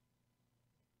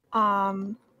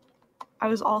 I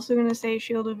was also going to say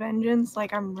Shield of Vengeance.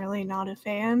 Like, I'm really not a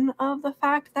fan of the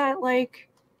fact that, like,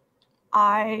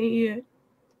 I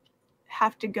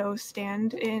have to go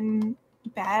stand in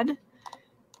bad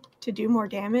to do more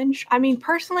damage. I mean,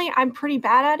 personally, I'm pretty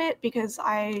bad at it because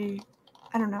I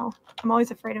don't know. I'm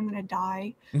always afraid I'm going to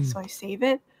die, so I save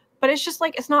it. But it's just,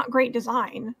 like, it's not great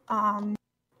design.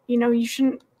 You know, you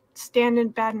shouldn't stand in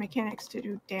bad mechanics to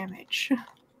do damage.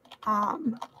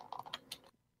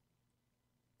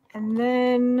 And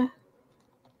then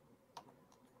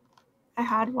I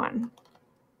had one.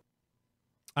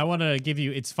 I want to give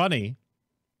you, it's funny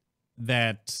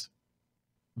that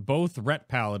both Ret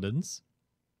Paladins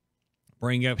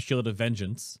bring up Shield of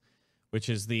Vengeance, which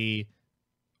is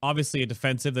obviously a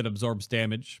defensive that absorbs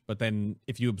damage, but then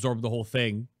if you absorb the whole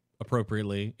thing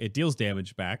appropriately, it deals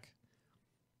damage back.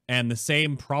 And the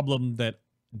same problem that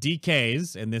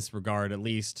DKs, in this regard at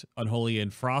least, Unholy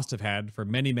and Frost have had for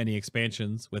many, many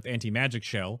expansions with Anti-Magic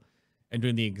Shell and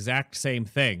doing the exact same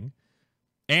thing.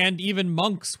 And even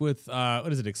monks with,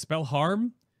 what is it, Expel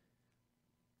Harm?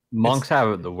 Monks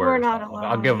have the worst. We're not alone.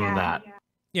 I'll give them that.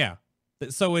 Yeah.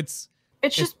 So it's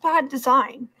just bad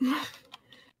design.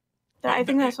 I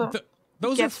think that's what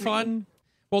those are fun. Me.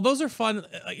 Well, those are fun.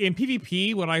 In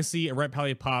PvP, when I see a Ret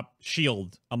Pally pop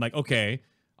shield, I'm like, okay,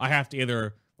 I have to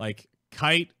either, like,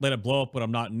 kite, let it blow up when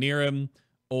I'm not near him,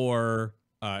 or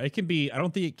it can be, I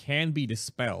don't think it can be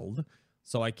dispelled,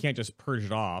 so I can't just purge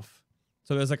it off.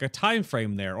 So there's like a time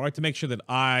frame there, or I have to make sure that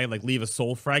I like leave a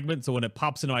soul fragment, so when it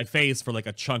pops into my face for like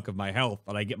a chunk of my health,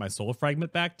 that I get my soul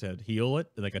fragment back to heal it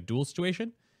in like a duel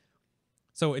situation.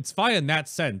 So it's fine in that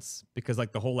sense, because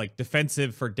like the whole like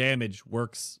defensive for damage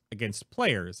works against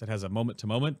players. It has a moment to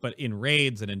moment, but in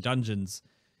raids and in dungeons,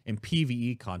 in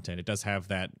PvE content, it does have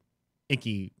that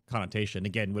icky connotation,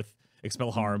 again, with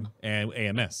Expel Harm and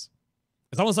AMS.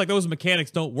 It's almost like those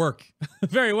mechanics don't work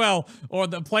very well, or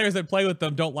the players that play with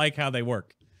them don't like how they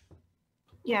work.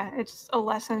 Yeah, it's a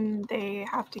lesson they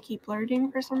have to keep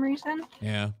learning for some reason.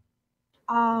 Yeah.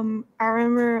 I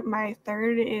remember my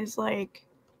third is like,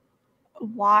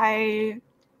 why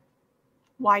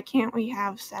can't we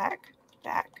have SAC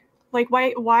back? Like,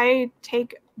 why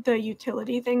take the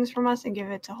utility things from us and give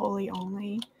it to Holy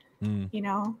only? You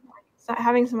know? So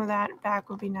having some of that back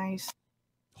would be nice.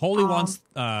 Holy wants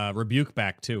Rebuke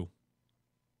back too.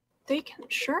 They can,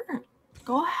 sure,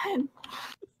 go ahead.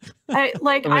 That's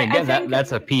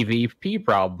a PvP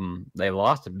problem. They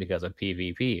lost it because of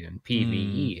PvP, and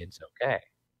PvE, it's okay.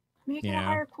 Making a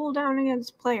higher cooldown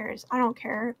against players. I don't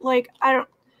care. Like,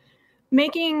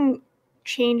 making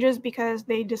changes because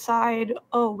they decide,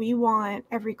 oh, we want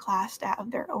every class to have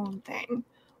their own thing,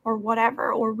 or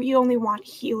whatever, or we only want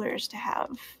healers to have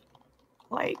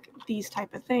like these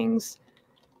type of things,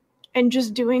 and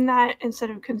just doing that instead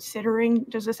of considering,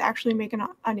 does this actually make an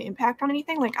impact on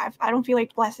anything? Like, I don't feel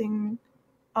like blessing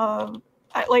I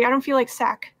don't feel like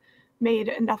SAC made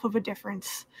enough of a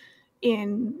difference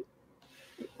in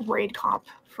raid comp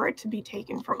for it to be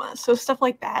taken from us. So stuff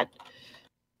like that.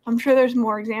 I'm sure there's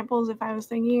more examples if I was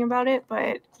thinking about it,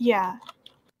 but yeah,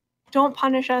 don't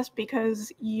punish us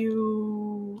because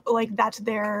you like that's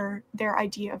their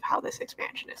idea of how this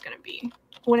expansion is going to be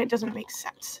when it doesn't make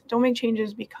sense. Don't make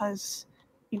changes because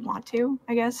you want to,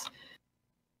 I guess.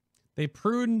 They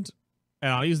pruned,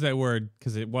 and I'll use that word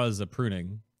because it was a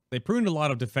pruning. They pruned a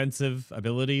lot of defensive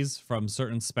abilities from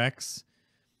certain specs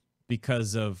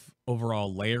because of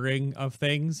overall layering of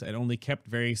things, and only kept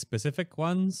very specific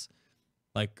ones.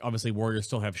 Like, obviously, warriors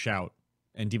still have Shout,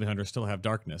 and Demon Hunters still have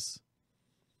Darkness.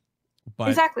 But,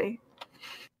 exactly.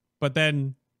 But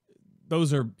then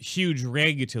those are huge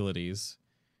rag utilities.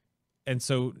 And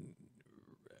so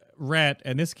Ret,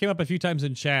 and this came up a few times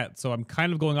in chat, so I'm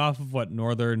kind of going off of what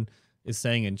Northern is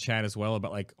saying in chat as well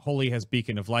about like Holy has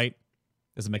Beacon of Light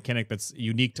as a mechanic that's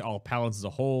unique to all paladins as a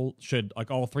whole. Should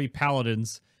like all 3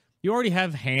 paladins, you already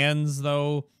have hands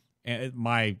though. And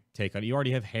my take on it, you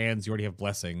already have hands, you already have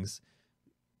blessings.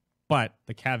 But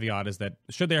the caveat is that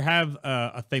should there have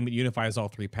a thing that unifies all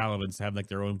 3 paladins to have like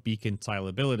their own beacon style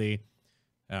ability,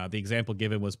 the example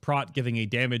given was Prot giving a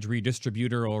damage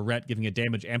redistributor or Rhett giving a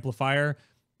damage amplifier.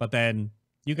 But then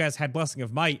you guys had Blessing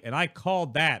of Might, and I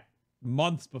called that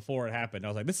months before it happened. I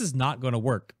was like, this is not going to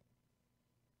work.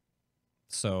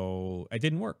 So it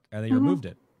didn't work, and they removed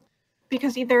it.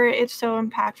 Because either it's so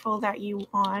impactful that you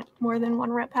want more than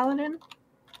 1 Ret Paladin,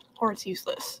 or it's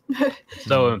useless.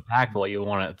 So impactful, you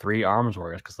wanted 3 arms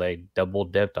warriors because they double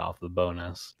dipped off the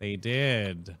bonus. They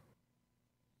did.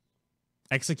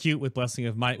 Execute with Blessing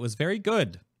of Might was very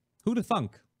good. Who'd have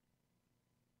thunk?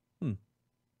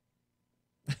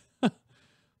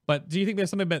 But do you think there's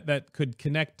something that could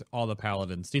connect all the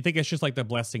paladins? Do you think it's just like the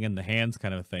blessing in the hands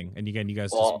kind of thing? And again, you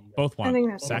guys just both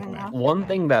want sack back. One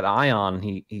thing that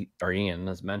Ion or Ian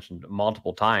has mentioned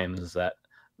multiple times is that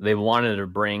they wanted to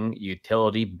bring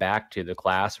utility back to the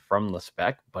class from the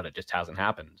spec, but it just hasn't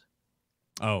happened.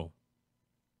 Oh.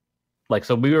 Like,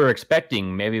 so we were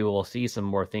expecting maybe we'll see some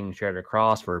more things shared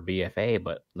across for BFA,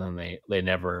 but then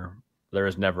there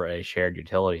was never a shared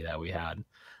utility that we had.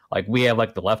 Like, we have,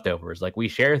 like, the leftovers. Like, we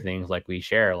share things. Like, we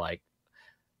share, like,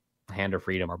 Hand of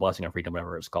Freedom or Blessing of Freedom,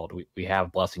 whatever it's called. We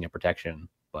have Blessing of Protection,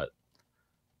 but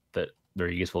their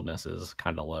usefulness is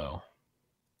kind of low.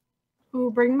 Ooh,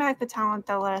 bring back the talent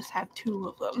that let us have 2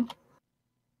 of them.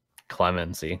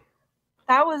 Clemency.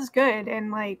 That was good, and,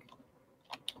 like,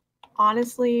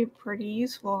 honestly, pretty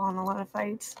useful on a lot of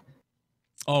fights.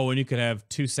 Oh, and you could have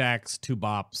 2 sacks, 2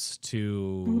 bops,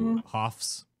 2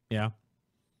 hoffs. Yeah.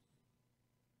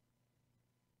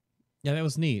 Yeah, that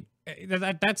was neat.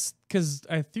 That's because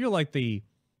I feel like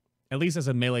at least as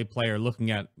a melee player, looking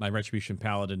at my Retribution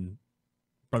Paladin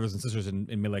brothers and sisters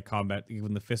in melee combat,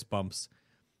 even the fist bumps,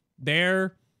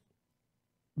 their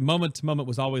moment to moment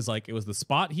was always like, it was the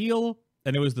spot heal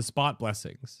and it was the spot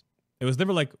blessings. It was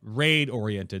never like raid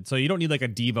oriented. So you don't need like a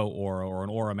Devo aura or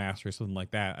an aura master or something like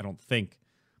that, I don't think.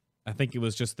 I think it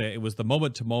was just it was the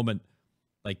moment to moment,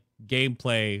 like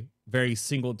gameplay, very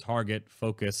single target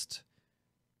focused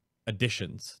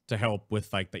additions to help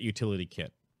with like that utility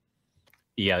kit.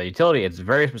 Yeah, the utility, it's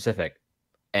very specific,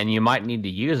 and you might need to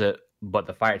use it, but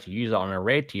the fights you use it on a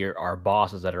raid tier are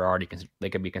bosses that are already they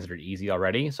can be considered easy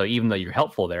already. So even though you're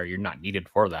helpful there, you're not needed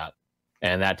for that,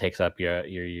 and that takes up your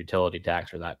utility tax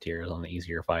for that tier on the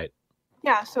easier fight.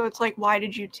 Yeah, so it's like, why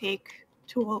did you take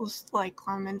tools like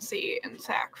Clemency and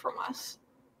Sack from us?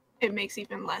 It makes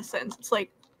even less sense. It's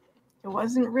like, it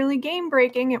wasn't really game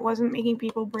breaking. It wasn't making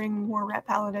people bring more Ret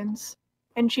Paladins.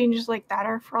 And changes like that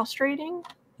are frustrating.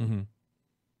 Mm-hmm.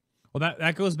 Well,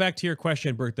 that goes back to your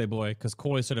question, Birthday Boy, because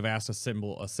Coy sort of asked a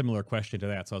similar question to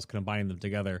that, so I was combining them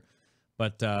together.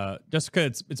 But just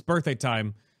because it's birthday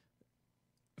time,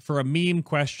 for a meme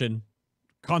question,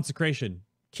 consecration,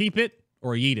 keep it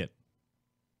or yeet it?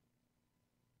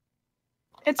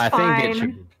 It's I fine. think it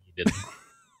should be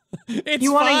yeeted. It's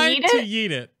You wanna fine yeet to it?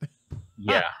 yeet it.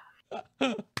 Yeah.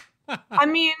 I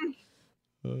mean,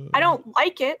 I don't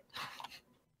like it.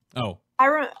 Oh.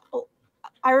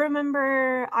 I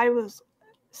remember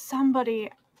somebody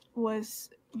was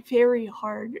very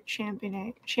hard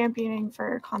championing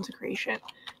for consecration,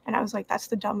 and I was like, that's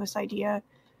the dumbest idea.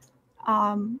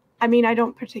 I mean, I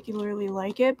don't particularly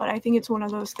like it, but I think it's one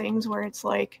of those things where it's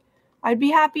like, I'd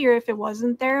be happier if it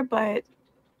wasn't there, but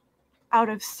out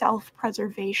of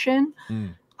self-preservation,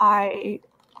 I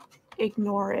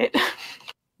ignore it.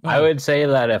 I would say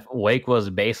that if Wake was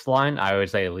baseline, I would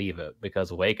say leave it,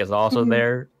 because Wake is also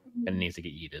there and needs to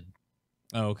get yeeted.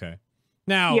 Oh, okay.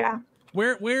 Now, yeah.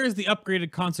 Where is the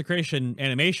upgraded consecration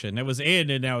animation? It was in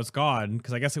and now it's gone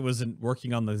because I guess it wasn't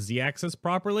working on the Z-axis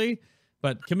properly.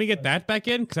 But can we get that back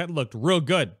in? Because that looked real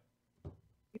good.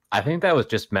 I think that was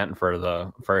just meant for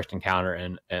the first encounter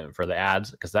and for the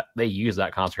ads, because they use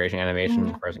that consecration animation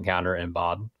in the first encounter in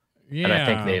BOD. Yeah. And I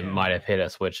think they might have hit a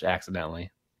switch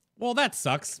accidentally. Well, that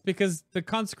sucks because the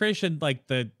consecration, like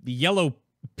the yellow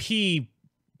pea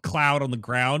cloud on the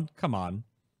ground, come on.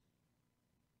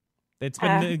 It's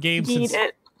been in the game since.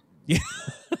 Yeah.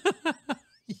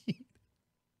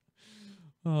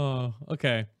 Oh,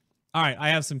 okay. All right, I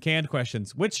have some canned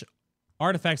questions. Which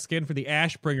artifact skin for the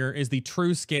Ashbringer is the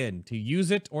true skin? To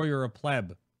use it or you're a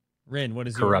pleb? Rin, what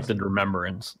is yours? Corrupted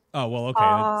Remembrance. Oh, well, okay.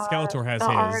 Skeletor has the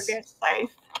his. Argus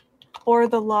Scythe. Or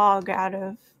the log out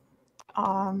of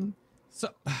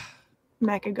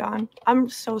Mechagon. I'm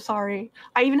so sorry.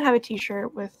 I even have a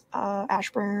t-shirt with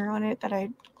Ashbringer on it that I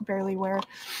barely wear.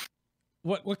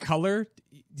 What color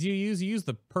do you use? You use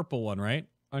the purple one, right?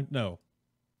 No.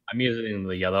 I'm using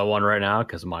the yellow one right now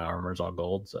because my armor's all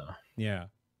gold. So yeah,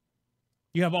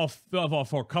 you have all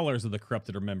 4 colors of the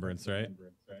corrupted remembrance, right?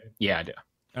 Yeah, I do.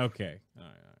 Okay, all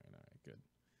right, good.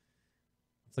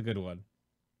 It's a good one.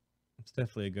 It's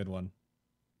definitely a good one.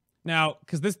 Now,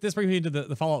 because this brings me to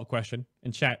the follow-up question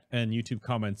in chat and YouTube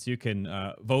comments. You can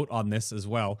vote on this as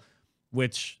well.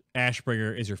 Which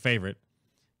Ashbringer is your favorite?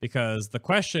 Because the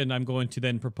question I'm going to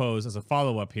then propose as a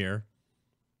follow-up here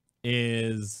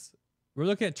is, we're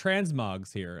looking at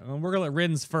transmogs here. And we're going to let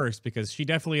Rin's first because she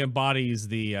definitely embodies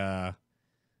the...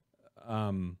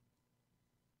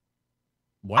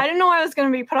 what? I didn't know I was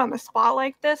going to be put on the spot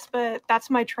like this, but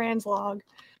that's my translog.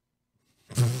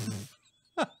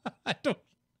 I don't...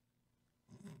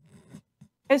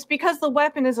 It's because the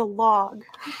weapon is a log.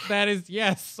 That is,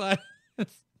 yes.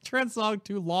 Translog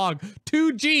to log.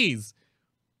 2 Gs.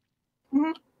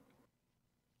 Mm-hmm.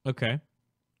 Okay.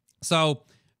 So,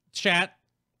 chat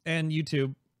and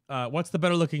YouTube, what's the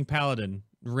better looking paladin?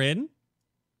 Rin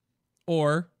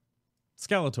or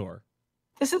Skeletor?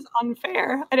 This is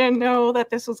unfair. I didn't know that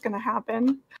this was going to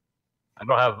happen. I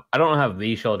don't have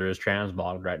the shoulders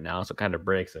transmogged right now, so it kind of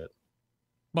breaks it.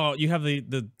 Well, you have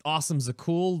the awesome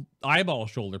Zakul eyeball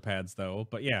shoulder pads, though.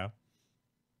 But yeah,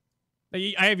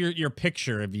 I have your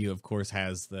picture of you, of course,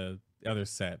 has the other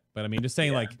set. But I mean, just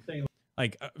saying,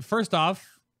 first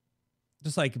off,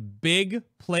 just like big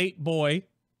plate boy,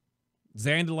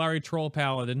 Zandalari troll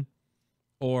paladin,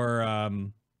 or I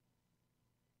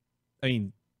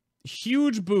mean,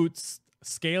 huge boots,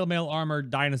 scale mail armor,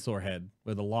 dinosaur head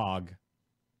with a log.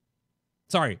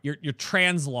 Sorry, your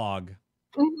translog.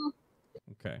 Mm-hmm.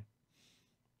 Okay.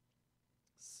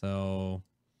 So,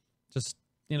 just,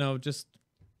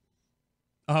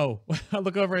 oh, I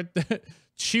look over at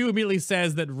Chew immediately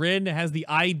says that Rin has the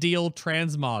ideal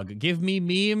transmog. Give me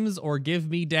memes or give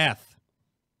me death.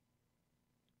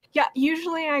 Yeah,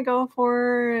 usually I go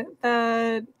for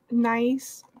the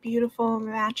nice, beautiful,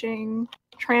 matching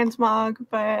transmog,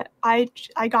 but I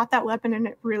got that weapon and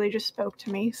it really just spoke to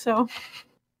me, so...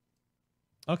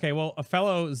 Okay, well, a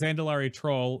fellow Zandalari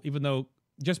troll, even though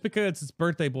just because it's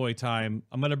birthday boy time,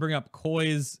 I'm gonna bring up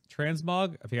Koi's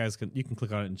transmog. If you guys you can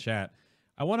click on it in chat.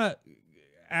 I want to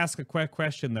ask a quick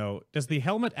question though. Does the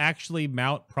helmet actually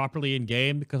mount properly in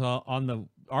game? Because on the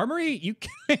armory you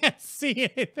can't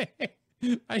see anything.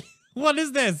 What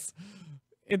is this?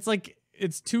 It's like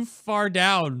it's too far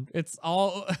down. It's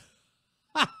all.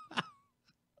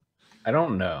 I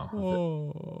don't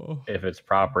know if it's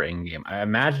proper in game. I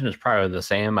imagine it's probably the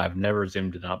same. I've never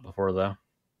zoomed it up before though.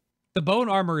 The bone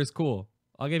armor is cool.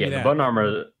 I'll give you that. The bone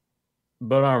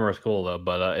armor is cool though,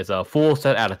 but it's a full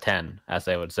set out of 10, as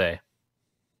they would say.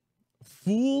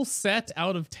 Full set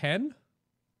out of 10?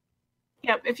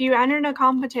 Yep. If you entered a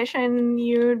competition,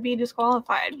 you would be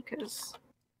disqualified because.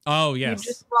 Oh yes.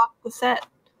 You just rocked the set.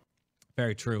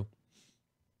 Very true.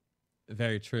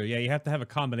 Very true. Yeah, you have to have a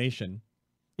combination.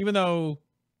 Even though,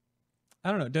 I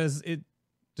don't know, does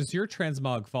your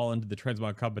transmog fall into the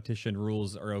transmog competition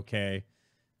rules are okay?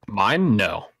 Mine,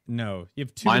 no. No. You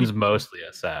have Mine's mostly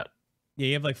a set. Yeah,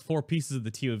 you have like 4 pieces of the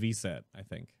TOV set, I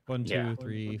think. 1, 2,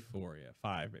 3, 4,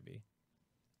 5 maybe.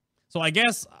 So I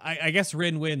guess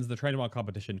Rin wins the transmog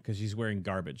competition because she's wearing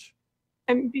garbage.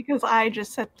 And because I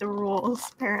just set the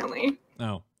rules, apparently.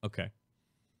 Oh, okay.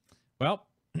 Well,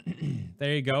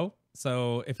 there you go.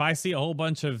 So if I see a whole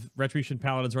bunch of Retribution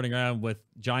Paladins running around with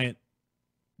giant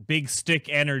big stick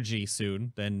energy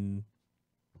soon, then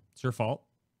it's your fault.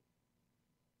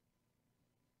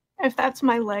 If that's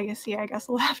my legacy, I guess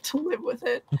I'll have to live with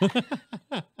it.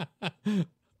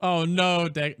 Oh no,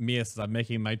 Mia says I'm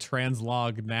making my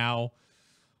translog now.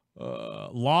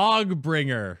 Log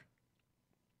bringer.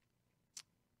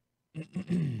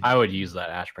 I would use that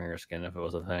Ashbringer skin if it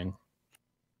was a thing.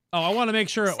 Oh, I want to make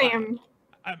sure. Same.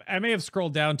 I may have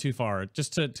scrolled down too far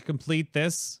just to complete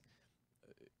this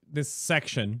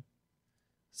section.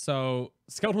 So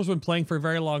Skeletor's been playing for a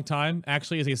very long time.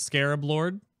 Actually, is a Scarab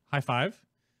Lord. High five.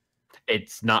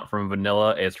 It's not from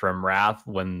vanilla. It's from Wrath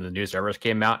when the new servers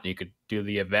came out and you could do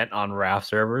the event on Wrath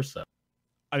servers. So.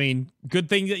 I mean, good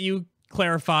thing that you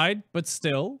clarified, but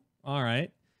still. All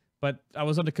right. But I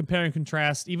was on to compare and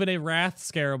contrast even a Wrath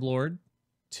Scarab Lord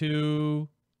to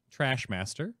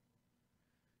Trashmaster.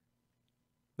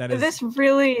 That is... This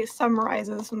really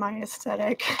summarizes my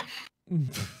aesthetic.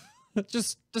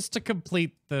 just to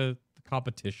complete the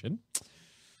competition.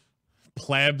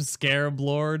 Pleb Scarab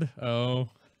Lord. Oh.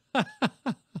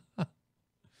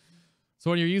 So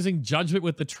when you're using judgment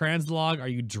with the translog, are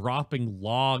you dropping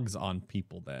logs on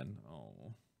people then?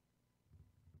 Oh.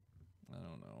 I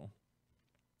don't know.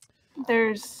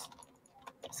 there's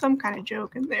some kind of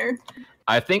joke in there.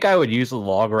 I think I would use the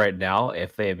log right now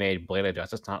if they made Blade of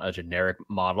Justice not a generic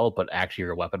model, but actually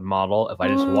your weapon model. If I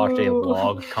just watched a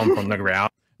log come from the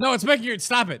ground. No, it's making it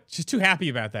stop it. She's too happy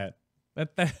about that.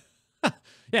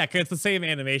 Yeah, because it's the same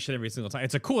animation every single time.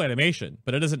 It's a cool animation,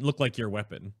 but it doesn't look like your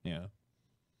weapon. Yeah.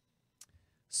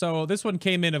 So this one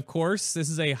came in, of course. This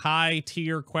is a high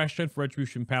tier question for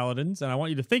Retribution Paladins, and I want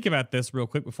you to think about this real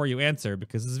quick before you answer,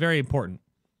 because this is very important.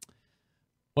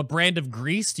 What brand of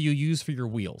grease do you use for your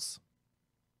wheels?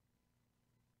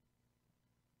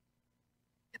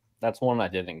 That's one I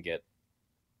didn't get.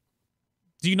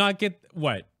 Do you not get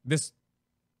what? This?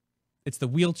 It's the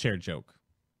wheelchair joke.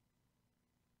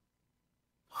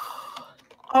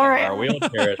 All right. Our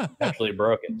wheelchair is actually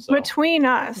broken. So. Between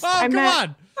us, I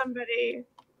met somebody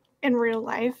in real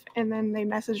life, and then they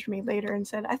messaged me later and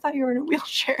said, "I thought you were in a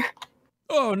wheelchair."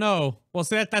 Oh no! Well,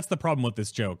 see that's the problem with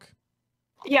this joke.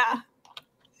 Yeah.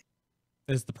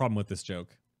 Is the problem with this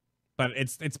joke, but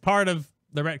it's part of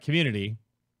the Ret community.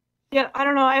 Yeah, I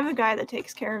don't know. I have a guy that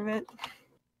takes care of it.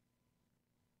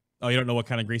 Oh, you don't know what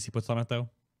kind of grease he puts on it though?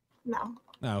 No.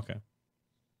 Oh, okay.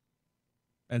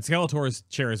 And Skeletor's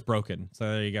chair is broken, so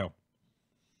there you go.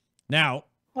 Now.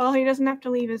 Well, he doesn't have to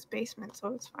leave his basement, so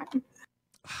it's fine.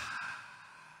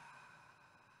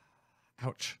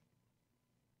 Ouch.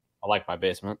 I like my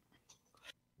basement.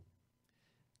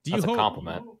 That's a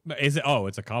compliment. Is it? Oh,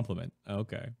 it's a compliment.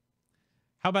 Okay.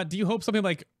 How about, do you hope something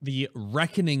like the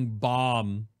Reckoning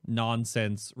Bomb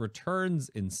nonsense returns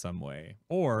in some way?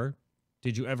 Or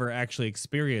did you ever actually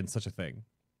experience such a thing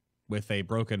with a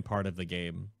broken part of the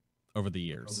game over the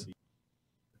years?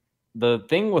 The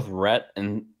thing with Ret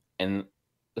and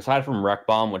aside from Wreck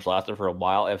Bomb, which lasted for a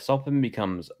while, if something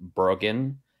becomes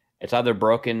broken, it's either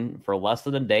broken for less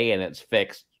than a day and it's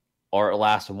fixed, or it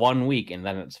lasts 1 week and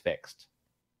then it's fixed.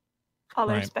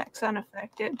 Other specs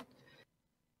unaffected.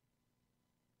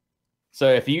 So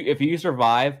if you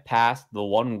survive past the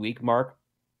 1 week mark,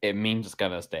 it means it's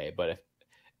gonna stay. But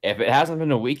if it hasn't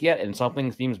been a week yet and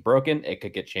something seems broken, it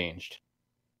could get changed.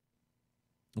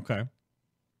 Okay.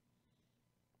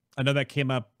 I know that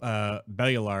came up.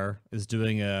 Bellular is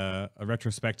doing a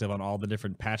retrospective on all the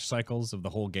different patch cycles of the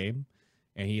whole game,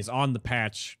 and he's on the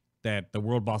patch that the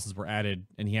world bosses were added,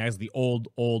 and he has the old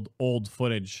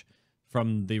footage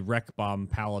from the Wreck Bomb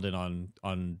Paladin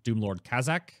on Doomlord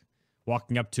Kazak,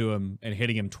 walking up to him and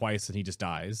hitting him twice, and he just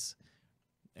dies.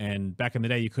 And back in the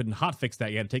day, you couldn't hotfix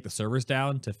that. You had to take the servers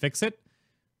down to fix it,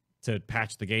 to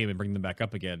patch the game and bring them back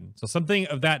up again. So something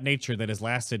of that nature that has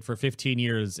lasted for 15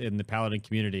 years in the Paladin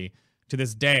community to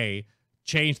this day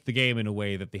changed the game in a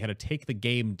way that they had to take the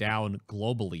game down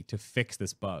globally to fix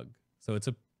this bug. So it's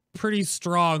a pretty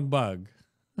strong bug.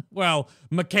 Well,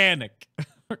 mechanic.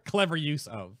 Clever use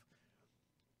of.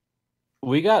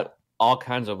 We got all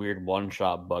kinds of weird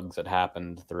one-shot bugs that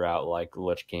happened throughout, like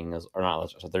Lich King, or not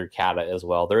Lich, so through Kata as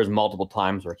well. There's multiple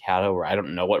times where Kata, where I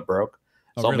don't know what broke.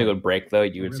 Something would break though.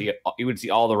 You would see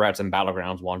all the rats in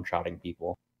Battlegrounds one-shotting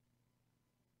people.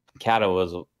 Kata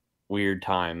was weird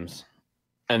times,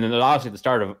 and then obviously the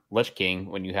start of Lich King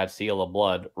when you had Seal of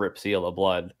Blood, Rip Seal of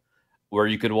Blood, where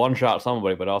you could one-shot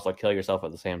somebody but also kill yourself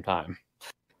at the same time.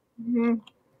 Mm-hmm.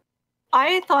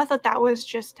 I thought that was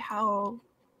just how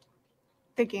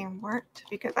the game worked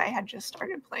because I had just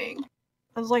started playing.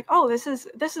 I was like, oh, this is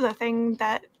a thing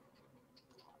that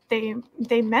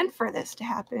they meant for this to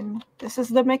happen. This is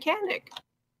the mechanic.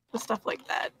 The stuff like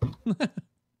that.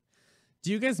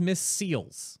 Do you guys miss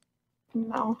seals?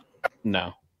 No.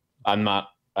 No. I'm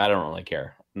not. I don't really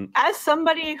care. As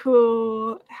somebody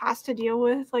who has to deal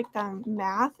with like the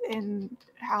math and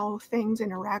how things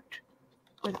interact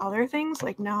with other things,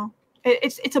 like no.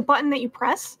 It's a button that you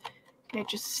press and it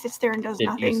just sits there and does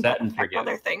nothing. You set and forget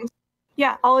other things.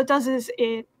 Yeah, all it does is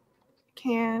it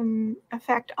can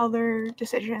affect other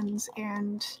decisions,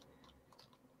 and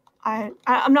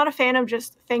I'm not a fan of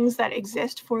just things that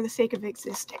exist for the sake of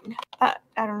existing. I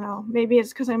don't know. Maybe it's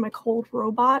because I'm a cold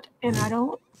robot and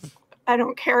I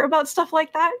don't care about stuff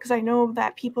like that because I know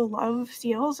that people love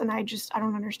seals and I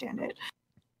don't understand it.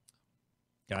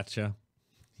 Gotcha.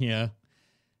 Yeah.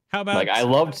 How about like I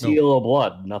loved Seal of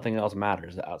Blood. Nothing else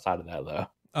matters outside of that though.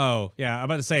 Oh yeah, I'm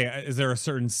about to say, is there a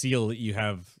certain seal that you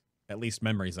have at least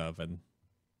memories of? And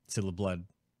Seal of Blood.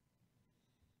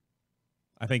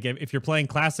 I think if you're playing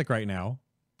Classic right now,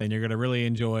 then you're going to really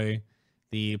enjoy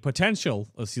the potential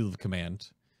of Seal of Command.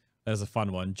 That is a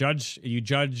fun one. You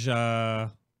judge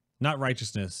not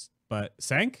righteousness, but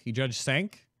Sank. You judge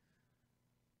Sank.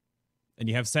 And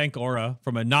you have Sank Aura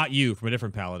from a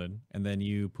different paladin. And then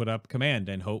you put up Command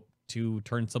and hope to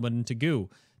turn someone into goo.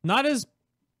 Not as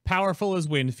powerful as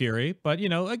Wind Fury, but you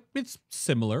know, like, it's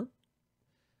similar.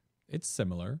 It's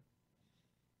similar.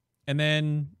 And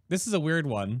then this is a weird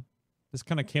one. This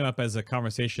kind of came up as a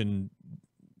conversation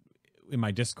in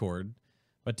my Discord.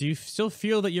 But do you still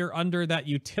feel that you're under that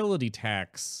utility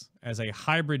tax as a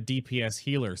hybrid DPS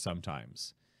healer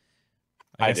sometimes?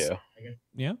 I do.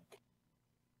 Yeah.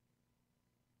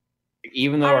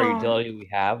 Even though our utility we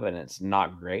have and it's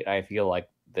not great, I feel like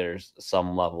there's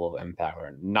some level of impact.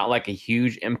 Not like a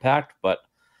huge impact, but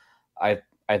I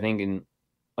think in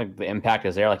like the impact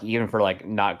is there. Like even for like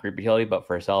not group utility, but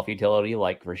for self utility,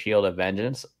 like for Shield of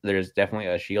Vengeance, there's definitely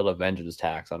a Shield of Vengeance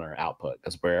tax on our output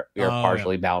because we are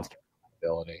partially balanced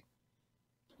ability.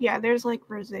 Yeah, there's like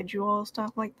residual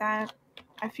stuff like that,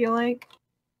 I feel like.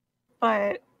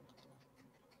 But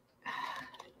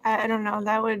I don't know,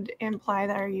 that would imply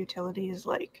that our utility is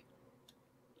like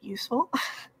useful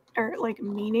or like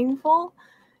meaningful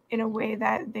in a way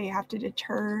that they have to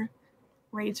deter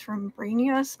raids from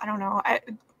bringing us. I don't know.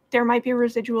 There might be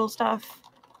residual stuff.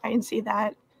 I can see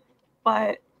that.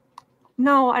 But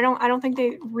no, I don't think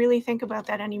they really think about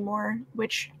that anymore,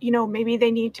 which, you know, maybe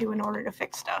they need to in order to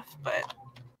fix stuff, but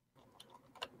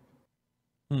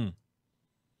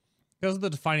those are the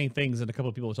defining things, and a couple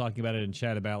of people were talking about it in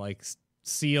chat about like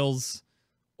seals,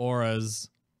 auras.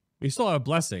 We still have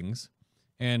blessings,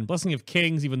 and Blessing of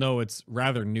Kings, even though it's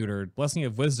rather neutered, Blessing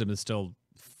of Wisdom is still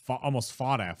almost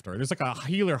fought after. There's like a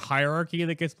healer hierarchy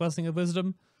that gets Blessing of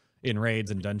Wisdom in raids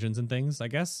and dungeons and things, I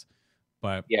guess.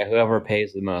 But yeah, whoever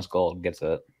pays the most gold gets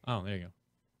it. Oh, there you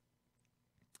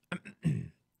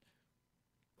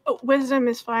go. Wisdom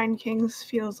is fine. Kings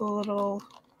feels a little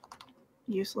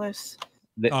useless.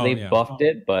 They buffed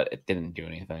it, but it didn't do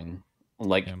anything.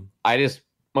 Like most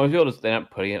people just end up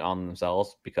putting it on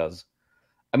themselves because,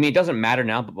 I mean, it doesn't matter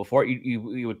now. But before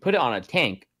you would put it on a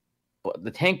tank, but the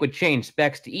tank would change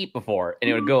specs to eat before, and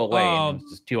it would go away. And it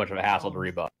was just too much of a hassle to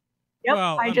rebuff. Yep,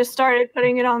 well, I just started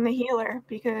putting it on the healer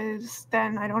because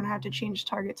then I don't have to change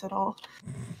targets at all.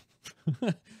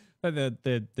 But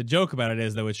the joke about it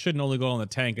is, though, it shouldn't only go on the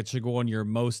tank. It should go on your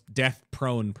most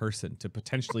death-prone person to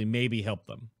potentially maybe help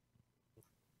them.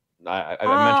 I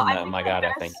mentioned that in my guide.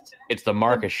 I think it's the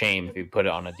mark of shame if you put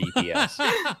it on a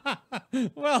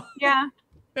DPS. Well, yeah.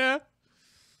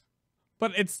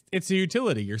 But it's a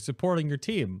utility. You're supporting your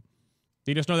team.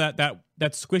 You just know that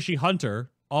squishy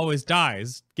hunter always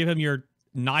dies. Give him your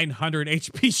 900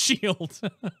 HP shield.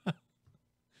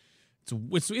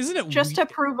 Isn't it just to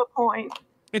prove a point?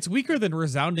 It's weaker than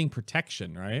Resounding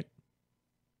Protection, right?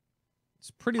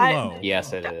 It's pretty low.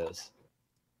 Yes, it is.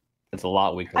 It's a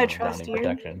lot weaker than Resounding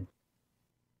Protection.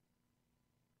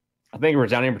 I think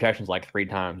Resounding Protection is like 3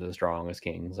 times as strong as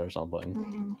King's or something.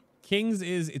 Mm-hmm. King's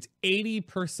it's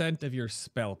 80% of your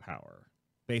spell power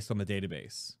based on the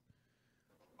database.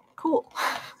 Cool.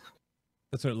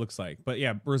 That's what it looks like. But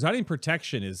yeah, Resounding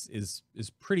Protection is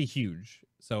pretty huge.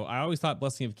 So I always thought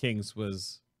Blessing of Kings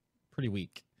was pretty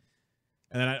weak.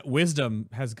 And then Wisdom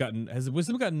has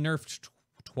Wisdom gotten nerfed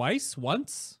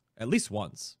once? At least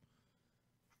once.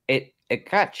 It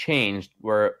got changed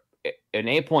where in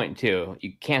 8.2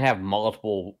 you can't have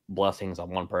multiple blessings on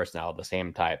one person out of the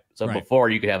same type. So before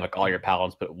you could have like all your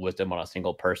paladins put wisdom on a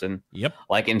single person. Yep.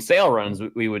 Like in sale runs,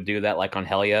 we would do that. Like on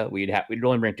Helia, we'd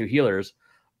only bring 2 healers,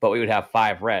 but we would have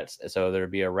 5 rets. So there'd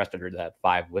be a restator that had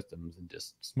 5 wisdoms and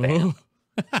just spam.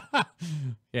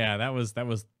 Yeah, those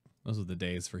were the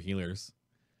days for healers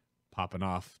popping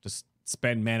off. Just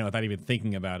spend mana without even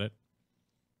thinking about it.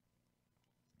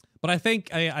 But I think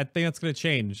that's going to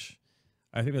change.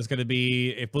 I think there's going to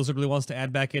be, if Blizzard really wants to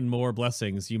add back in more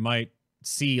blessings, you might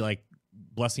see like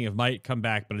Blessing of Might come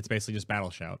back, but it's basically just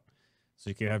Battle Shout. So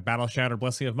you can have Battle Shout or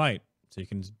Blessing of Might. So you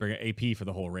can bring an AP for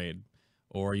the whole raid.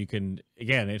 Or you can,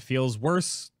 again, it feels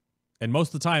worse. And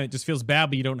most of the time it just feels bad,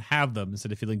 but you don't have them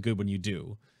instead of feeling good when you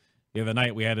do. The other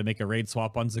night we had to make a raid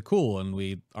swap on Zakul,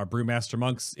 and our Brewmaster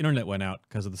Monk's internet went out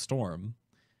because of the storm.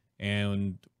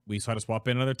 And we had to swap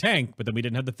in another tank, but then we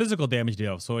didn't have the physical damage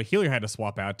deal, so a healer had to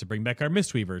swap out to bring back our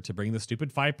Mistweaver to bring the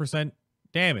stupid 5%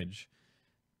 damage.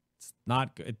 It's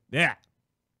not good. Yeah.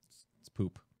 It's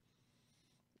poop.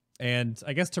 And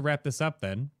I guess to wrap this up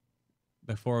then,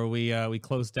 before we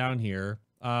close down here,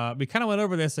 we kind of went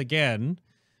over this again,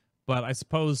 but I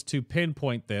suppose to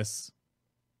pinpoint this,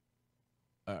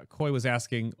 Koi was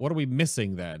asking, what are we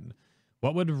missing then?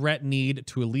 What would Ret need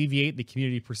to alleviate the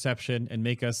community perception and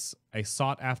make us a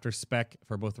sought-after spec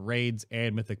for both raids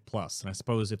and Mythic Plus? And I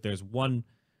suppose if there's one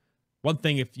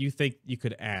thing, if you think you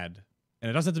could add,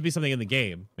 and it doesn't have to be something in the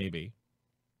game, maybe.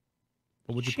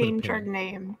 What would you change our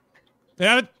name?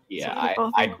 Yeah,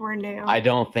 I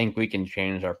don't think we can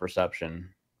change our perception.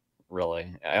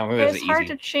 really. I don't think it's hard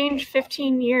to change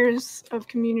 15 years of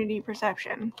community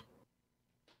perception.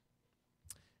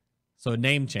 So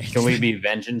name change. Can we be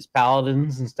Vengeance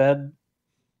Paladins instead?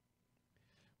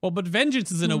 Well, but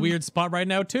Vengeance is in a weird spot right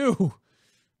now, too.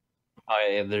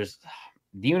 There's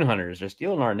Demon Hunters. They're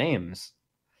stealing our names.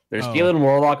 They're stealing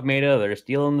Warlock Meta. They're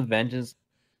stealing the Vengeance.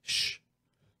 Shh.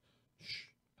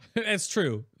 That's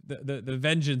true. The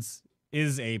Vengeance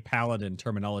is a Paladin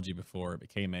terminology before it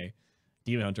became a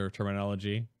Demon Hunter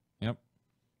terminology. Yep.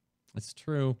 It's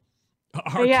true.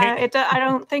 Yeah, I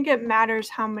don't think it matters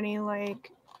how many,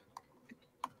 like,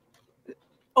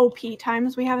 OP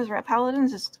times we have as Ret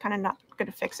Paladins. It's kind of not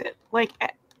going to fix it. Like,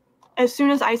 as soon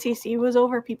as ICC was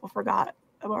over, people forgot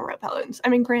about Ret Paladins. I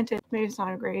mean, granted, maybe it's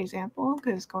not a great example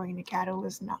because going to Kato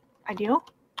was not ideal,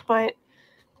 but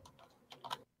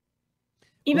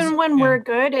even when we're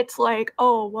good, it's like,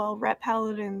 oh, well, Ret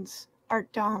Paladins are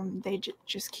dumb. They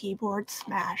just keyboard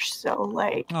smash. So,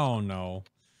 like... Oh, no.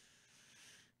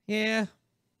 Yeah.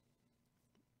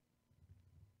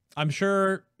 I'm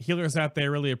sure healers out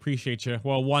there really appreciate you.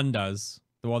 Well, one does.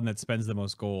 The one that spends the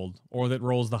most gold. Or that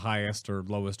rolls the highest or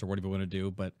lowest or whatever you want to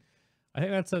do. But I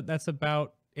think that's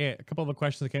about it. A couple of the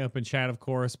questions that came up in chat, of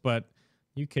course. But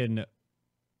you can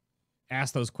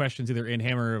ask those questions either in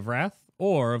Hammer of Wrath.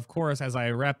 Or, of course, as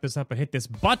I wrap this up and hit this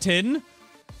button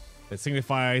that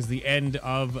signifies the end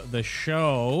of the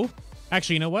show.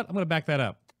 Actually, you know what? I'm going to back that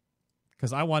up.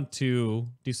 Because I want to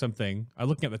do something. I'm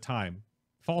looking at the time.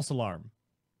 False alarm.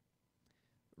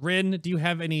 Rin, do you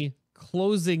have any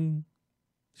closing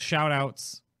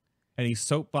shout-outs, any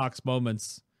soapbox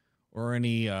moments, or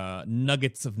any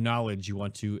nuggets of knowledge you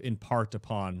want to impart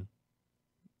upon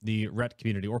the Ret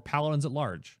community or Paladins at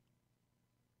large?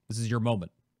 This is your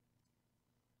moment.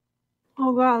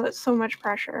 Oh god, that's so much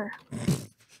pressure.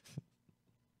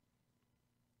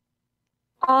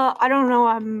 I don't know.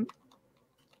 I'm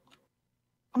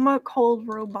a cold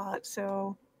robot,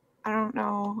 so I don't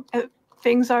know.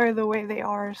 Things are the way they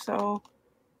are, so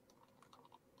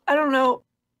I don't know.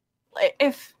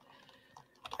 If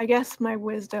I guess my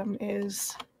wisdom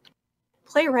is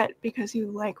play Ret because you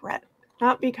like Ret,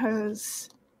 not because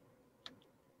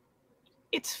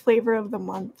it's flavor of the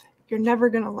month. You're never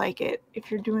gonna like it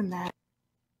if you're doing that.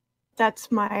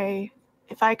 That's my...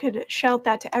 If I could shout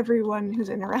that to everyone who's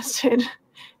interested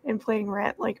in playing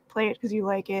Ret, like, play it because you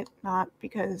like it, not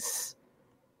because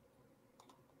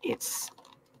it's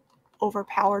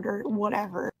overpowered or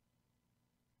whatever.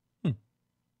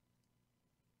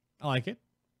 I like it.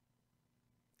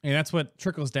 And that's what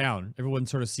trickles down. Everyone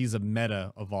sort of sees a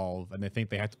meta evolve and they think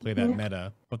they have to play that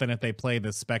meta. But then if they play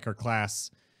the spec or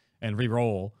class and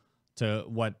re-roll to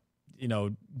what, you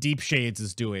know, Deep Shades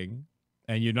is doing,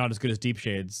 and you're not as good as Deep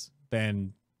Shades,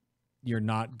 then you're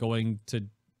not going to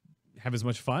have as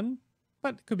much fun.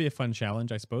 But it could be a fun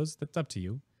challenge, I suppose. That's up to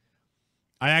you.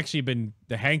 I actually been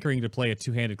the hankering to play a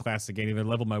two-handed class again, either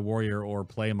level my warrior or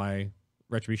play my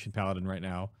Retribution Paladin right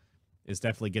now. Is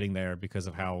definitely getting there because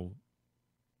of how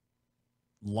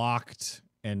locked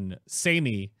and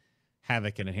samey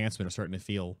Havoc and Enhancement are starting to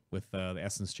feel with the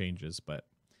essence changes. But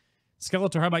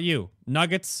Skeletor, how about you?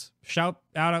 Nuggets,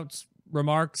 shout-outs,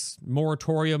 remarks,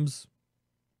 moratoriums,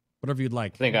 whatever you'd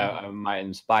like. I think I might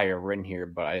inspire Rin here,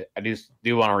 but I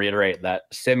do want to reiterate that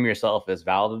sim yourself is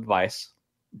valid advice.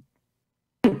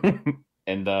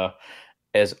 And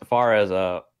as far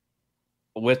as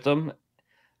wisdom,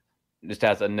 just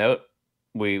as a note,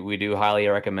 we do highly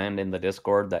recommend in the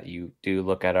Discord that you do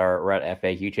look at our Ret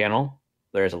FAQ channel.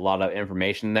 There's a lot of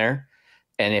information there.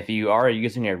 And if you are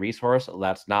using a resource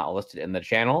that's not listed in the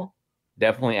channel,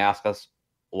 definitely ask us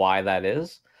why that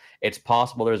is. It's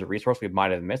possible there's a resource we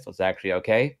might have missed that's actually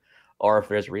okay. Or if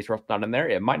there's a resource not in there,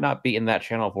 it might not be in that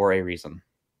channel for a reason.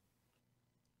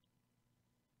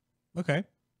 Okay.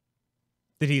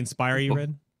 Did he inspire you,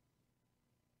 Red?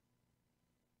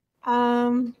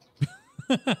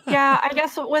 Yeah, I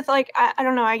guess with, like, I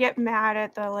don't know, I get mad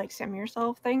at the, like, sim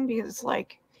yourself thing because,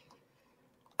 like,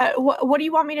 what do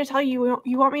you want me to tell you?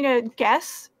 You want me to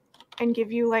guess and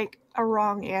give you, like, a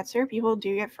wrong answer? People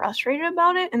do get frustrated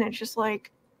about it, and it's just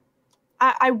like,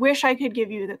 I wish I could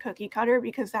give you the cookie cutter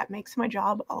because that makes my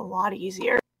job a lot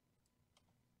easier.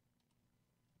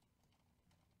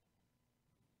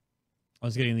 I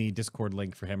was getting the Discord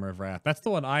link for Hammer of Wrath. That's the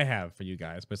one I have for you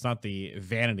guys, but it's not the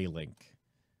Vanity link.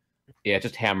 Yeah,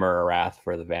 just Hammer of Wrath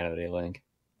for the Vanity link.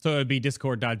 So it would be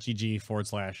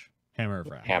discord.gg/Hammer of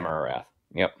Wrath. Hammer of Wrath.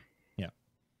 Yep. Yeah.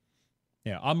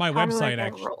 Yeah. On my How website, do I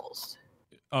actually. rolls?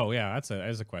 Oh, yeah. That's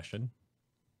a question.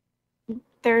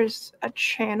 There's a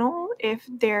channel. If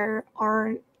there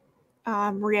aren't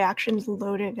reactions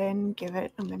loaded in, give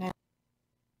it a minute.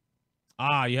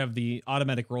 Ah, you have the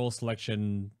automatic role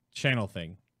selection channel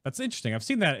thing. That's interesting. I've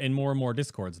seen that in more and more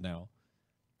Discords now.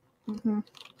 Mm-hmm.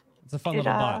 It's a fun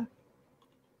little bot.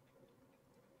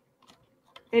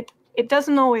 It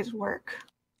doesn't always work.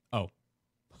 Oh.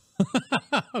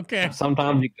 Okay.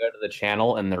 Sometimes you go to the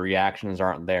channel and the reactions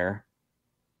aren't there.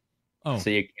 Oh. So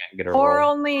you can't get a Or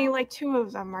roll. only like 2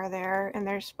 of them are there, and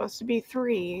there's supposed to be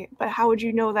 3. But how would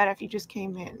you know that if you just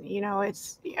came in? You know,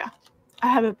 yeah. I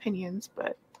have opinions,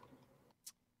 but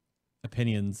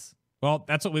opinions. Well,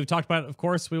 that's what we've talked about. Of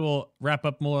course, we will wrap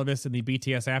up more of this in the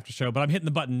BTS after show, but I'm hitting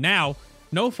the button now.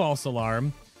 No false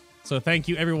alarm. So thank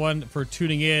you everyone for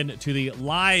tuning in to the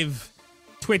live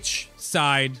Twitch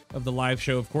side of the live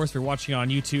show. Of course, if you're watching on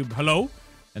YouTube, hello.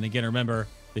 And again, remember,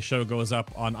 the show goes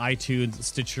up on iTunes,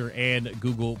 Stitcher, and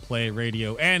Google Play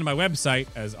Radio, and my website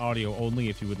as audio only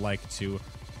if you would like to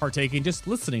partake in just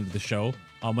listening to the show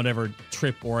on whatever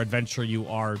trip or adventure you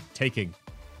are taking.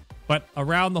 But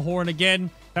around the horn again,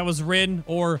 that was Rin,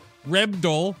 or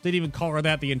Rebdol. Didn't even call her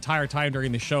that the entire time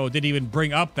during the show. Didn't even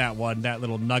bring up that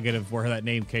little nugget of where that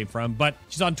name came from. But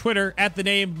she's on Twitter at the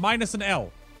name minus an L.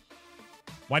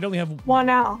 Why don't we have 1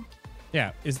 L?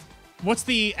 Yeah. What's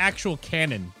the actual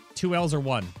canon? 2 L's or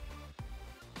 1?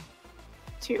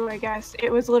 2, I guess.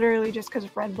 It was literally just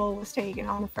because Red Bull was taken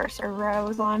on the first server I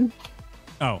was on.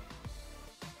 Oh.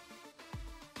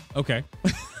 Okay.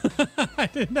 I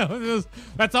didn't know.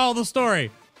 That's all the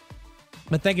story.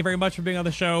 But thank you very much for being on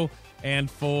the show.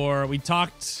 And we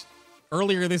talked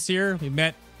earlier this year. We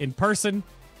met in person,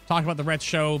 talked about the Ret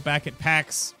show back at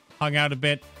PAX, hung out a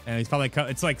bit, and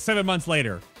it's like 7 months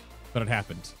later, but it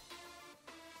happened.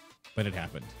 So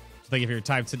thank you for your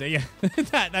time today. Yeah,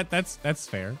 that's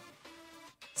fair.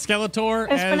 Skeletor.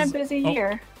 It's been a busy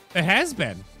year. It has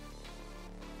been.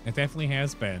 It definitely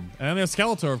has been. And then there's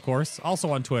Skeletor, of course,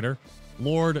 also on Twitter.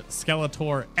 Lord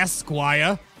Skeletor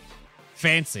Esquire.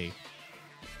 Fancy.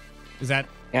 Is that...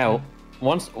 Yeah,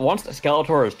 once the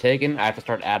Skeletor is taken, I have to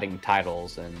start adding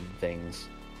titles and things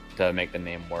to make the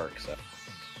name work, so...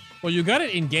 Well, you got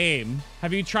it in-game.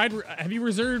 Have you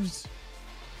reserved...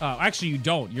 actually, you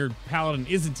don't. Your paladin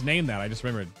isn't named that. I just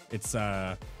remembered. It's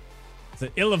an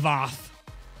Illivath.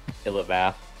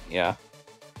 Illivath, yeah.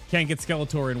 Can't get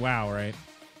Skeletor in WoW, right?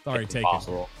 Sorry, take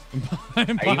Impossible. it.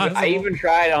 Impossible. I even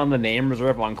tried on the name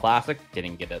reserve on Classic,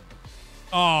 didn't get it.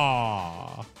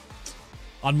 Aww.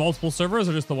 On multiple servers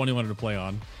or just the one you wanted to play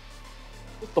on?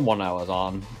 Just the one I was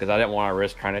on, because I didn't want to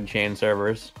risk trying to chain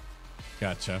servers.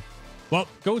 Gotcha. Well,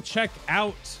 go check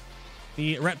out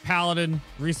the Ret Paladin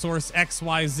resource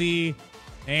XYZ,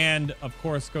 and of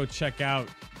course, go check out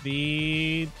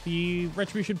the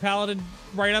Retribution Paladin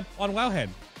write-up on Wowhead.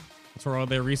 That's where all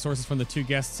their resources from the 2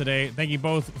 guests today. Thank you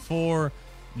both for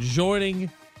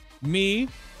joining me.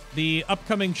 The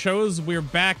upcoming shows, we're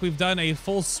back. We've done a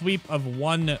full sweep of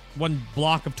one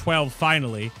block of 12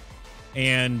 finally.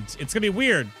 And it's going to be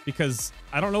weird because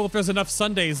I don't know if there's enough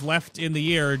Sundays left in the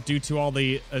year due to all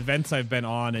the events I've been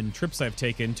on and trips I've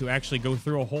taken to actually go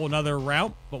through a whole nother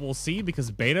route. But we'll see, because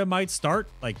beta might start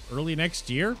like early next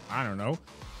year. I don't know.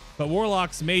 But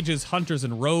Warlocks, Mages, Hunters,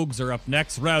 and Rogues are up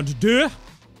next. Round 2.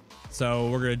 So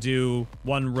we're going to do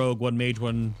 1 Rogue, 1 Mage,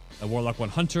 1 Warlock, 1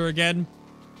 Hunter again,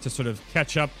 to sort of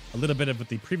catch up a little bit of what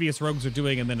the previous Rogues are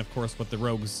doing, and then, of course, what the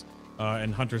Rogues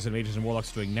and Hunters and Mages and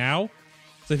Warlocks are doing now.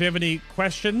 So if you have any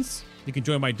questions, you can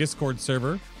join my Discord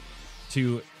server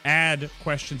to add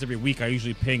questions every week. I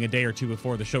usually ping a day or 2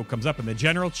 before the show comes up in the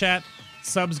general chat.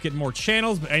 Subs get more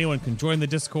channels, but anyone can join the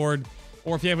Discord.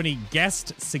 Or if you have any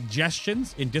guest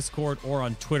suggestions in Discord or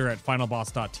on Twitter at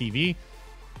finalboss.tv,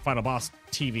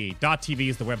 finalbosstv.tv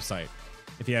is the website.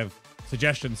 If you have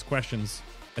suggestions, questions,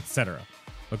 etc.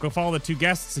 But go follow the 2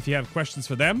 guests if you have questions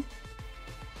for them,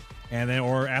 and then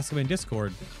or ask them in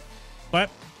Discord. But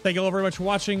thank you all very much for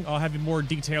watching. I'll have more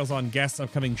details on guests,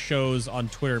 upcoming shows on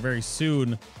Twitter very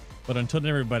soon. But until then,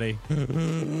 everybody,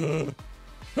 Rin,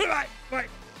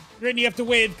 you have to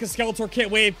wave because Skeletor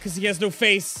can't wave because he has no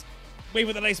face. Wave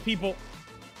with the nice people.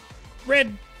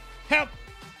 Rin, help,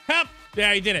 help.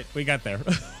 Yeah, he did it. We got there.